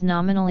parties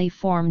nominally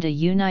formed a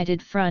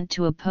united front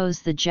to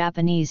oppose the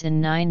Japanese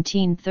in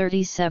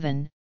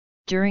 1937,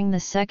 during the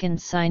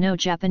Second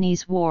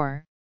Sino-Japanese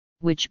War,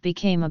 which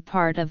became a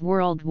part of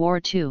World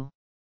War II.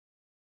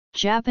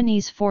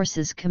 Japanese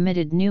forces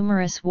committed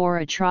numerous war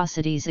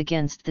atrocities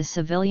against the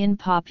civilian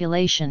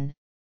population,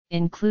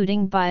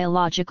 including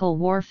biological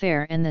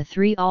warfare and the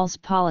Three Alls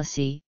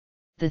policy,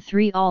 the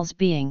three alls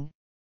being,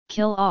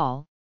 kill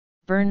all,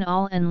 burn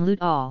all and loot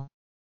all.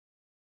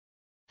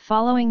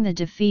 Following the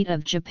defeat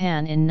of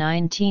Japan in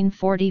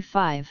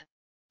 1945,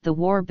 the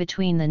war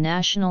between the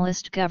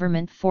nationalist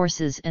government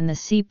forces and the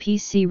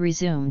CPC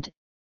resumed,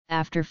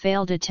 after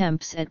failed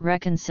attempts at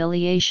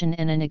reconciliation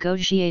and a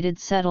negotiated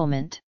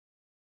settlement.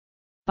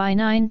 By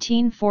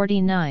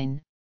 1949,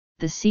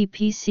 the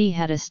CPC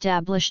had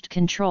established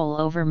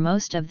control over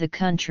most of the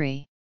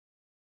country.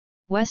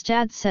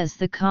 Westad says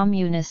the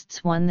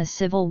Communists won the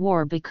Civil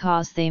War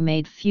because they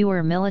made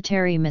fewer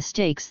military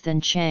mistakes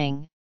than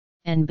Chiang,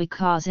 and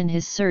because in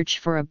his search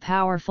for a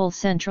powerful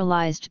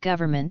centralized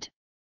government,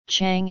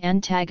 Chiang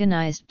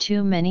antagonized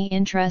too many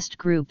interest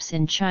groups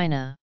in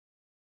China.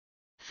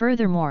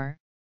 Furthermore,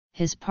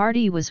 his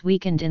party was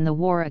weakened in the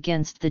war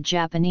against the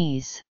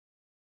Japanese.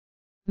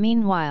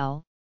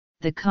 Meanwhile,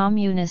 the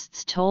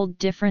Communists told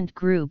different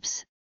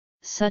groups,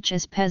 such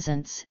as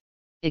peasants,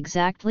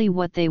 exactly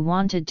what they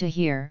wanted to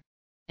hear,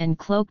 and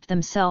cloaked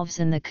themselves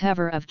in the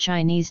cover of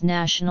Chinese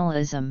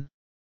nationalism.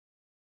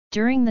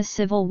 During the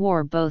Civil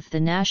War, both the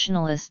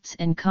nationalists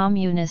and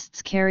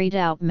communists carried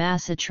out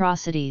mass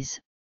atrocities,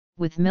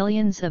 with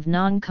millions of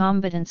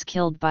non-combatants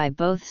killed by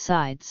both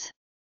sides.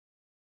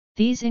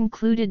 These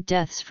included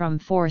deaths from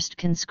forced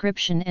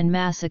conscription and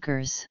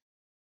massacres.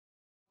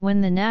 When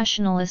the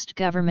nationalist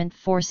government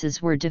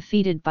forces were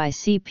defeated by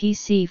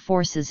CPC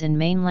forces in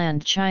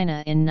mainland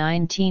China in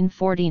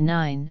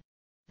 1949,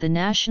 the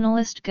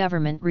nationalist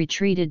government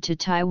retreated to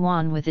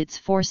Taiwan with its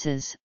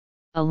forces,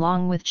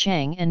 along with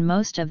Chiang and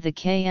most of the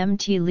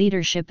KMT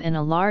leadership and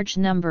a large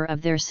number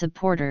of their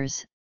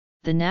supporters.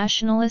 The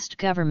nationalist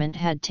government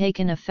had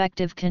taken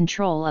effective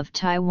control of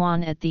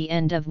Taiwan at the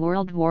end of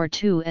World War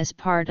II as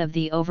part of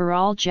the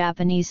overall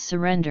Japanese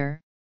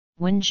surrender,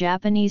 when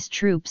Japanese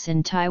troops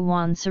in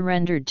Taiwan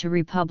surrendered to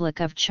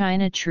Republic of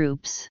China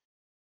troops.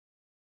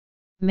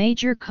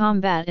 Major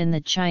combat in the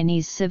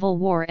Chinese Civil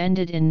War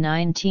ended in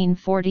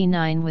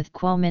 1949 with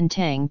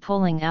Kuomintang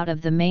pulling out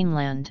of the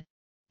mainland,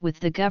 with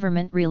the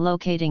government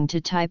relocating to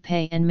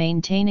Taipei and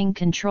maintaining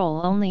control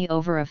only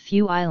over a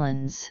few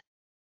islands.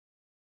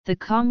 The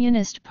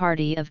Communist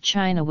Party of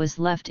China was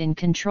left in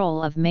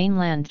control of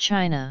mainland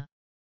China.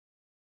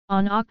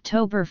 On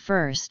October 1,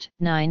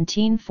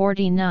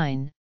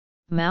 1949,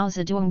 Mao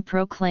Zedong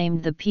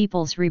proclaimed the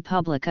People's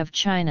Republic of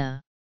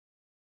China.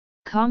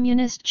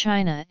 Communist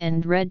China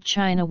and Red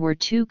China were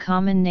two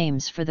common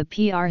names for the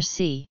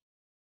PRC.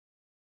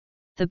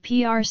 The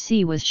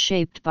PRC was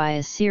shaped by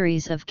a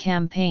series of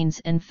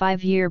campaigns and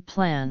five-year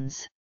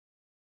plans.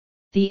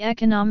 The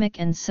economic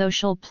and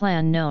social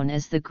plan known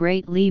as the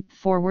Great Leap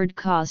Forward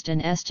caused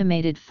an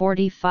estimated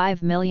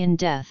 45 million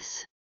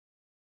deaths.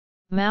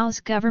 Mao's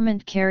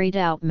government carried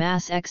out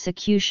mass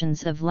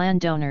executions of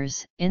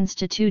landowners,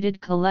 instituted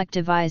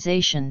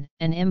collectivization,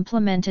 and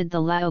implemented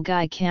the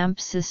Laogai camp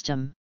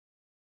system.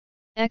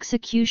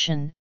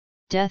 Execution,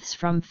 deaths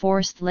from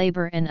forced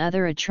labor and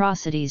other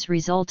atrocities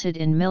resulted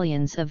in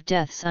millions of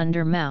deaths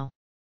under Mao.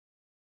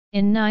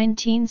 In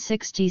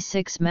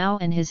 1966 Mao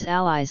and his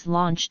allies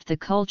launched the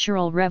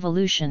Cultural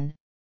Revolution,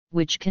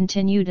 which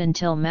continued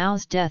until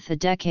Mao's death a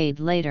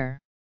decade later.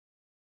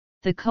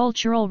 The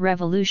Cultural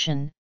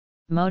Revolution,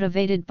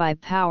 motivated by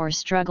power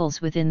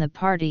struggles within the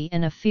party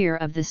and a fear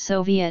of the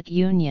Soviet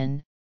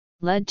Union,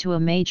 led to a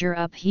major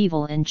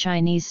upheaval in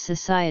Chinese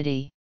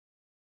society.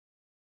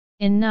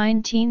 In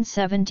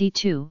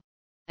 1972,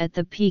 at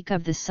the peak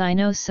of the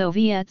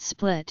Sino-Soviet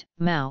split,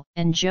 Mao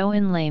and Zhou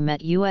Enlai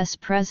met U.S.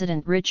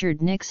 President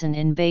Richard Nixon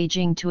in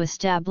Beijing to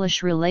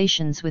establish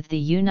relations with the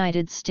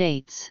United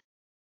States.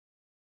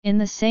 In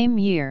the same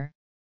year,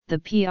 the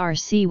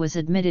PRC was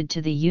admitted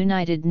to the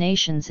United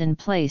Nations in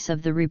place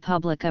of the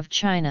Republic of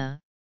China,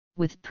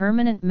 with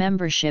permanent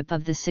membership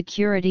of the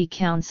Security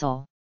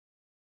Council.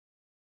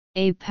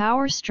 A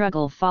power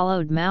struggle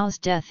followed Mao's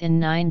death in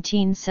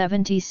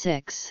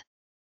 1976.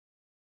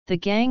 The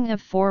Gang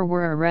of Four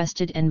were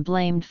arrested and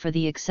blamed for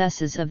the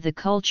excesses of the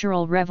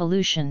Cultural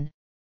Revolution,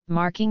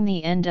 marking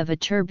the end of a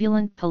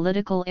turbulent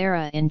political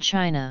era in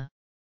China.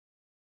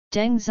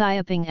 Deng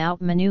Xiaoping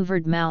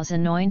outmaneuvered Mao's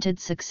anointed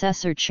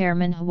successor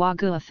Chairman Hua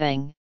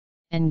Guofeng,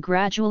 and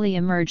gradually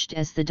emerged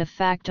as the de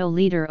facto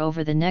leader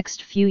over the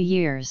next few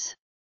years.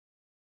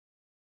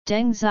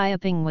 Deng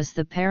Xiaoping was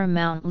the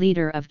paramount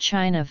leader of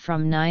China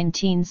from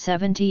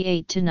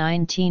 1978 to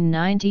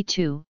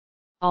 1992,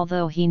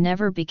 although he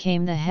never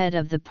became the head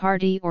of the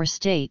party or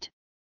state,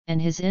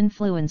 and his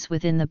influence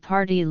within the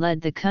party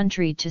led the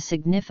country to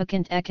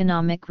significant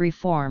economic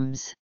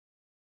reforms.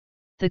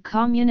 The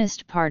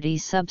Communist Party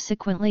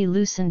subsequently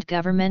loosened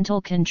governmental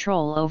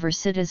control over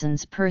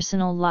citizens'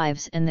 personal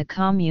lives, and the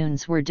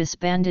communes were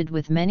disbanded,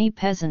 with many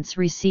peasants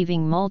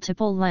receiving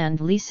multiple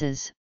land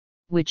leases,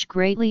 which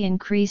greatly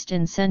increased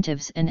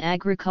incentives and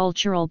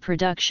agricultural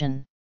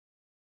production.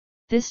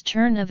 This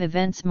turn of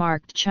events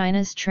marked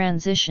China's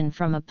transition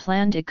from a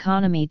planned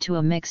economy to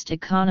a mixed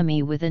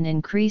economy with an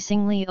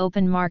increasingly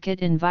open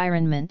market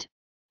environment,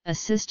 a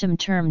system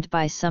termed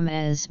by some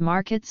as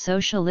market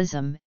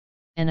socialism,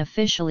 and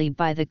officially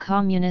by the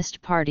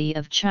Communist Party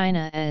of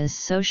China as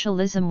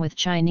socialism with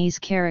Chinese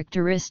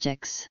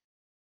characteristics.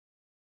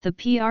 The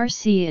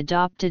PRC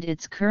adopted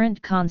its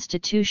current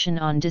constitution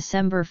on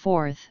December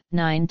 4,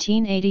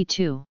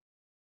 1982.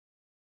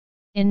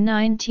 In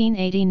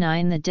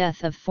 1989, the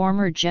death of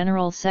former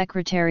General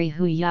Secretary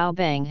Hu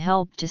Yaobang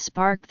helped to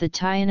spark the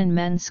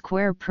Tiananmen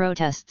Square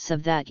protests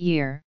of that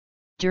year,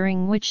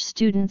 during which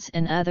students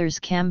and others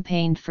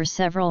campaigned for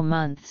several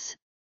months,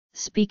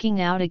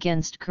 speaking out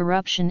against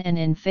corruption and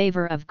in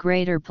favor of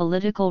greater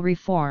political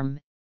reform,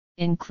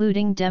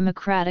 including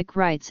democratic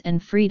rights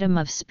and freedom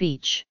of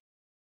speech.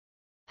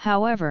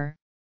 However,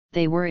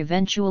 they were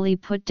eventually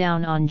put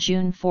down on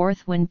June 4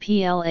 when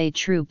PLA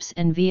troops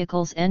and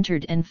vehicles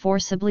entered and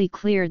forcibly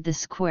cleared the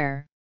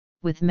square,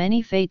 with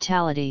many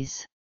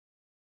fatalities.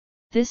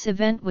 This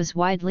event was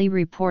widely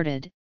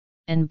reported,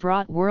 and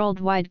brought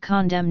worldwide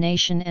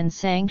condemnation and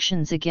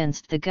sanctions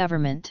against the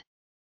government.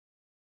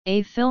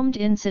 A filmed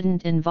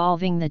incident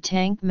involving the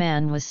Tank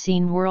Man was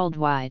seen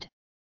worldwide.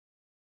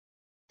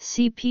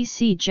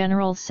 CPC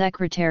General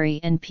Secretary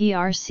and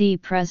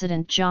PRC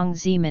President Jiang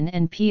Zemin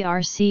and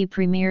PRC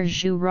Premier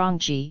Zhu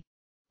Rongji,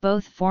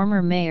 both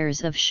former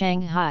mayors of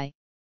Shanghai,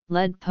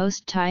 led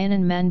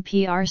post-Tiananmen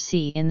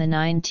PRC in the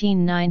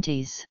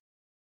 1990s.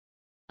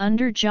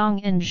 Under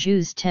Jiang and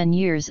Zhu's 10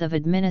 years of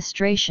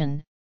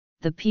administration,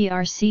 the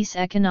PRC's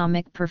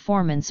economic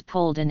performance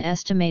pulled an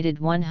estimated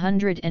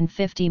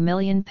 150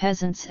 million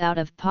peasants out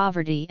of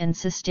poverty and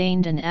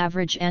sustained an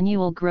average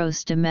annual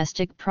gross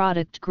domestic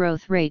product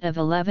growth rate of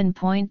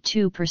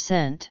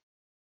 11.2%.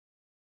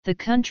 The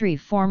country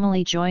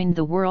formally joined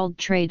the World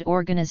Trade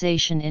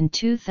Organization in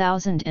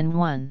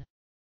 2001.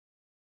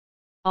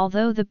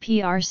 Although the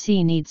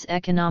PRC needs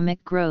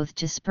economic growth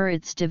to spur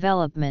its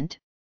development,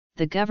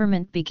 the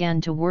government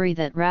began to worry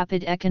that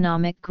rapid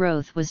economic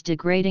growth was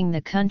degrading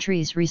the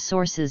country's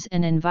resources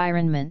and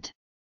environment.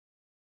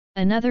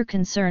 Another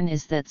concern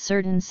is that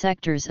certain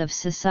sectors of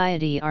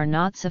society are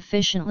not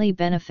sufficiently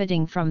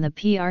benefiting from the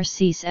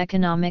PRC's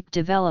economic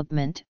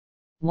development.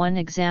 One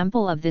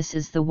example of this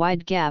is the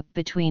wide gap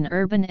between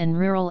urban and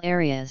rural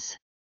areas.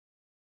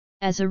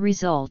 As a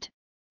result,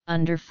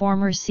 under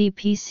former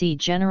CPC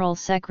General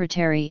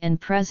Secretary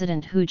and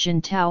President Hu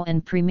Jintao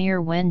and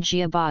Premier Wen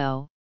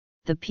Jiabao,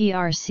 the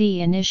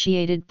PRC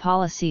initiated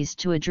policies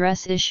to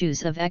address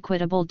issues of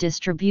equitable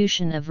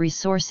distribution of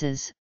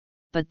resources,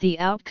 but the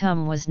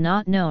outcome was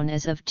not known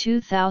as of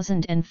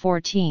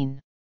 2014.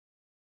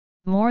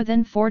 More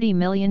than 40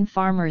 million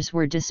farmers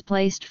were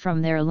displaced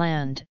from their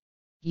land,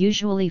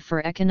 usually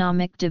for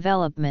economic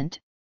development,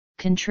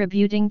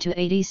 contributing to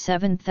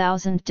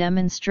 87,000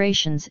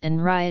 demonstrations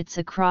and riots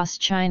across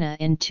China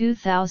in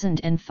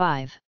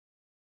 2005.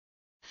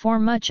 For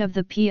much of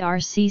the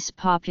PRC's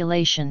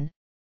population,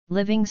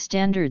 living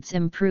standards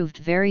improved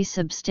very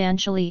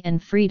substantially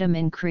and freedom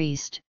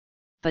increased,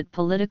 but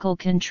political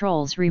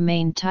controls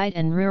remained tight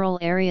and rural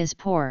areas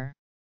poor.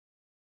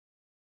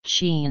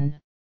 Qin.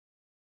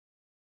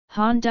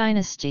 Han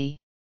Dynasty.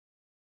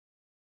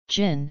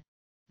 Jin,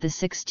 the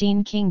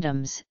 16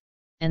 Kingdoms,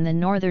 and the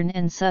Northern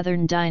and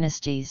Southern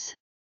Dynasties.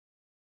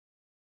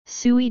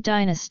 Sui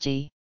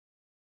Dynasty.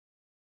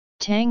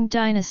 Tang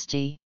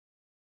Dynasty.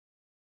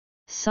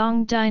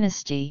 Song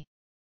Dynasty.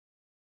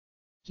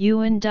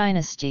 Yuan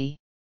Dynasty.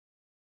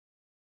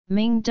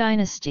 Ming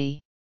Dynasty.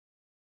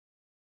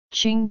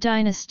 Qing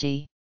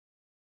Dynasty.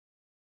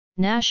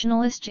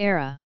 Nationalist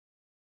Era.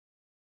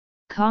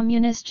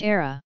 Communist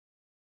Era.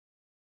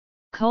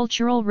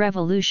 Cultural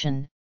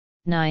Revolution,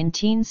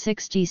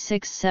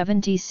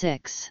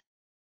 1966–76.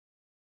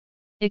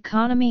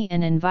 Economy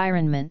and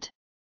Environment.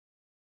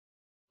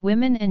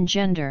 Women and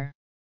Gender.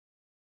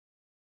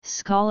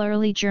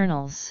 Scholarly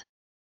Journals.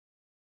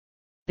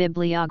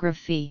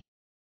 Bibliography.